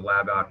don't have a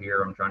lab out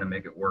here. I'm trying to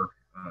make it work,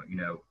 in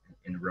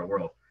the real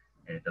world,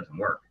 and it doesn't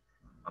work.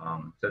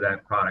 So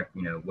that product,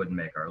 wouldn't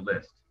make our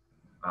list.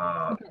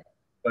 Okay.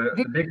 But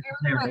the biggest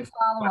quick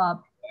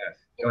follow-up.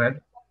 Go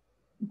ahead.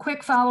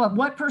 Quick follow-up.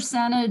 What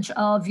percentage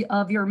of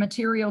your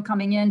material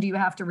coming in do you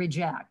have to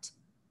reject?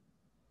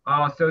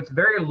 So it's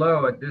very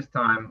low at this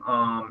time.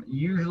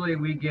 Usually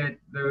we get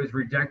those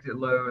rejected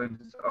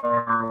loads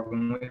are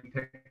when we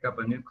pick up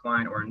a new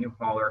client or a new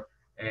hauler,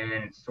 and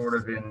it's sort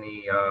of in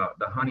the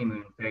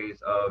honeymoon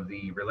phase of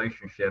the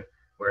relationship,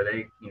 where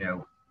they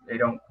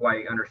don't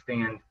quite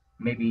understand,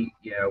 maybe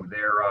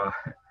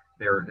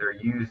their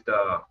used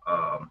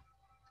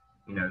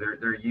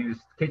their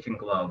used kitchen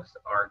gloves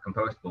aren't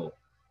compostable,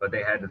 but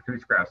they had the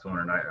food scraps on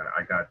it.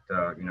 I got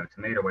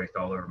tomato waste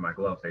all over my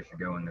gloves. They should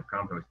go in the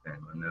compost bin.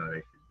 Well, no,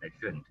 they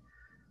shouldn't.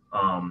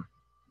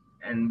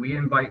 And we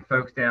invite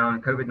folks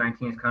down.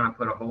 COVID-19 has kind of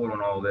put a hold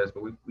on all this,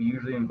 but we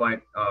usually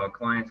invite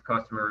clients,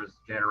 customers,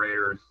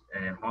 generators,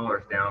 and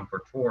haulers down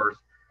for tours,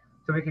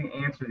 so we can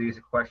answer these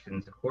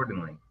questions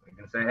accordingly. We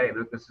can say, hey,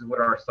 look, this is what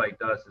our site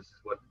does. This is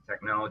what the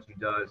technology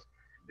does.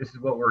 This is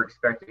what we're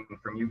expecting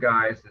from you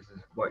guys. This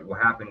is what will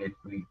happen if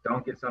we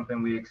don't get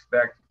something we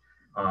expect.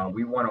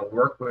 We want to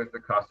work with the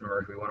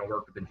customers. We want to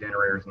work with the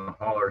generators and the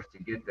haulers to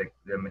get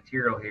the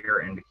material here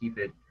and to keep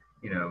it,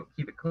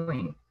 keep it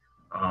clean.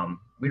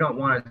 We don't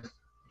want to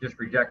just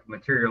reject the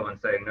material and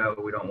say, no,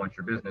 we don't want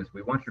your business.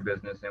 We want your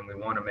business, and we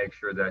want to make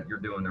sure that you're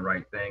doing the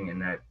right thing, and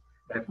that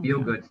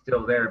feel good's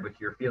still there, but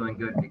you're feeling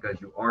good because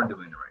you are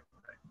doing the right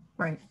thing.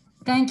 Right.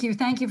 Thank you.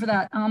 Thank you for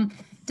that.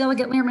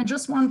 Delegate Learman,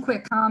 just one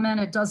quick comment.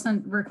 It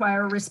doesn't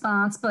require a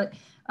response, but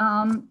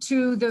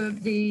to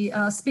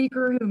the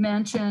speaker who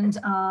mentioned,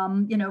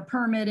 you know,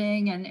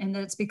 permitting and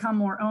that it's become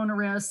more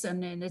onerous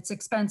and it's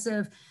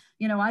expensive.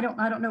 You know, I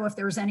don't know if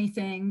there's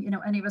anything, you know,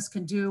 any of us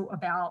can do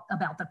about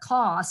the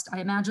cost. I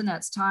imagine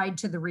that's tied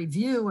to the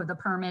review of the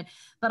permit,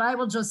 but I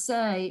will just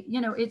say, you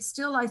know, it's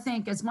still, I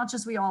think, as much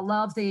as we all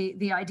love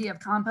the idea of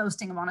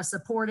composting and want to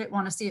support it,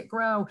 want to see it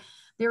grow,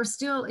 there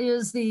still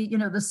is the, you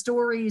know, the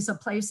stories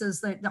of places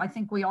that I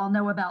think we all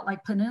know about,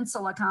 like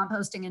Peninsula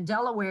Composting in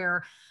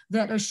Delaware,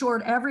 that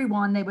assured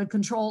everyone they would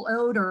control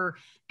odor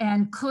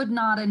and could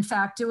not in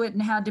fact do it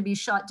and had to be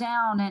shut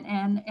down.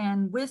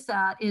 And with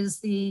that is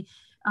the,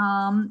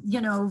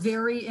 you know,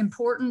 very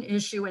important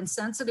issue and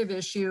sensitive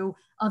issue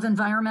of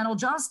environmental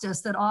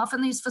justice, that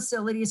often these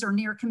facilities are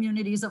near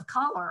communities of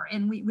color,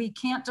 and we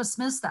can't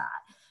dismiss that.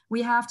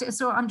 We have to,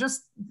 so I'm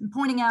just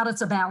pointing out it's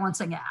a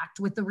balancing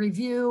act with the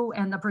review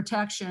and the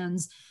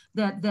protections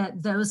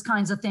that those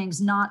kinds of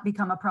things not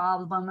become a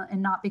problem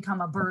and not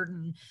become a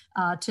burden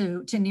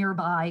to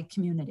nearby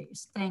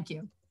communities. Thank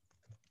you.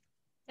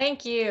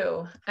 Thank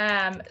you.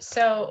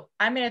 So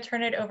I'm going to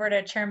turn it over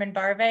to Chairman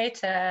Barve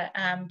to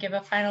give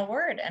a final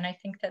word. And I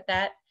think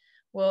that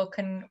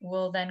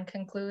will then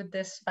conclude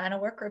this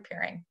final work group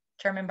hearing.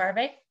 Chairman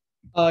Barve?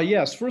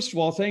 Yes, first of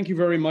all, thank you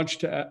very much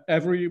to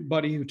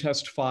everybody who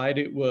testified.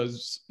 It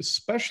was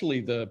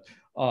especially the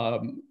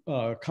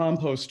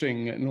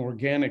composting and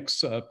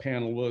organics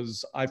panel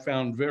was, I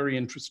found, very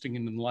interesting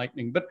and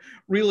enlightening. But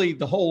really,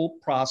 the whole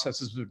process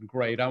has been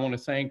great. I want to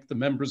thank the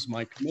members of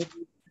my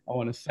committee. I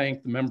want to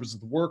thank the members of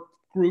the work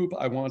group.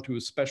 I want to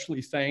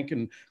especially thank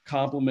and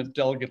compliment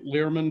Delegate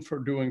Learman for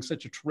doing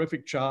such a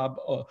terrific job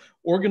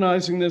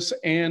organizing this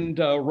and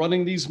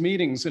running these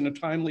meetings in a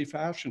timely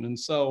fashion. And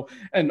so,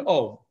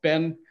 oh,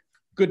 Ben,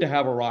 good to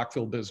have a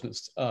Rockville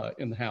business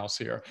in the house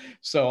here.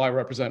 So I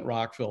represent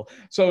Rockville.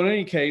 So in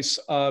any case,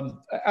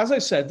 as I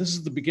said, this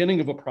is the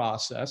beginning of a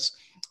process.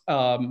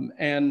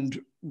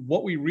 And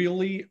what we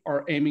really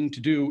are aiming to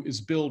do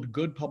is build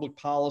good public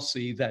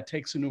policy that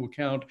takes into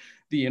account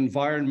the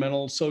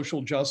environmental,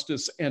 social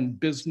justice, and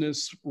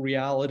business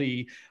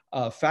reality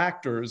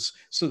factors,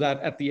 so that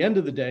at the end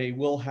of the day,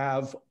 we'll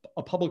have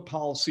a public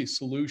policy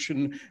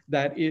solution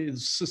that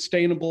is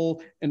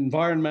sustainable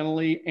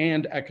environmentally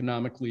and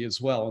economically as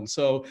well. And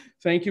so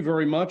thank you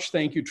very much.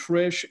 Thank you,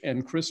 Trish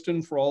and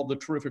Kristen, for all the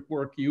terrific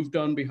work you've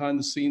done behind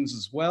the scenes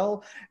as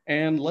well.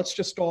 And let's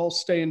just all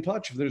stay in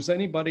touch. If there's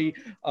anybody,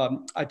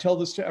 I tell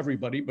this to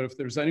everybody, but if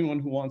there's anyone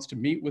who wants to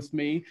meet with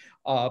me,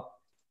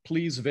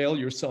 please avail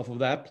yourself of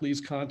that. Please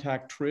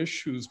contact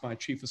Trish, who's my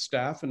chief of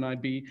staff, and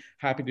I'd be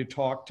happy to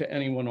talk to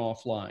anyone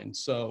offline.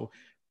 So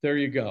there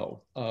you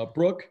go.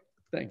 Brooke,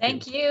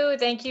 thank you.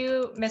 Thank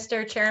you,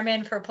 Mr.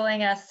 Chairman, for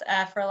pulling us,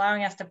 for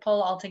allowing us to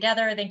pull all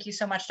together. Thank you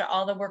so much to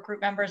all the work group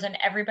members and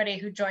everybody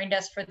who joined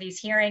us for these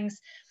hearings.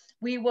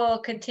 We will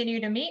continue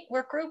to meet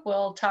work group.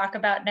 We'll talk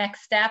about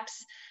next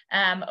steps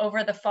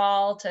over the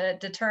fall to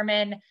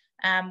determine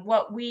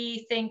what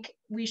we think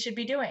we should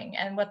be doing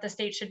and what the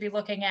state should be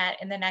looking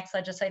at in the next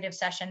legislative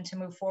session to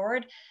move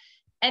forward.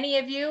 Any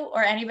of you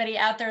or anybody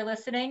out there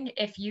listening,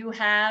 if you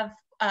have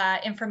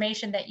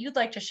information that you'd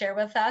like to share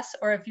with us,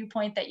 or a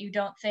viewpoint that you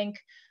don't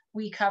think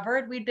we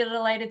covered, we'd be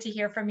delighted to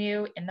hear from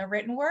you in the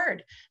written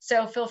word.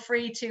 So feel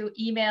free to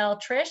email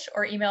Trish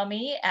or email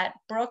me at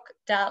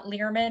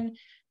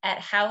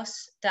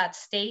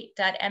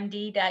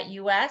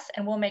brooke.learman@house.state.md.us,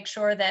 and we'll make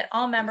sure that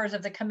all members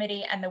of the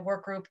committee and the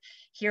work group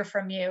hear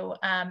from you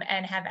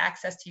and have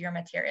access to your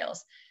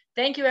materials.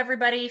 Thank you,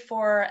 everybody,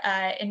 for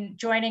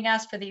joining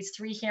us for these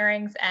 3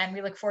 hearings, and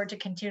we look forward to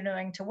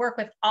continuing to work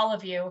with all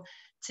of you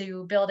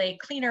to build a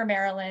cleaner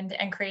Maryland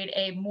and create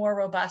a more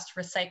robust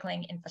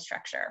recycling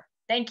infrastructure.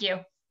 Thank you.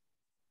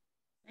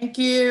 Thank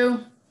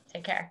you.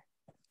 Take care.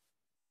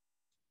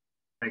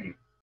 Thank you.